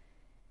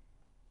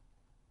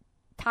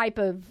type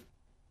of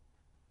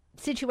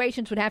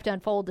situations would have to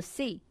unfold to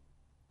see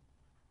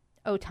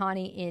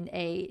Ohtani in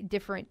a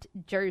different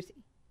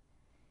jersey.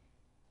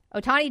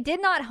 Ohtani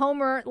did not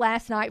homer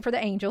last night for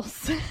the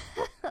Angels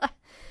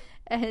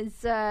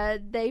as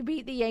they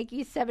beat the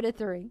Yankees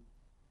 7-3.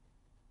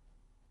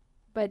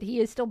 But he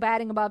is still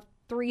batting above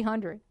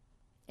 300.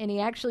 And he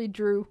actually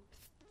drew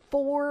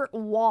 4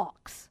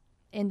 walks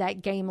in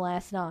that game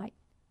last night.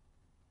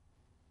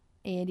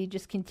 And he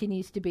just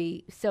continues to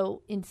be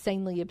so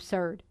insanely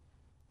absurd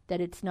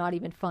that it's not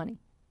even funny.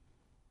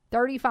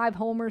 35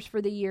 homers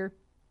for the year.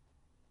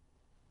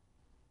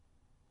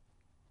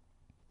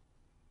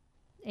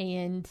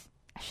 And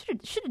I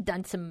should have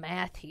done some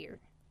math here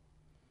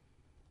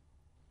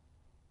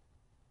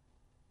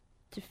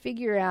to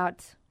figure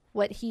out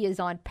what he is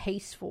on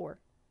pace for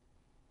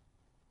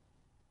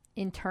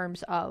in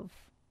terms of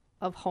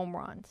home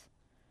runs.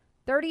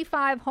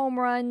 35 home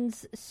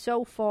runs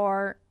so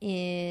far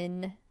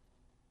in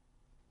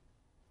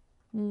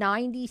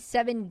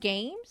 97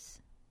 games.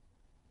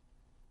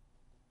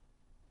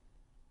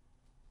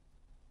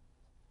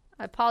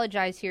 I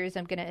apologize here as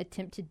I'm going to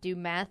attempt to do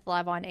math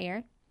live on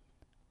air,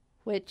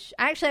 which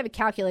I actually have a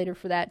calculator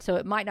for that, so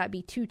it might not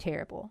be too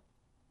terrible.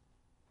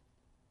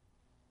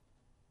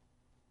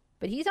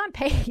 But he's on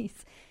pace.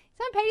 He's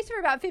on pace for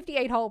about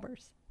 58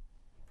 homers.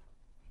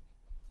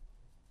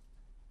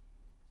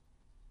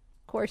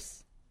 Of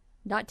course,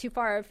 not too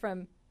far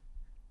from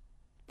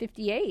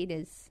 58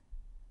 is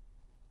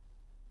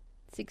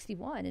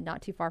 61, and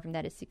not too far from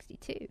that is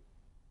 62.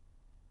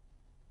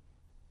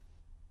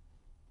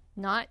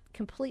 Not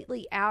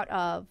completely out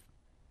of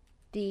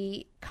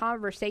the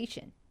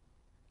conversation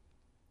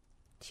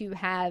to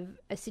have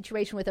a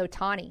situation with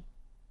Ohtani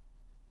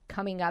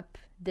coming up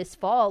this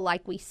fall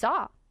like we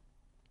saw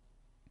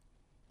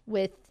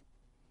with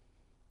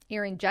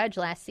Aaron Judge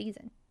last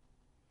season,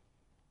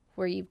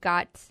 where you've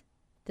got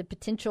the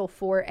potential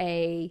for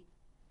a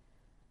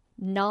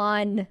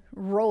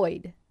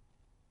non-roid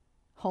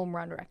home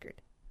run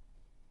record.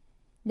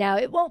 Now,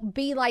 it won't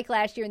be like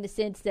last year in the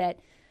sense that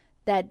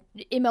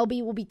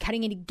MLB will be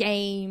cutting into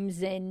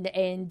games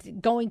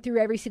and going through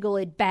every single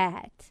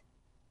at-bat.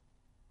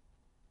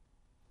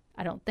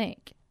 I don't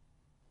think.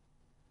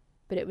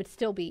 But it would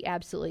still be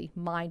absolutely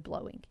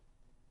mind-blowing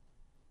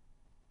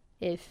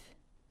if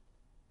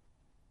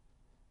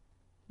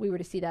we were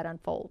to see that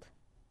unfold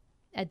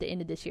at the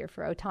end of this year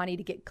for Ohtani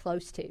to get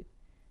close to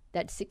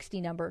that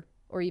 60 number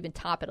or even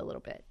top it a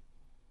little bit.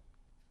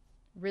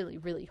 Really,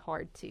 really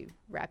hard to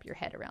wrap your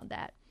head around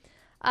that.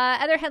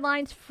 Other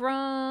headlines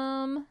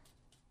from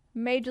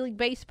Major League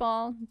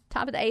Baseball.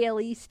 Top of the AL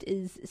East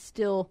is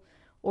still,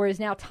 or is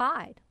now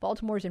tied.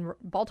 Baltimore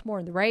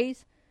and the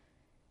Rays.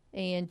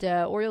 And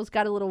Orioles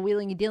got a little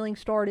wheeling and dealing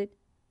started.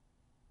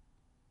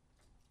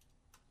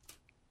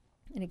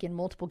 And again,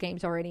 multiple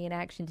games already in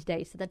action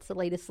today. So that's the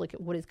latest look at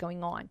what is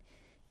going on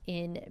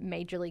in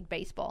Major League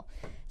Baseball.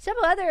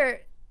 Several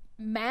other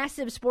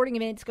massive sporting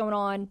events going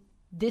on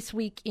this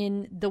week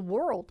in the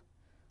world.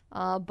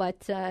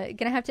 But going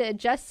to have to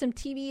adjust some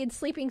TV and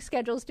sleeping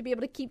schedules to be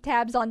able to keep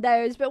tabs on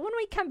those. But when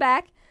we come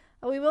back,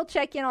 we will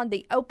check in on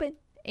the Open.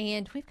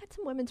 And we've got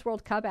some Women's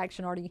World Cup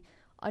action already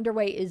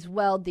underway as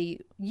well. The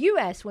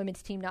U.S.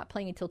 women's team not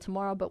playing until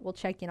tomorrow, but we'll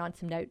check in on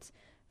some notes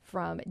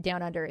from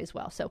down under as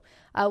well. So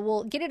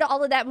we'll get into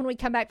all of that when we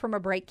come back from a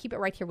break. Keep it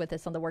right here with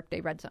us on the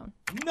Workday Red Zone.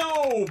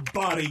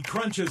 Nobody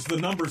crunches the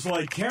numbers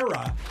like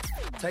Kara.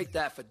 Take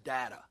that for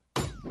data.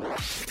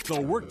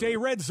 The Workday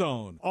Red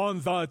Zone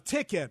on the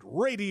Ticket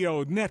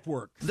Radio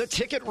Network. The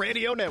Ticket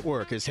Radio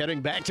Network is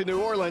heading back to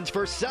New Orleans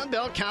for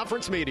Sunbelt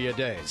Conference Media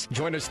Days.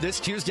 Join us this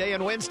Tuesday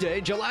and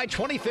Wednesday, July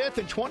 25th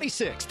and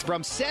 26th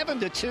from 7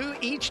 to 2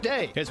 each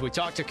day as we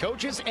talk to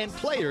coaches and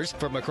players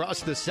from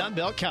across the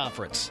Sunbelt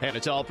Conference. And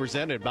it's all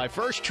presented by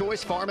First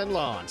Choice Farm and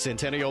Lawn,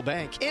 Centennial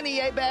Bank,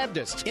 NEA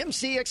Baptist,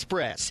 MC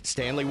Express,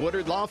 Stanley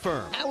Woodard Law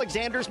Firm,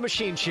 Alexander's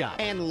Machine Shop,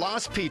 and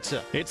Lost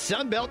Pizza. It's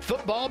Sunbelt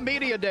Football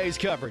Media Days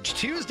coverage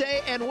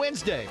Tuesday and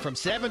Wednesday from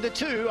 7 to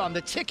 2 on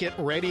the Ticket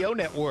Radio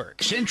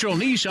Network. Central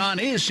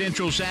Nissan is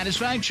Central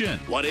Satisfaction.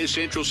 What is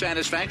Central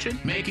Satisfaction?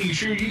 Making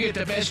sure you get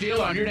the best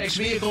deal on your next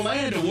vehicle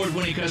and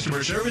award-winning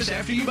customer service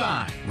after you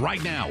buy.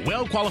 Right now,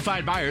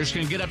 well-qualified buyers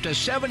can get up to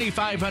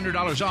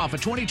 $7,500 off a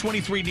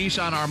 2023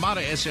 Nissan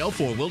Armada SL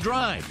 4-wheel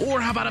drive. Or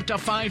how about up to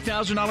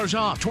 $5,000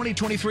 off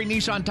 2023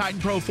 Nissan Titan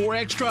Pro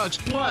 4X trucks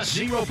plus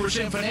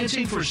 0%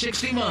 financing for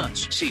 60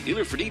 months. See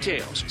dealer for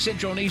details.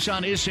 Central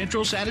Nissan is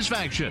Central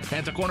Satisfaction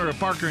at the corner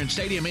of Parker and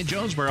Stadium in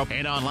Jonesboro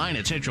and online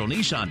at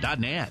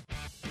centralnissan.net.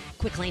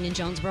 Quick Lane in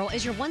Jonesboro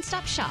is your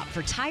one-stop shop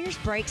for tires,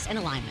 brakes, and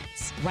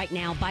alignments. Right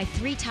now, buy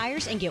 3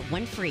 tires and get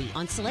 1 free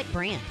on select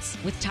brands,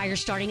 with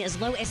tires starting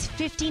as low as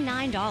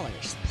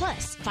 $59.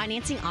 Plus,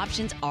 financing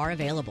options are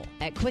available.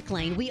 At Quick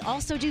Lane, we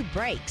also do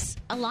brakes,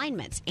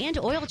 alignments, and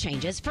oil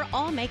changes for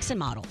all makes and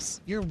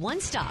models. Your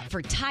one-stop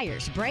for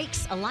tires,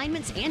 brakes,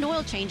 alignments, and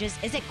oil changes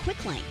is at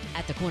Quick Lane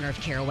at the corner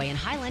of Caraway and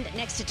Highland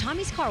next to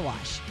Tommy's Car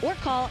Wash, or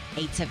call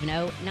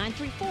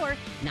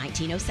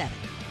 870-934-1907.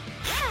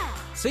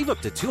 Save up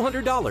to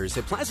 $200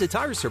 at Plaza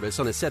Tire Service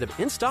on a set of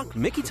in-stock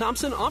Mickey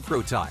Thompson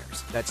off-road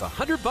tires. That's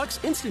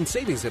 $100 instant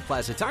savings at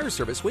Plaza Tire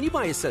Service when you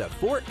buy a set of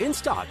 4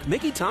 in-stock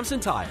Mickey Thompson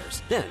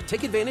tires. Then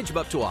take advantage of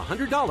up to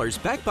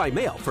 $100 back by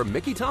mail from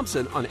Mickey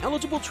Thompson on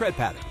eligible tread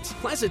patterns.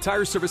 Plaza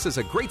Tire Service has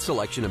a great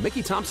selection of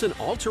Mickey Thompson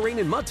all-terrain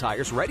and mud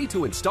tires ready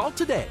to install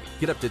today.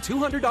 Get up to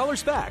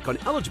 $200 back on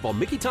eligible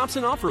Mickey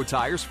Thompson off-road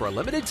tires for a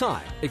limited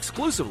time,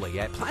 exclusively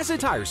at Plaza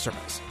Tire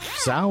Service.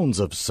 Sounds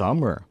of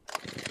summer.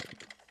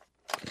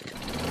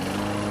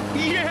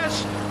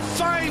 Yes!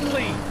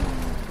 Finally!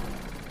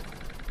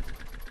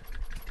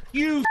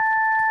 You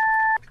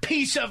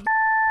piece of...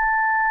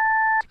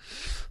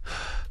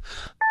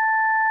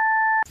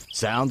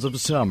 Sounds of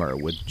Summer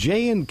with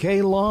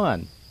J&K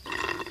Lawn.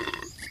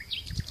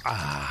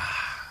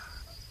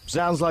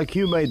 Sounds like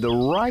you made the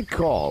right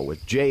call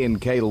with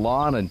J&K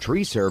Lawn and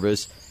Tree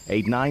Service,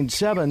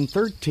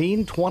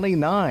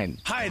 897-1329.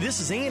 Hi, this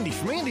is Andy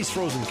from Andy's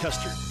Frozen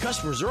Custard.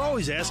 Customers are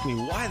always asking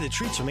me why the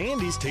treats from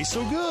Andy's taste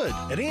so good.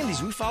 At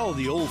Andy's, we follow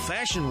the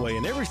old-fashioned way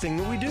in everything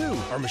that we do.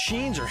 Our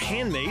machines are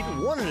handmade,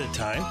 one at a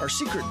time. Our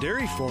secret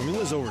dairy formula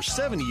is over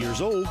 70 years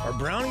old. Our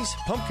brownies,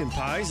 pumpkin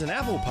pies, and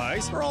apple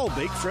pies are all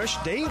baked fresh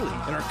daily.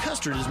 And our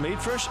custard is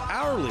made fresh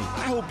hourly.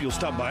 I hope you'll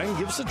stop by and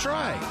give us a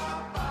try.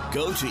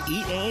 Go to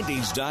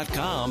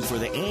eatandys.com for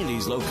the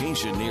Andy's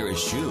location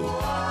nearest you.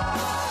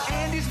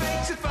 Andy's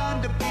makes it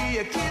fun to be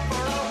a kid for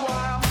a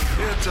while.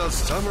 It's a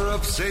summer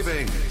of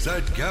savings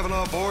at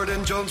Kavanaugh Ford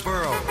in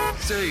Jonesboro.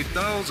 Save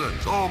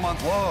thousands all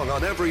month long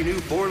on every new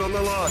Ford on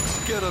the lot.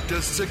 Get up to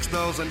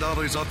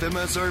 $6,000 off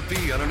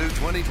MSRP on a new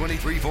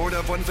 2023 Ford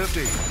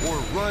F-150 or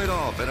write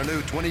off in a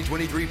new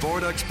 2023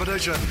 Ford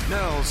Expedition.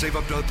 Now save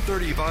up to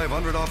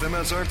 $3,500 off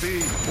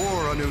MSRP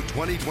or a new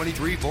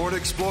 2023 Ford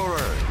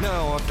Explorer.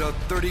 Now up to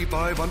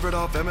 $3,500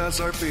 off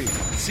MSRP.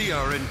 See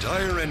our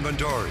entire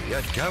inventory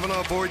at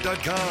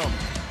KavanaughFord.com.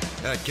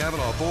 At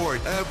Kavanaugh Ford,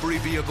 every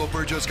vehicle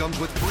purchase comes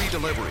with free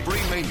delivery,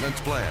 free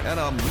maintenance plan, and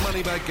a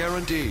money-back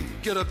guarantee.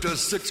 Get up to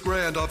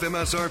 $6,000 off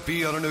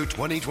MSRP on a new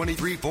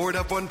 2023 Ford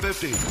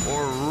F-150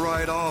 or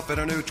write off in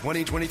a new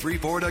 2023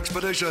 Ford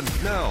Expedition.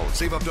 Now,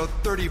 save up to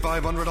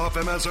 $3,500 off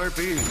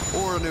MSRP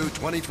or a new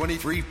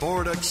 2023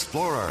 Ford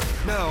Explorer.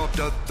 Now up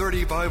to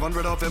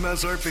 $3,500 off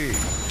MSRP.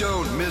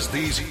 Don't miss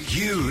these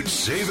huge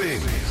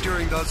savings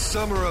during the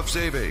summer of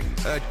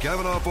savings at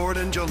Kavanaugh Ford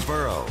in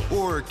Jonesboro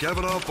or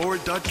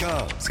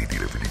KavanaughFord.com. See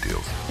dealer for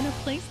details. In a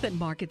place that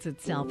markets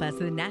itself as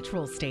the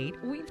natural state,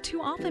 we've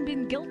too often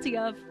been guilty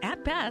of,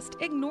 at best,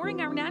 ignoring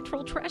our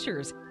natural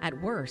treasures, at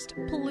worst,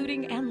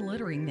 polluting and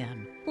littering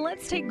them.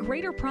 Let's take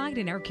greater pride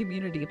in our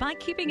community by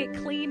keeping it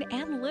clean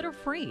and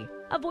litter-free.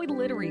 Avoid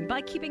littering by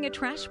keeping a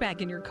trash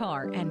bag in your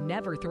car and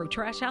never throw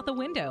trash out the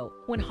window.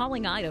 When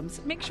hauling items,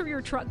 make sure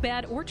your truck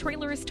bed or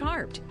trailer is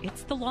tarped.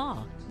 It's the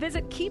law.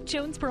 Visit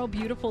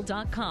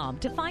KeepJonesboroBeautiful.com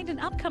to find an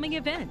upcoming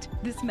event.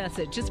 This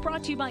message is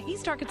brought to you by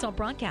East Arkansas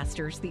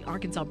Broadcasters, the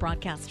Arkansas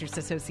Broadcasters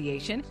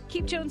Association,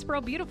 Keep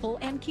Jonesboro Beautiful,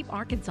 and Keep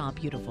Arkansas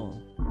Beautiful.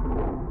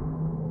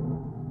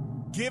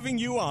 Giving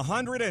you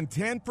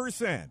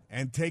 110%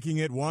 and taking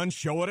it one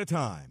show at a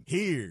time.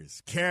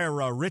 Here's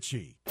Kara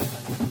Richey.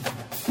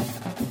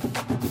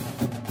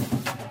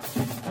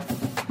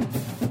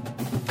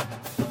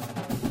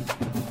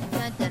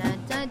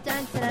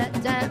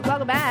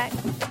 Welcome back.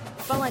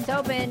 Phone line's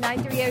open,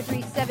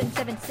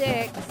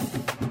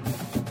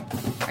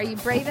 930-3776. Are you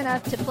brave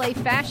enough to play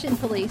fashion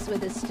police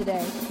with us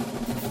today?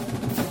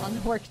 On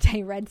the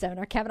Workday Redzone,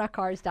 our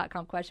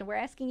KavanaughCars.com question. We're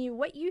asking you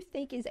what you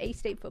think is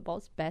A-State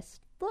football's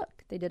best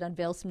look. They did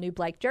unveil some new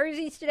black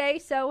jerseys today,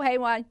 so hey,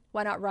 why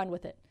not run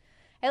with it?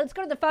 Hey, let's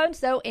go to the phones,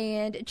 though,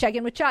 and check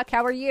in with Chuck.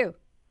 How are you?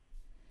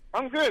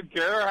 I'm good,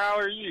 Kara. How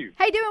are you?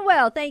 Hey, doing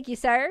well. Thank you,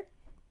 sir.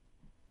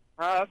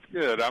 That's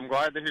good. I'm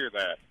glad to hear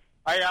that.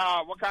 Hey,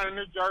 what kind of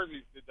new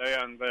jerseys did they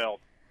unveil?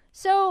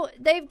 So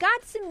they've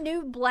got some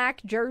new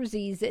black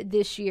jerseys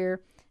this year.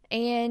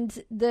 And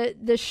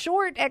the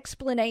short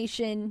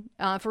explanation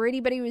for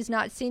anybody who has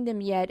not seen them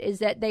yet is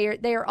that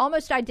they are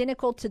almost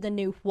identical to the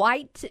new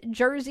white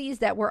jerseys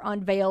that were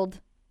unveiled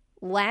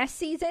last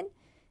season,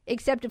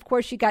 except of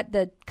course you got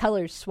the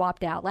colors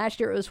swapped out. Last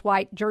year it was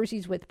white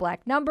jerseys with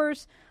black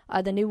numbers.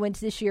 The new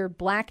ones this year,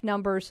 black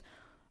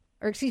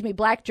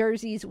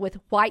jerseys with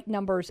white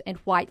numbers and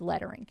white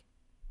lettering.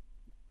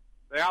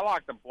 See, I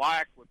like the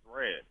black with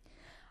red.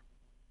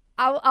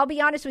 I'll be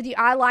honest with you,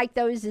 I like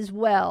those as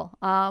well.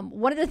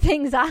 One of the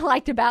things I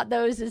liked about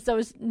those is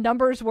those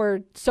numbers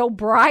were so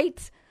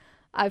bright.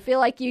 I feel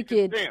like you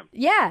could see them.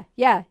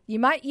 Yeah. You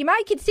might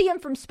could see them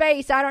from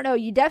space. I don't know.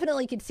 You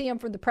definitely could see them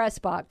from the press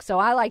box. So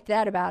I liked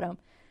that about them.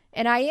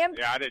 And I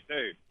did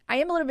too. I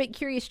am a little bit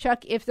curious,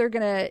 Chuck, if they're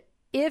gonna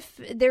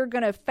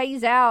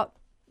phase out,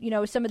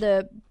 some of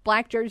the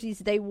black jerseys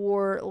they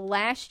wore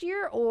last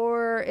year,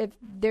 or if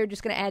they're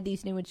just gonna add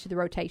these new ones to the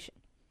rotation.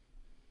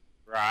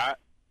 Right.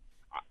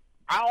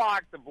 I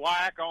like the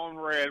black on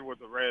red with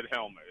the red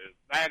helmet.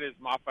 That is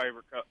my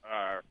favorite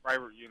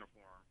uniform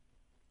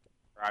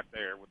right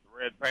there, with the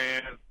red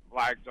pants,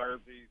 black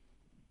jerseys,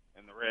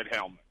 and the red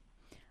helmet.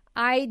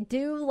 I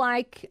do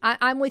like,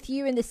 I'm with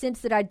you in the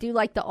sense that I do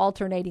like the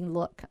alternating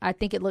look. I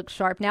think it looks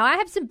sharp. Now, I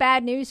have some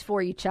bad news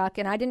for you, Chuck,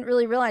 and I didn't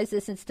really realize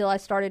this until I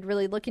started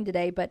really looking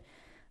today, but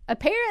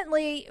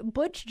apparently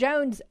Butch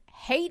Jones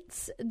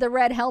hates the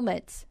red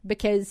helmets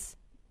because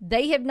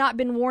they have not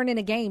been worn in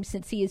a game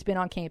since he has been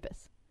on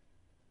campus.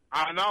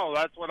 I know.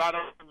 That's what I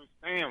don't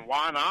understand.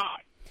 Why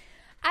not?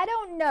 I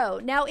don't know.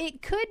 Now,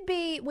 it could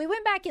be, we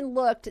went back and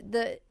looked,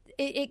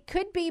 it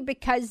could be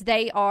because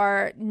they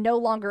are no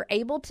longer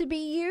able to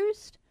be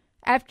used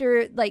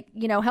after,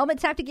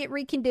 helmets have to get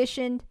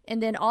reconditioned, and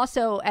then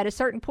also at a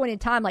certain point in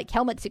time,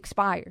 helmets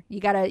expire.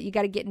 You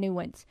gotta get new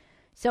ones.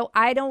 So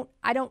I don't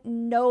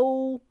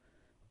know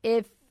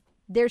if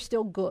they're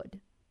still good.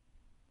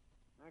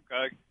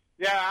 Okay.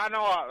 Yeah, I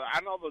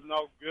know the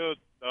no good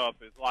stuff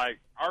is like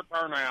our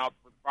turnout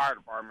for the fire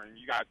department.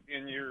 You got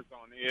 10 years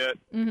on it,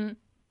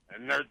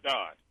 and they're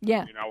done.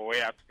 Yeah. We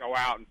have to go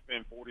out and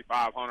spend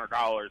 $4,500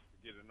 to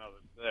get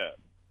another set.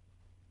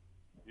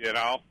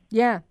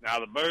 Yeah. Now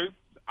the boots,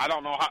 I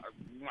don't know how.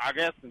 I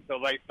guess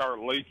until they start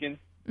leaking,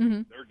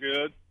 they're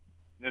good.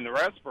 And then the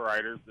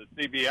respirators, the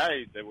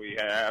CBAs that we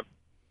have,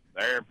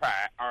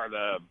 are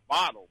the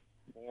bottles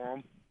for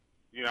them.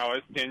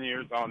 It's 10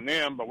 years on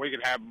them, but we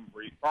could have them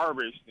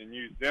refurbished and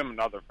use them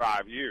another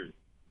 5 years.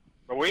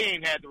 But we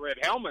ain't had the red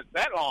helmets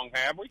that long,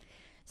 have we?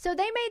 So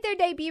they made their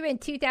debut in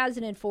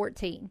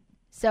 2014.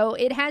 So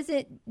it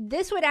hasn't.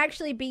 This would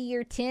actually be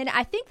year 10.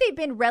 I think they've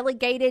been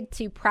relegated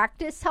to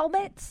practice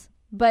helmets,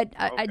 but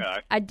okay.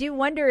 I do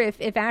wonder if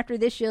after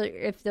this year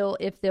if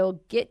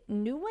they'll get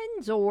new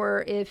ones,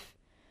 or if,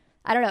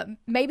 I don't know.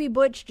 Maybe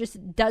Butch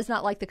just does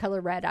not like the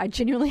color red. I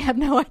genuinely have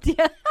no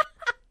idea.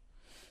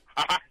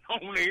 I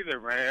don't either,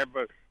 man.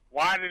 But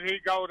why did he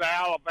go to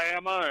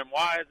Alabama, and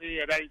why is he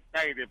at 8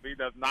 State if he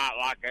does not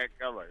like that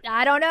color?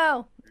 I don't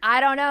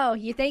know.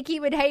 You think he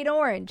would hate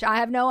orange? I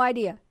have no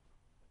idea.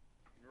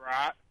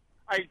 Right.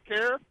 Hey,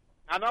 Kara,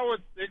 I know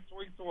it's 6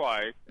 weeks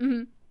away.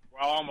 Mm-hmm.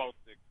 Well, almost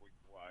 6 weeks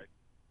away.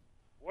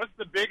 What's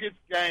the biggest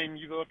game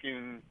you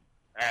looking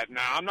at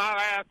now? I'm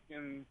not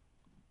asking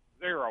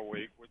 0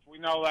 week, which we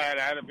know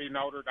that'd be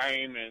Notre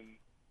Dame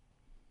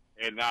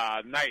and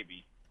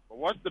Navy. But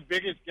what's the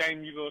biggest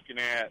game you looking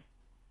at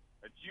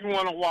that you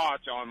want to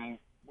watch on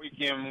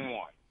weekend 1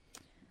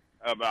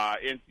 of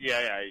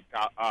NCAA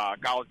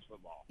college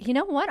football? You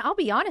know what? I'll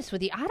be honest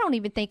with you. I don't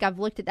even think I've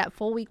looked at that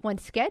full week 1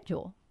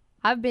 schedule.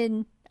 I've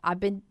been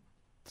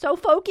so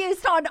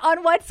focused on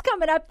what's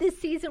coming up this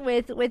season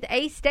with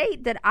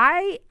A-State that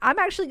I'm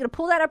actually going to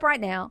pull that up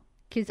right now,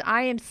 because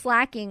I am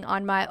slacking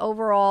on my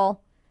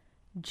overall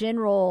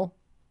general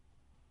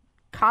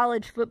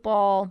college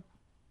football,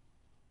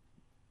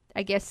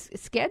 I guess,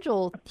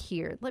 schedule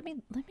here. Let me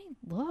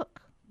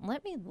look.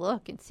 Let me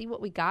look and see what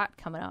we got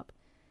coming up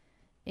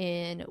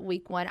in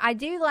week 1. I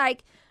do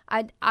like,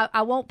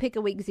 I won't pick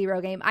a week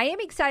 0 game. I am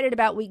excited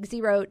about week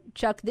 0,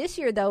 Chuck, this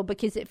year, though,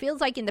 because it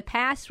feels like in the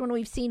past when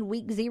we've seen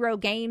week 0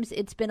 games,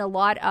 it's been a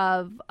lot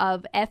of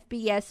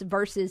FBS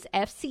versus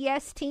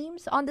FCS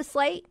teams on the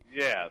slate.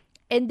 Yeah.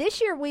 And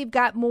this year we've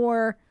got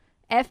more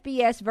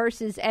FBS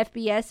versus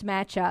FBS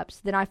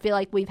matchups than I feel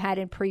like we've had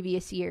in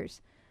previous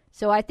years.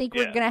 So I think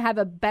we're going to have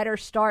a better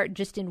start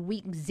just in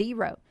week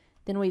 0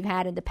 than we've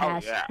had in the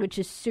past, which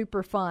is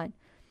super fun.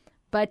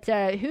 But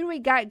who do we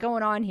got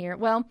going on here?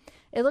 Well,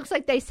 it looks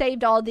like they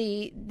saved all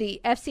the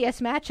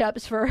FCS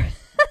matchups for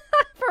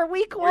for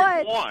week 1.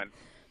 Week 1.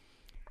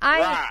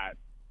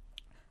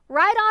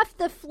 Right off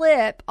the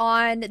flip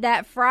on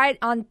that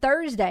on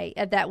Thursday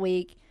of that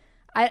week.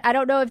 I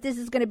don't know if this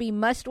is going to be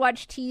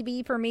must-watch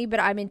TV for me, but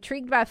I'm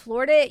intrigued by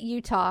Florida at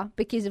Utah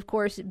because, of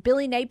course,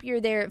 Billy Napier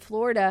there at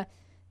Florida,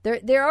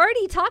 they're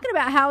already talking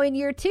about how in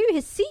year 2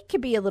 his seat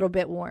could be a little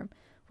bit warm,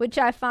 which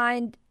I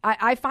find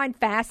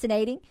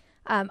fascinating.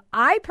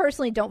 I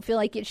personally don't feel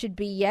like it should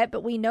be yet,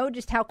 but we know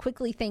just how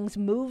quickly things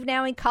move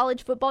now in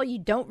college football. You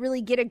don't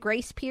really get a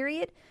grace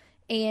period,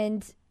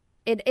 and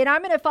And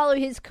I'm going to follow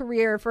his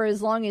career for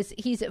as long as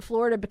he's at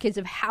Florida because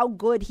of how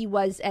good he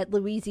was at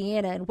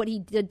Louisiana and what he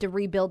did to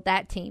rebuild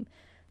that team.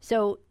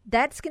 So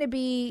that's going to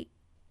be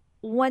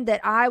one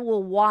that I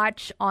will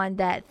watch on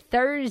that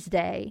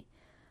Thursday.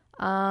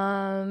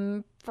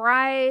 Friday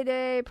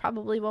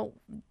probably won't.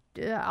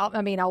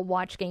 I'll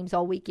watch games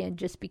all weekend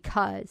just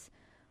because.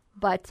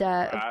 But,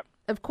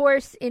 of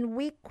course, in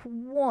week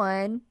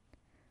 1,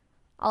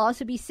 I'll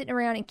also be sitting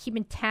around and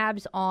keeping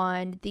tabs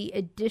on the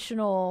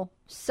additional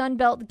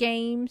Sunbelt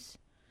games.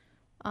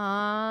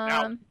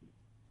 Now,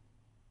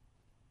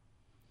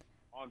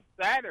 on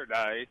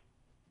Saturday,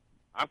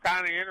 I'm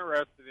kind of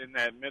interested in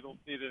that Middle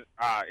Tennessee.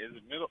 Is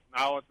it Middle?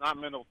 No, it's not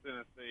Middle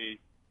Tennessee.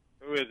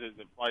 Who is it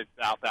that plays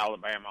South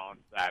Alabama on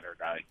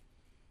Saturday?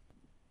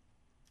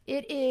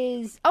 It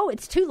is. Oh,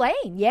 it's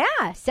Tulane.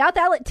 Yeah, South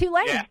Alabama.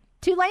 Tulane. Yeah.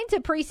 Tulane's a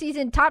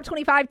preseason top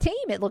 25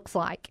 team. It looks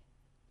like.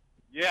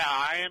 Yeah,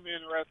 I am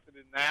interested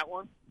in that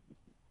one.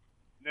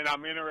 And then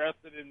I'm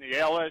interested in the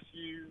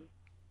LSU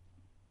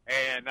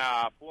and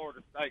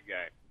Florida State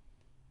game.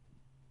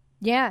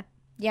 Yeah,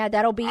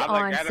 that'll be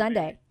on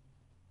Sunday.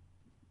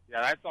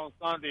 Yeah, that's on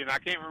Sunday, and I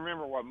can't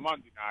remember what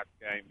Monday night's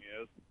game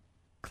is.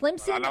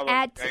 Clemson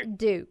at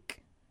Duke.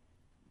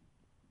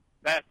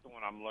 That's the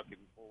one I'm looking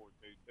forward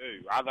to,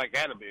 too. I think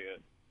that'll be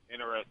an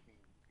interesting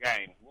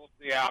game. We'll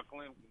see how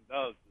Clemson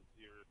does this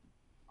year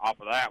off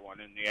of that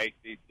one in the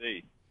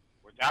ACC,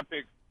 which I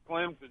picked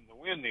Clemson to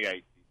win the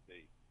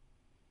ACC.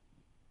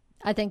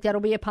 I think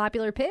that'll be a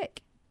popular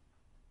pick.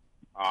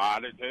 Oh, I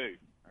do, too.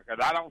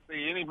 Because I don't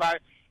see anybody.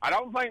 I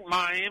don't think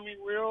Miami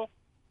will.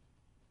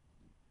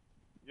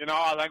 You know,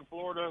 I think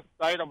Florida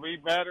State will be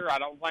better. I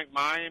don't think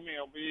Miami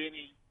will be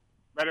any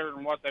better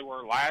than what they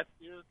were last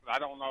year. Cause I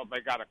don't know if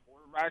they got a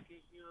quarterback this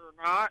year or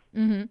not.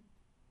 Mm-hmm.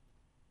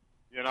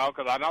 You know,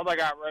 because I know they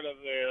got rid of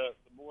the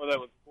boy that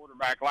was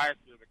quarterback last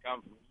year that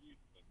comes from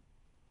Houston.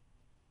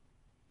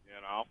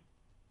 You know.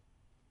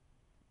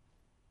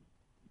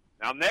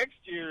 Now, next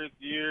year is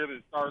the year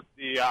that starts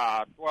the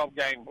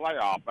 12-game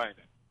playoff, ain't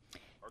it?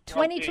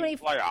 2020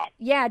 playoff.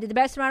 Yeah, to the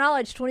best of my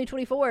knowledge,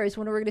 2024 is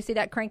when we're going to see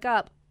that crank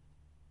up.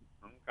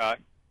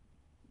 Okay.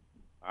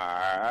 All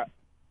right.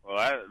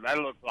 Well, that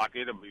looks like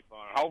it'll be fun.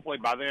 Hopefully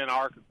by then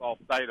Arkansas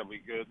State will be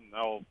good and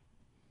they'll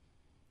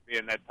be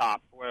in that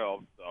top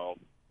 12. So,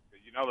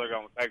 you know they're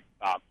going to take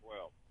the top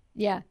 12.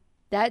 Yeah,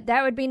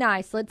 that would be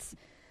nice. Let's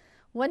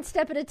one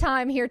step at a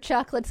time here,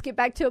 Chuck. Let's get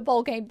back to a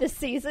bowl game this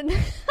season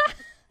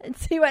and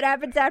see what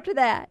happens after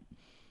that.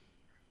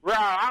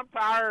 Right. I'm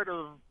tired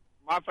of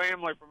my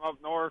family from up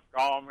north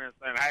calling me and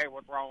saying, hey,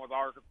 what's wrong with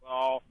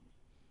Arkansas?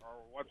 Or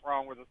what's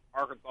wrong with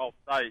Arkansas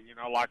State? You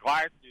know, like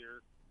last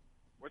year,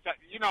 which,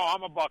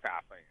 I'm a Buckeye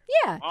fan.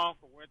 Yeah. My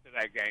uncle went to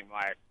that game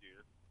last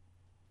year,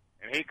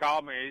 and he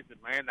called me. He said,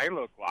 man, they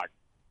look like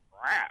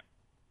crap.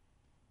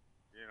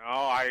 You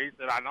know, he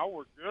said, I know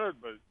we're good,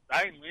 but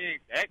dang, we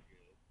ain't that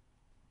good.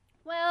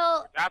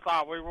 Well, which I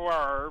thought we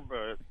were,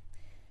 but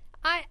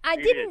I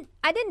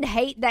didn't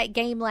hate that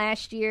game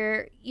last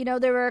year. You know,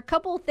 there were a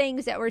couple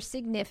things that were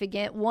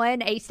significant.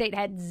 One, A-State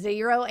had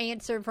zero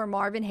answer for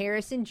Marvin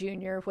Harrison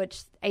Jr.,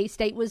 which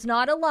A-State was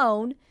not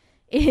alone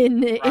in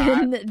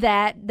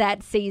that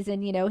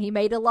season. You know, he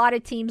made a lot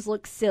of teams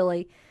look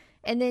silly.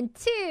 And then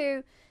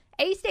two,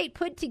 A-State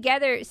put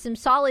together some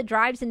solid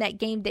drives in that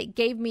game that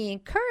gave me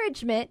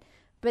encouragement,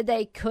 but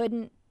they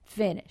couldn't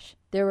finish.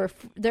 There were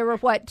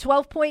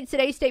 12 points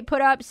that A-State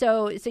put up,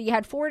 so you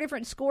had 4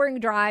 different scoring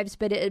drives,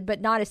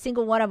 but not a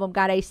single one of them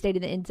got A-State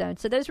in the end zone.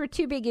 So those were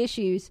 2 big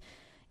issues,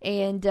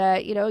 and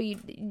you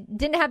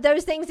didn't have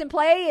those things in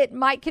play. It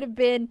might could have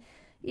been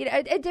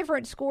a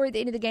different score at the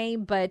end of the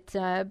game, but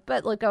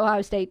look,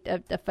 Ohio State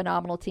a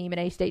phenomenal team,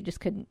 and A-State just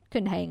couldn't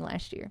hang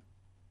last year.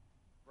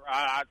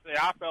 Right,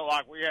 I felt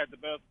like we had the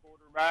best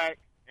quarterback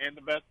and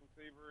the best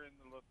receiver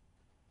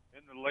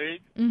in the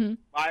league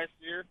last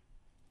year.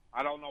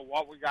 I don't know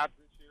what we got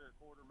this year at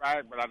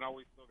quarterback, but I know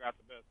we still got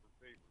the best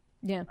receivers.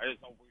 Yeah. I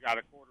just hope we got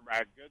a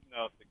quarterback good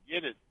enough to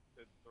get it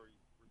to the 3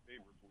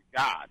 receivers we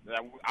got.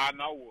 I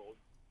know we'll,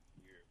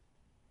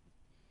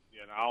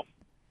 you know.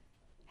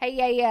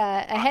 Hey,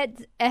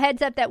 a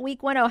heads up that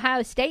Week 1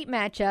 Ohio State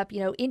matchup.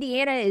 You know,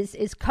 Indiana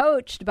is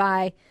coached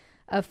by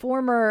a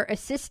former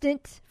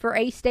assistant for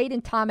A-State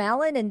and Tom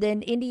Allen, and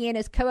then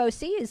Indiana's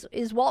co-OC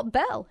is Walt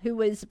Bell, who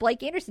was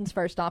Blake Anderson's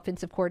first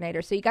offensive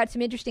coordinator. So you got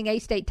some interesting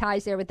A-State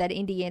ties there with that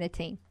Indiana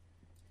team.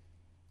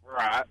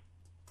 Right.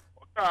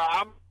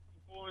 I'm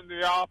pulling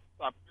the office.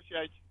 I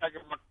appreciate you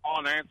taking my call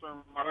and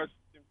answering my question.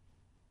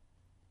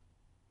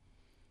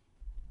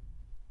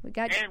 We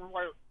got.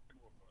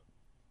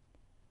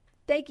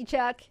 Thank you,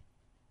 Chuck.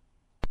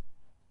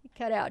 You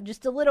cut out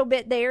just a little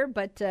bit there,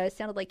 but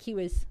sounded like he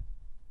was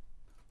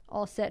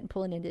all set and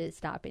pulling into his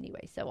stop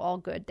anyway, so all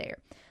good there.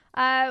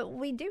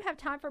 We do have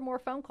time for more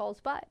phone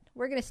calls, but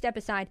we're going to step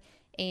aside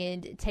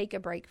and take a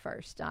break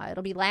first.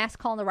 It'll be last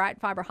call on the Right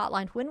Fiber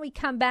Hotline. When we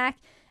come back,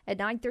 at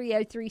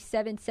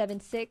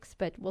 930-3776.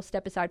 But we'll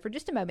step aside for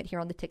just a moment here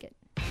on The Ticket.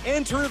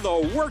 Enter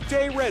the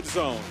Workday Red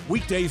Zone.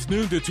 Weekdays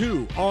noon to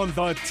 2 on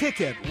the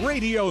Ticket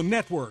Radio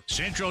Network.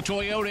 Central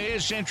Toyota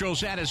is Central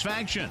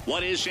Satisfaction.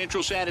 What is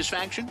Central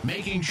Satisfaction?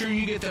 Making sure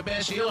you get the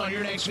best deal on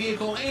your next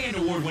vehicle and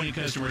award-winning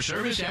customer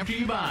service after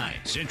you buy.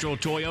 Central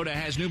Toyota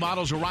has new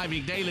models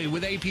arriving daily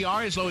with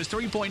APR as low as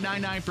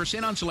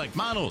 3.99% on select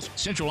models.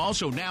 Central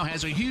also now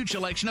has a huge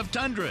selection of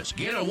Tundras.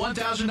 Get a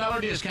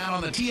 $1,000 discount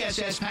on the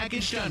TSS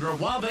Package Tundra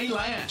while they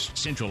last.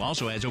 Central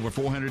also has over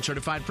 400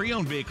 certified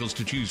pre-owned vehicles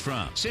to choose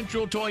from.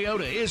 Central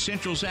Toyota is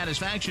Central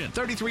Satisfaction.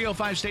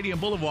 3305 Stadium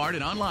Boulevard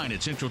and online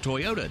at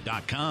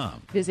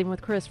centraltoyota.com. Visiting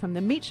with Chris from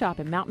the Meat Shop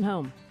in Mountain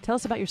Home. Tell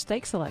us about your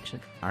steak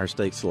selection. Our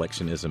steak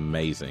selection is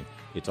amazing.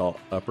 It's all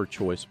upper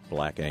choice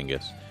Black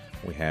Angus.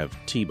 We have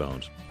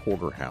T-bones,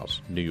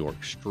 porterhouse, New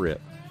York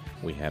strip.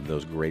 We have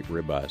those great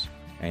ribeyes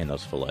and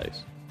those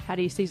fillets. How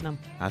do you season them?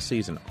 I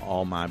season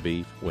all my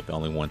beef with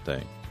only one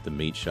thing, the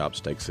Meat Shop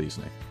steak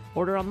seasoning.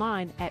 Order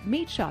online at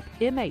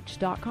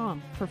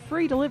meatshopmh.com for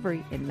free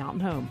delivery in Mountain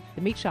Home.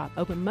 The Meat Shop,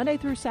 open Monday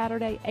through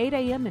Saturday, 8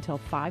 a.m. until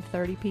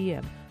 5:30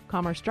 p.m.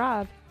 Commerce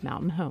Drive,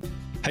 Mountain Home.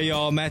 Hey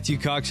y'all, Matthew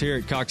Cox here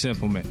at Cox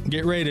Implement.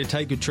 Get ready to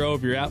take control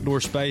of your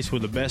outdoor space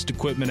with the best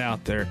equipment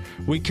out there.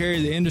 We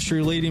carry the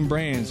industry-leading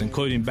brands,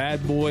 including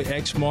Bad Boy,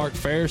 Exmark,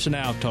 Ferris, and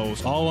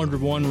Altos, all under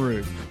one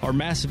roof. Our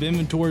massive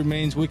inventory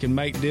means we can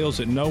make deals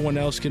that no one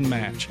else can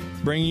match,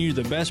 bringing you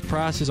the best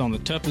prices on the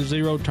toughest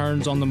zero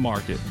turns on the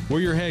market. We're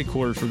your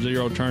headquarters for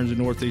zero turns in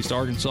Northeast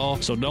Arkansas,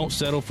 so don't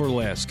settle for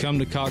less. Come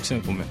to Cox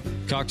Implement.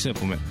 Cox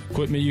Implement.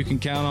 Equipment you can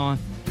count on,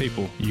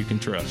 people you can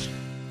trust.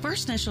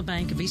 First National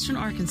Bank of Eastern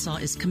Arkansas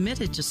is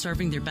committed to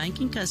serving their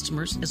banking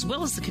customers as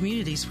well as the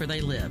communities where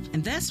they live.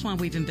 And that's why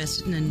we've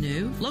invested in a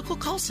new local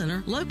call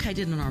center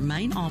located in our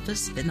main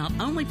office that not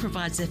only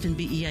provides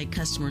FNBEA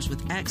customers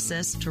with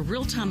access to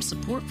real-time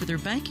support for their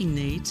banking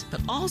needs,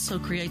 but also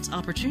creates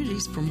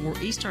opportunities for more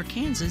East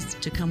Arkansans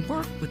to come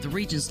work with the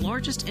region's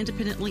largest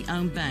independently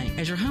owned bank.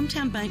 As your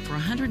hometown bank for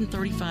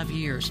 135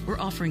 years, we're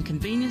offering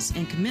convenience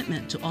and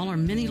commitment to all our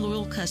many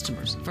loyal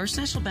customers. First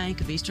National Bank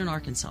of Eastern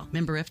Arkansas,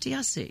 member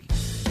FDIC.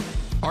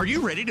 Are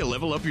you ready to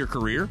level up your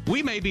career?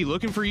 We may be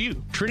looking for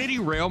you. Trinity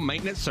Rail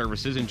Maintenance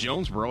Services in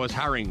Jonesboro is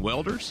hiring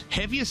welders,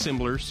 heavy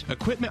assemblers,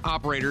 equipment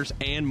operators,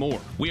 and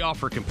more. We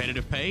offer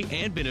competitive pay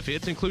and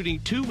benefits, including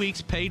 2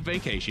 weeks paid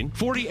vacation,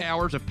 40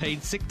 hours of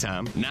paid sick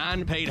time,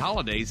 9 paid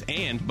holidays,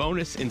 and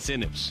bonus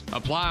incentives.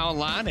 Apply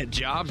online at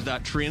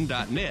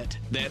jobs.trin.net.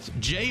 That's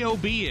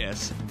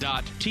jobs.trin.net.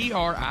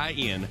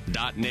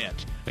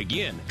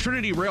 Again,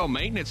 Trinity Rail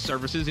Maintenance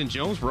Services in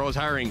Jonesboro is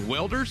hiring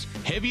welders,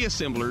 heavy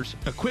assemblers,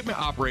 equipment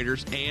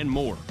operators, and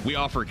more. We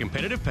offer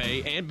competitive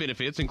pay and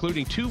benefits,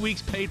 including 2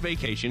 weeks paid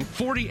vacation,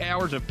 40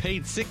 hours of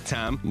paid sick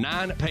time,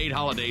 9 paid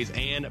holidays,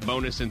 and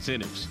bonus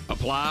incentives.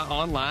 Apply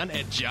online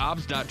at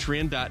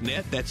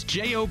jobs.trin.net. That's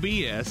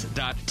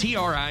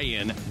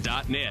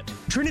jobs.trin.net.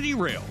 Trinity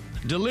Rail,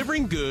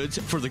 delivering goods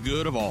for the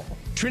good of all.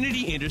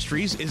 Trinity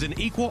Industries is an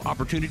equal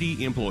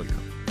opportunity employer.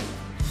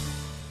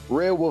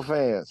 Red Wolf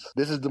fans,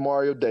 this is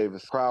Demario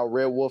Davis, proud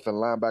Red Wolf and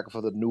linebacker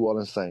for the New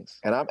Orleans Saints.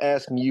 And I'm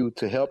asking you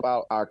to help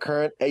out our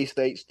current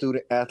A-State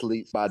student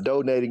athletes by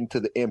donating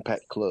to the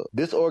Impact Club.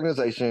 This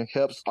organization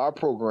helps our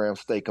program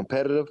stay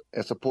competitive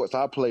and supports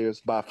our players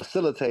by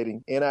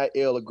facilitating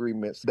NIL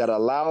agreements that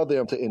allow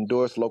them to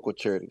endorse local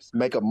charities.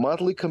 Make a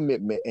monthly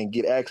commitment and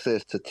get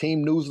access to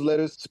team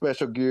newsletters,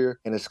 special gear,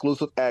 and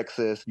exclusive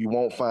access you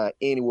won't find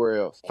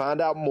anywhere else.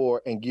 Find out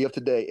more and give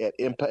today at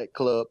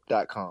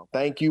impactclub.com.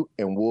 Thank you,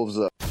 and Wolves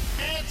up.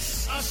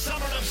 It's a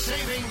summer of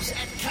savings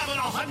at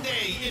Kavanaugh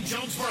Hyundai in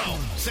Jonesboro.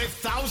 Save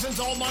thousands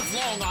all month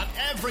long on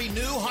every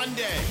new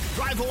Hyundai.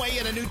 Drive away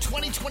in a new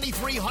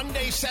 2023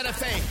 Hyundai Santa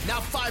Fe, now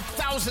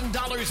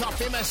 $5,000 off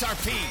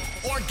MSRP.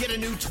 Or get a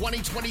new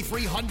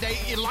 2023 Hyundai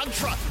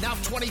Elantra, now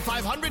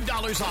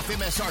 $2,500 off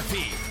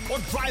MSRP. Or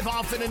drive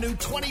off in a new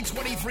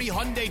 2023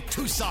 Hyundai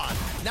Tucson,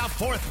 now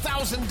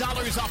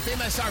 $4,000 off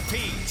MSRP.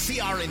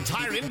 See our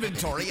entire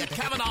inventory at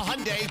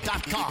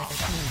KavanaughHyundai.com.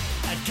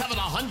 At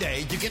Kavanaugh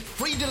Hyundai, you get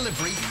free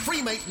delivery,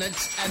 free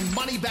maintenance, and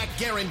money-back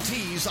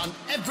guarantees on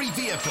every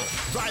vehicle.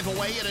 Drive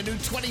away in a new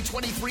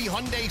 2023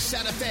 Hyundai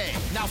Santa Fe,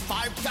 now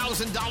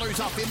 $5,000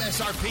 off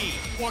MSRP.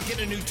 Or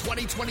get a new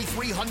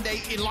 2023 Hyundai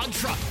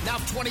Elantra, now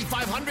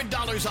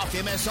 $2,500 off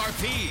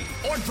MSRP.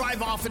 Or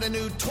drive off in a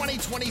new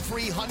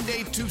 2023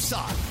 Hyundai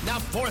Tucson, now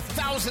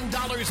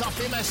 $4,000 off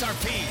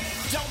MSRP.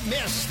 Don't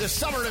miss the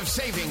summer of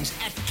savings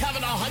at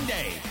Kavanaugh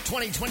Hyundai,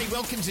 2020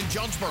 Wilkins in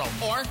Jonesboro,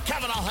 or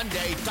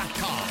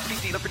KavanaughHyundai.com.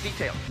 See for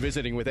details.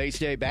 Visiting with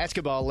A-State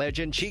basketball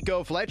legend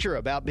Chico Fletcher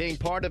about being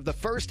part of the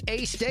first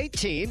A-State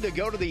team to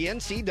go to the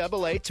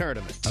NCAA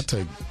tournament. I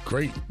take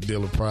great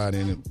deal of pride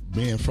in it.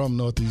 Being from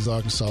Northeast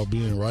Arkansas,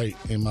 being right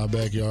in my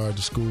backyard,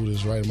 the school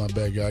is right in my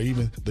backyard.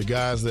 Even the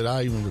guys that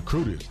I even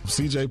recruited,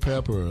 C.J.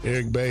 Pepper,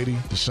 Eric Beatty,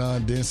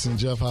 Deshaun Denson,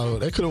 Jeff Holloway,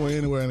 they could have went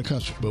anywhere in the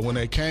country. But when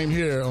they came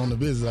here on the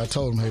visit, I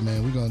told them, hey,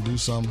 man, we're going to do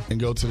something and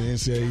go to the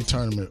NCAA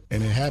tournament.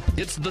 And it happened.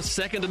 It's the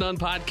Second to None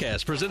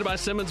podcast presented by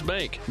Simmons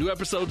Bank. New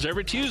episodes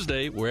every Tuesday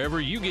Wednesday wherever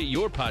you get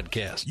your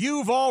podcast.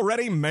 You've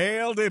already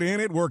mailed it in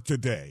at work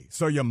today,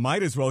 so you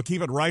might as well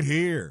keep it right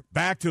here.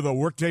 Back to the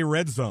Workday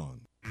Red Zone.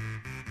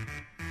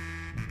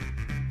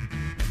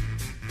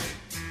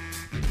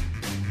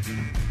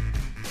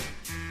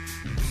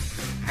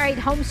 All right,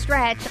 home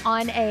stretch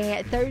on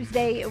a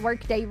Thursday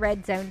Workday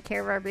Red Zone.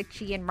 Kara,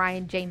 Richey, and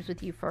Ryan James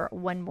with you for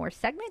one more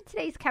segment.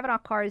 Today's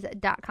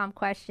CavanaughCars.com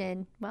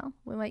question. Well,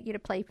 we want you to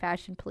play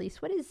Fashion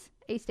Police. What is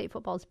A-State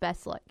football's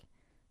best look?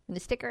 In the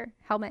sticker,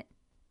 helmet,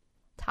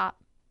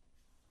 top,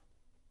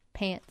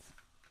 pants.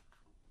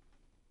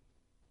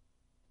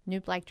 New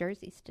black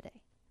jerseys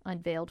today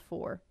unveiled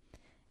for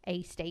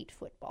A-State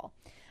football.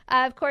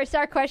 Of course,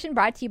 our question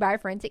brought to you by our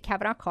friends at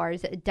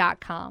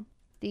CavanaughCars.com.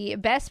 The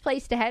best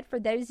place to head for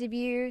those of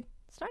you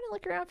starting to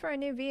look around for a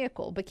new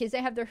vehicle, because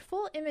they have their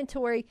full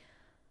inventory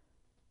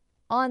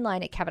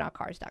online at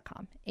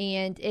CavanaughCars.com.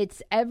 And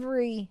it's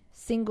every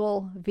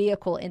single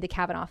vehicle in the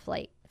Kavanaugh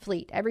fleet.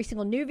 Every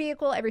single new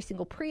vehicle, every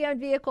single pre-owned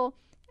vehicle,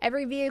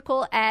 every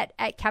vehicle at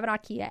Kavanaugh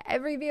Kia,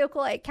 every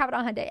vehicle at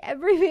Kavanaugh Hyundai,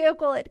 every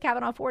vehicle at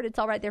Kavanaugh Ford. It's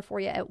all right there for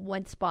you at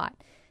one spot.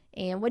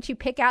 And once you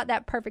pick out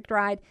that perfect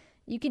ride,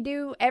 you can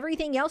do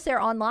everything else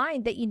there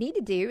online that you need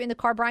to do in the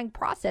car buying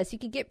process. You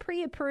can get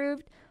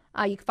pre-approved.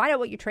 You can find out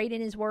what your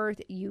trade-in is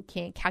worth. You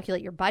can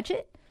calculate your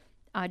budget.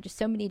 Just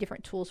so many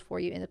different tools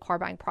for you in the car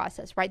buying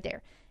process right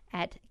there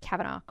at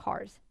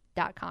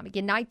CavanaughCars.com.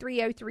 Again,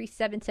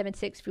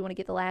 930-3776 if you want to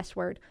get the last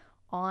word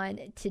on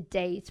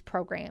today's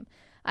program.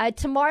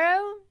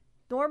 Tomorrow,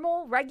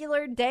 normal,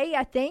 regular day,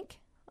 I think.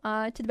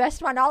 To the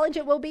best of my knowledge,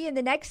 it will be in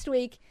the next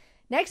week.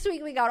 Next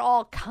week, we got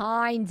all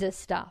kinds of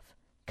stuff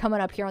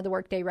coming up here on the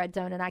Workday Red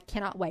Zone, and I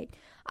cannot wait.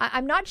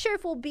 I'm not sure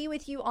if we'll be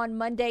with you on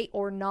Monday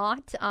or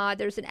not.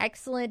 There's an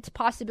excellent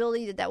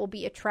possibility that will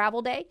be a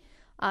travel day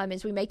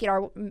as we make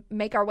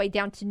our way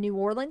down to New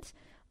Orleans.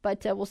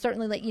 But we'll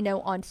certainly let you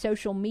know on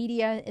social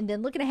media. And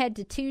then looking ahead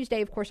to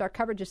Tuesday, of course, our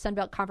coverage of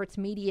Sunbelt Conference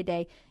Media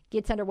Day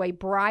gets underway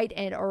bright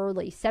and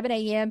early, 7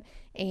 a.m.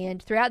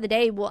 And throughout the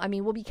day,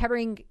 we'll be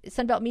covering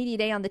Sunbelt Media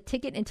Day on the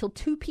ticket until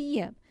 2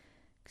 p.m.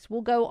 Because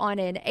we'll go on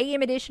an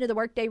AM edition of the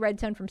Workday Red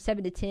Zone from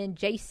 7 to 10.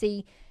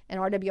 JC and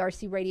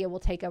RWRC Radio will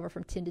take over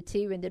from 10 to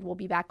 2, and then we'll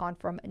be back on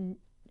from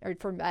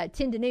 10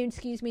 to noon,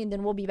 and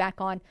then we'll be back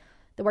on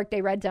the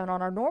Workday Red Zone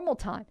on our normal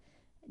time,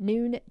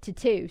 noon to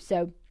 2.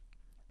 So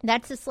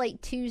that's the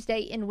slate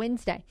Tuesday and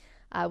Wednesday.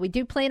 We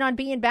do plan on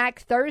being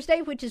back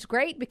Thursday, which is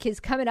great because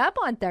coming up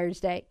on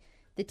Thursday,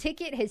 the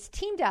ticket has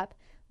teamed up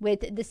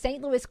with the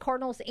St. Louis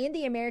Cardinals and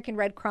the American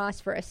Red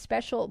Cross for a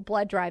special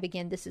blood drive.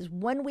 Again, this is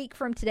 1 week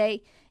from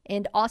today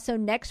and also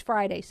next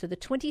Friday. So the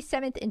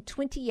 27th and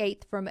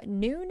 28th from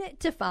noon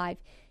to 5,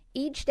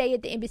 each day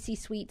at the Embassy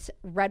Suites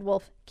Red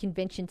Wolf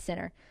Convention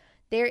Center.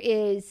 There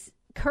is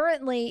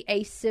currently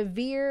a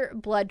severe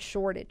blood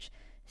shortage.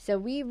 So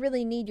we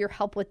really need your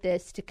help with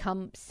this to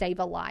come save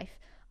a life.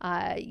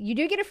 You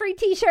do get a free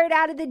t-shirt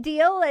out of the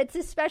deal. It's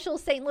a special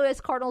St. Louis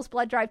Cardinals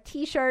blood drive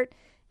t-shirt.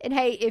 And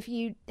hey, if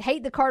you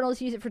hate the Cardinals,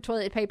 use it for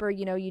toilet paper,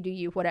 you do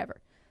you, whatever.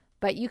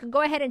 But you can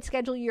go ahead and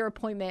schedule your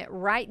appointment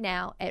right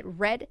now at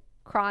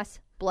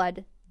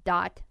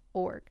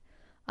redcrossblood.org.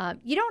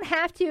 You don't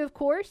have to, of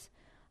course.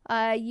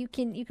 You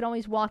can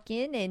always walk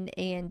in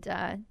and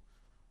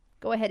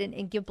go ahead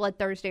and give blood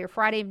Thursday or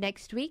Friday of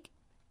next week.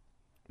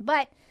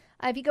 But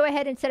if you go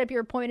ahead and set up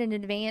your appointment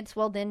in advance,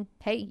 well then,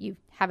 hey, you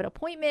have an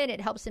appointment. It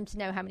helps them to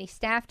know how many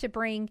staff to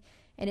bring.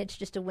 And it's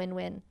just a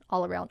win-win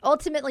all around.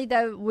 Ultimately,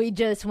 though, we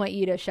just want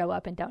you to show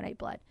up and donate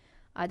blood.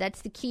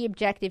 That's the key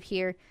objective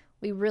here.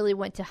 We really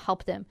want to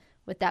help them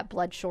with that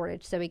blood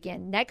shortage. So,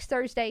 again, next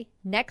Thursday,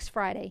 next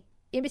Friday,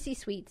 Embassy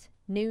Suites,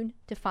 noon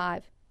to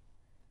 5.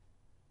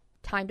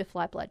 Time to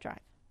fly blood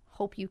drive.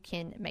 Hope you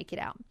can make it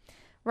out.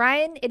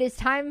 Ryan, it is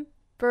time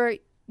for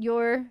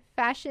your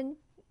fashion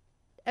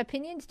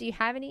opinions. Do you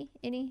have any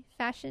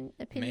fashion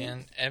opinions?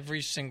 Man, every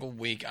single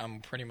week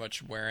I'm pretty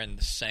much wearing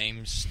the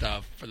same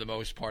stuff for the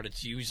most part.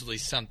 It's usually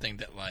something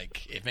that,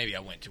 like, if maybe I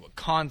went to a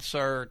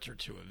concert or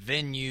to a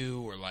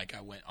venue, or like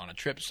I went on a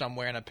trip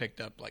somewhere and I picked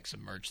up like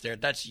some merch there.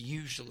 That's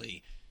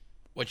usually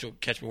what you'll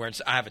catch me wearing.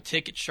 So I have a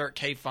ticket shirt,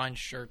 K-Fine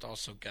shirt.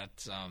 Also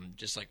got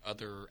just like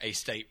other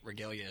A-State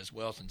regalia as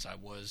well, since I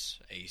was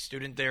a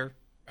student there.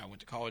 I went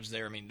to college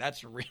there. I mean,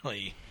 that's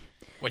really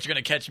what you're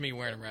going to catch me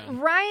wearing around.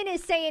 Ryan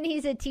is saying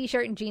he's a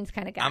T-shirt and jeans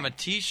kind of guy. I'm a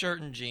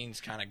T-shirt and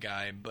jeans kind of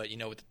guy, but,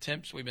 with the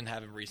temps we've been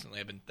having recently,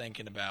 I've been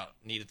thinking about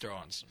need to throw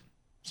on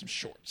some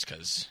shorts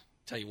because,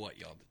 tell you what,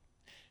 y'all, the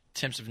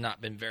temps have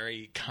not been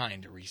very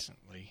kind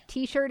recently.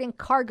 T-shirt and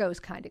cargos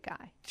kind of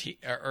guy.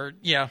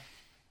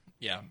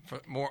 Yeah, for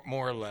more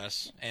or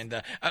less.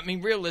 And, I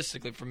mean,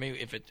 realistically, for me,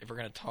 if we're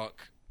going to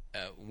talk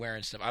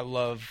wearing stuff, I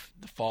love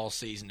the fall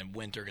season and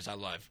winter because I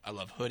love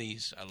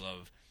hoodies, I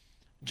love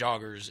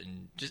joggers,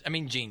 and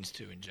jeans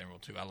too in general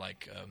too. I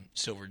like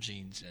silver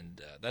jeans,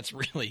 and that's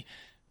really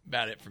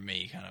about it for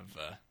me. Kind of.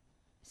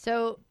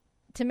 So,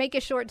 to make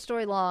a short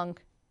story long,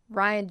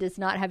 Ryan does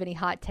not have any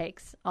hot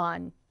takes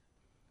on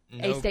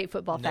A-State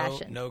football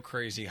fashion. No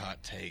crazy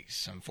hot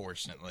takes,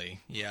 unfortunately.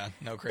 Yeah,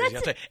 no crazy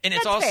hot takes. And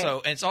it's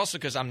also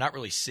because I'm not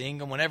really seeing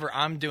them. Whenever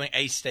I'm doing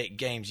A-State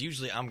games,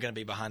 usually I'm going to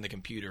be behind the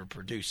computer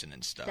producing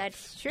and stuff.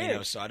 That's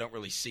true. So I don't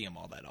really see them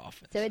all that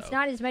often. So it's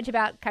not as much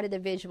about kind of the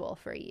visual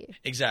for you.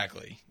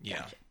 Exactly. Yeah.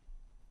 Gotcha.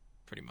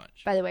 Pretty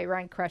much. By the way,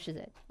 Ryan crushes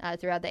it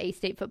throughout the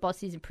A-State football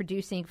season,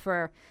 producing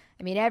for,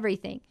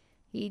 everything.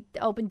 He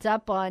opens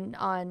up on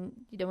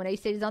when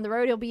A-State is on the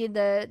road, he'll be in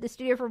the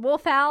studio for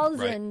Wolf Owls,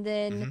 right. And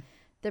then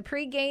the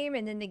pregame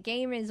and then the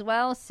game as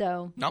well.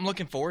 So I'm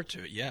looking forward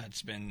to it. Yeah,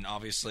 it's been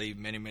obviously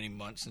many, many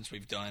months since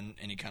we've done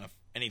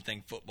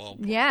anything football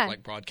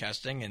like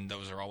broadcasting, and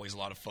those are always a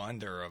lot of fun.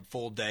 They're a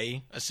full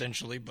day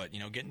essentially, but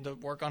getting to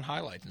work on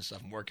highlights and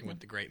stuff and working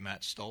with the great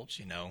Matt Stoltz,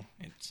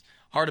 it's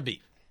hard to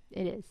beat.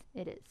 It is.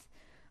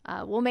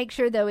 We'll make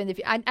sure, though,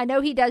 I know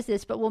he does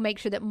this, but we'll make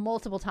sure that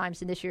multiple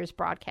times in this year's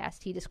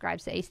broadcast he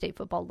describes the A-State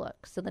football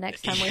look. So the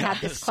next time we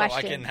have this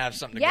question. So I can have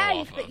something to go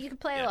off of. You can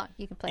play along.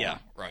 You can play along.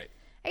 Yeah, right.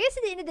 I guess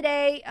at the end of the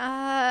day,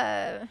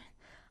 I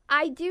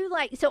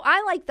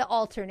like the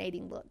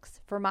alternating looks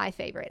for my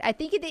favorite. I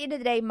think at the end of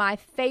the day, my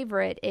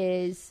favorite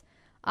is,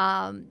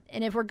 and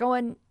if we're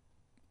going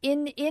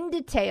in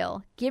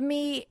detail, give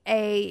me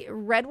a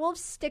Red Wolf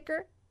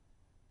sticker,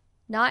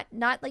 not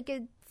like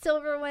a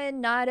silver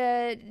one, not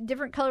a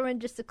different color one,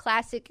 just a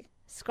classic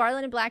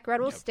scarlet and black Red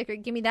Wolf sticker.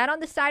 Give me that on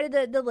the side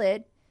of the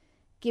lid.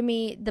 Give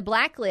me the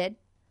black lid.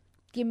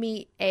 Give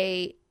me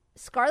a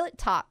scarlet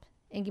top,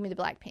 and give me the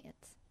black pants.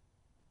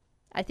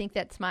 I think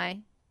that's my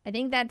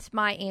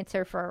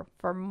answer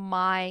for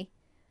my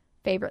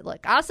favorite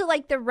look. I also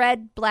like the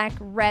red, black,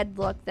 red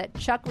look that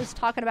Chuck was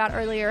talking about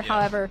earlier. Yeah.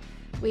 However,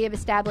 we have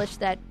established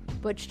that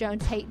Butch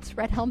Jones hates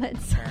red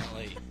helmets.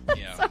 Apparently,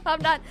 yeah. So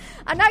I'm not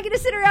going to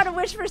sit around and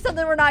wish for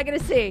something we're not going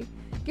to see.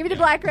 Give me the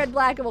black, red,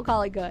 black, and we'll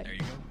call it good. There you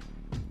go.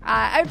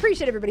 I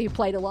appreciate everybody who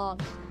played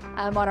along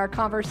on our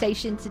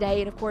conversation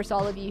today, and of course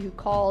all of you who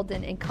called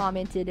and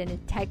commented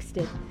and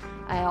texted.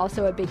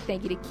 Also a big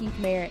thank you to Keith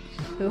Merritt,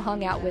 who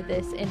hung out with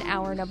us in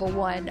hour number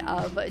 1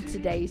 of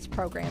today's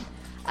program.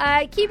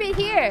 Keep it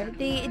here.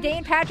 The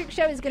Dan Patrick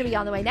Show is going to be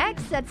on the way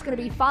next. That's going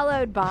to be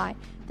followed by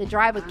The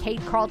Drive with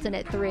Kate Carlton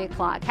at 3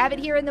 o'clock. Have it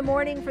here in the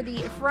morning for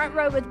the Front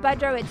Row with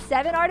Budrow at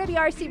 7.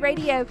 RWRC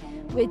Radio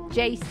with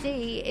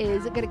JC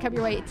is going to come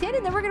your way at 10.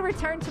 And then we're going to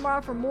return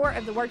tomorrow for more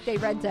of the Workday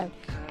Red Zone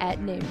at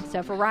noon.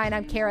 So for Ryan,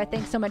 I'm Kara.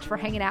 Thanks so much for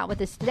hanging out with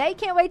us today.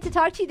 Can't wait to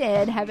talk to you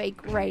then. Have a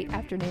great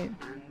afternoon.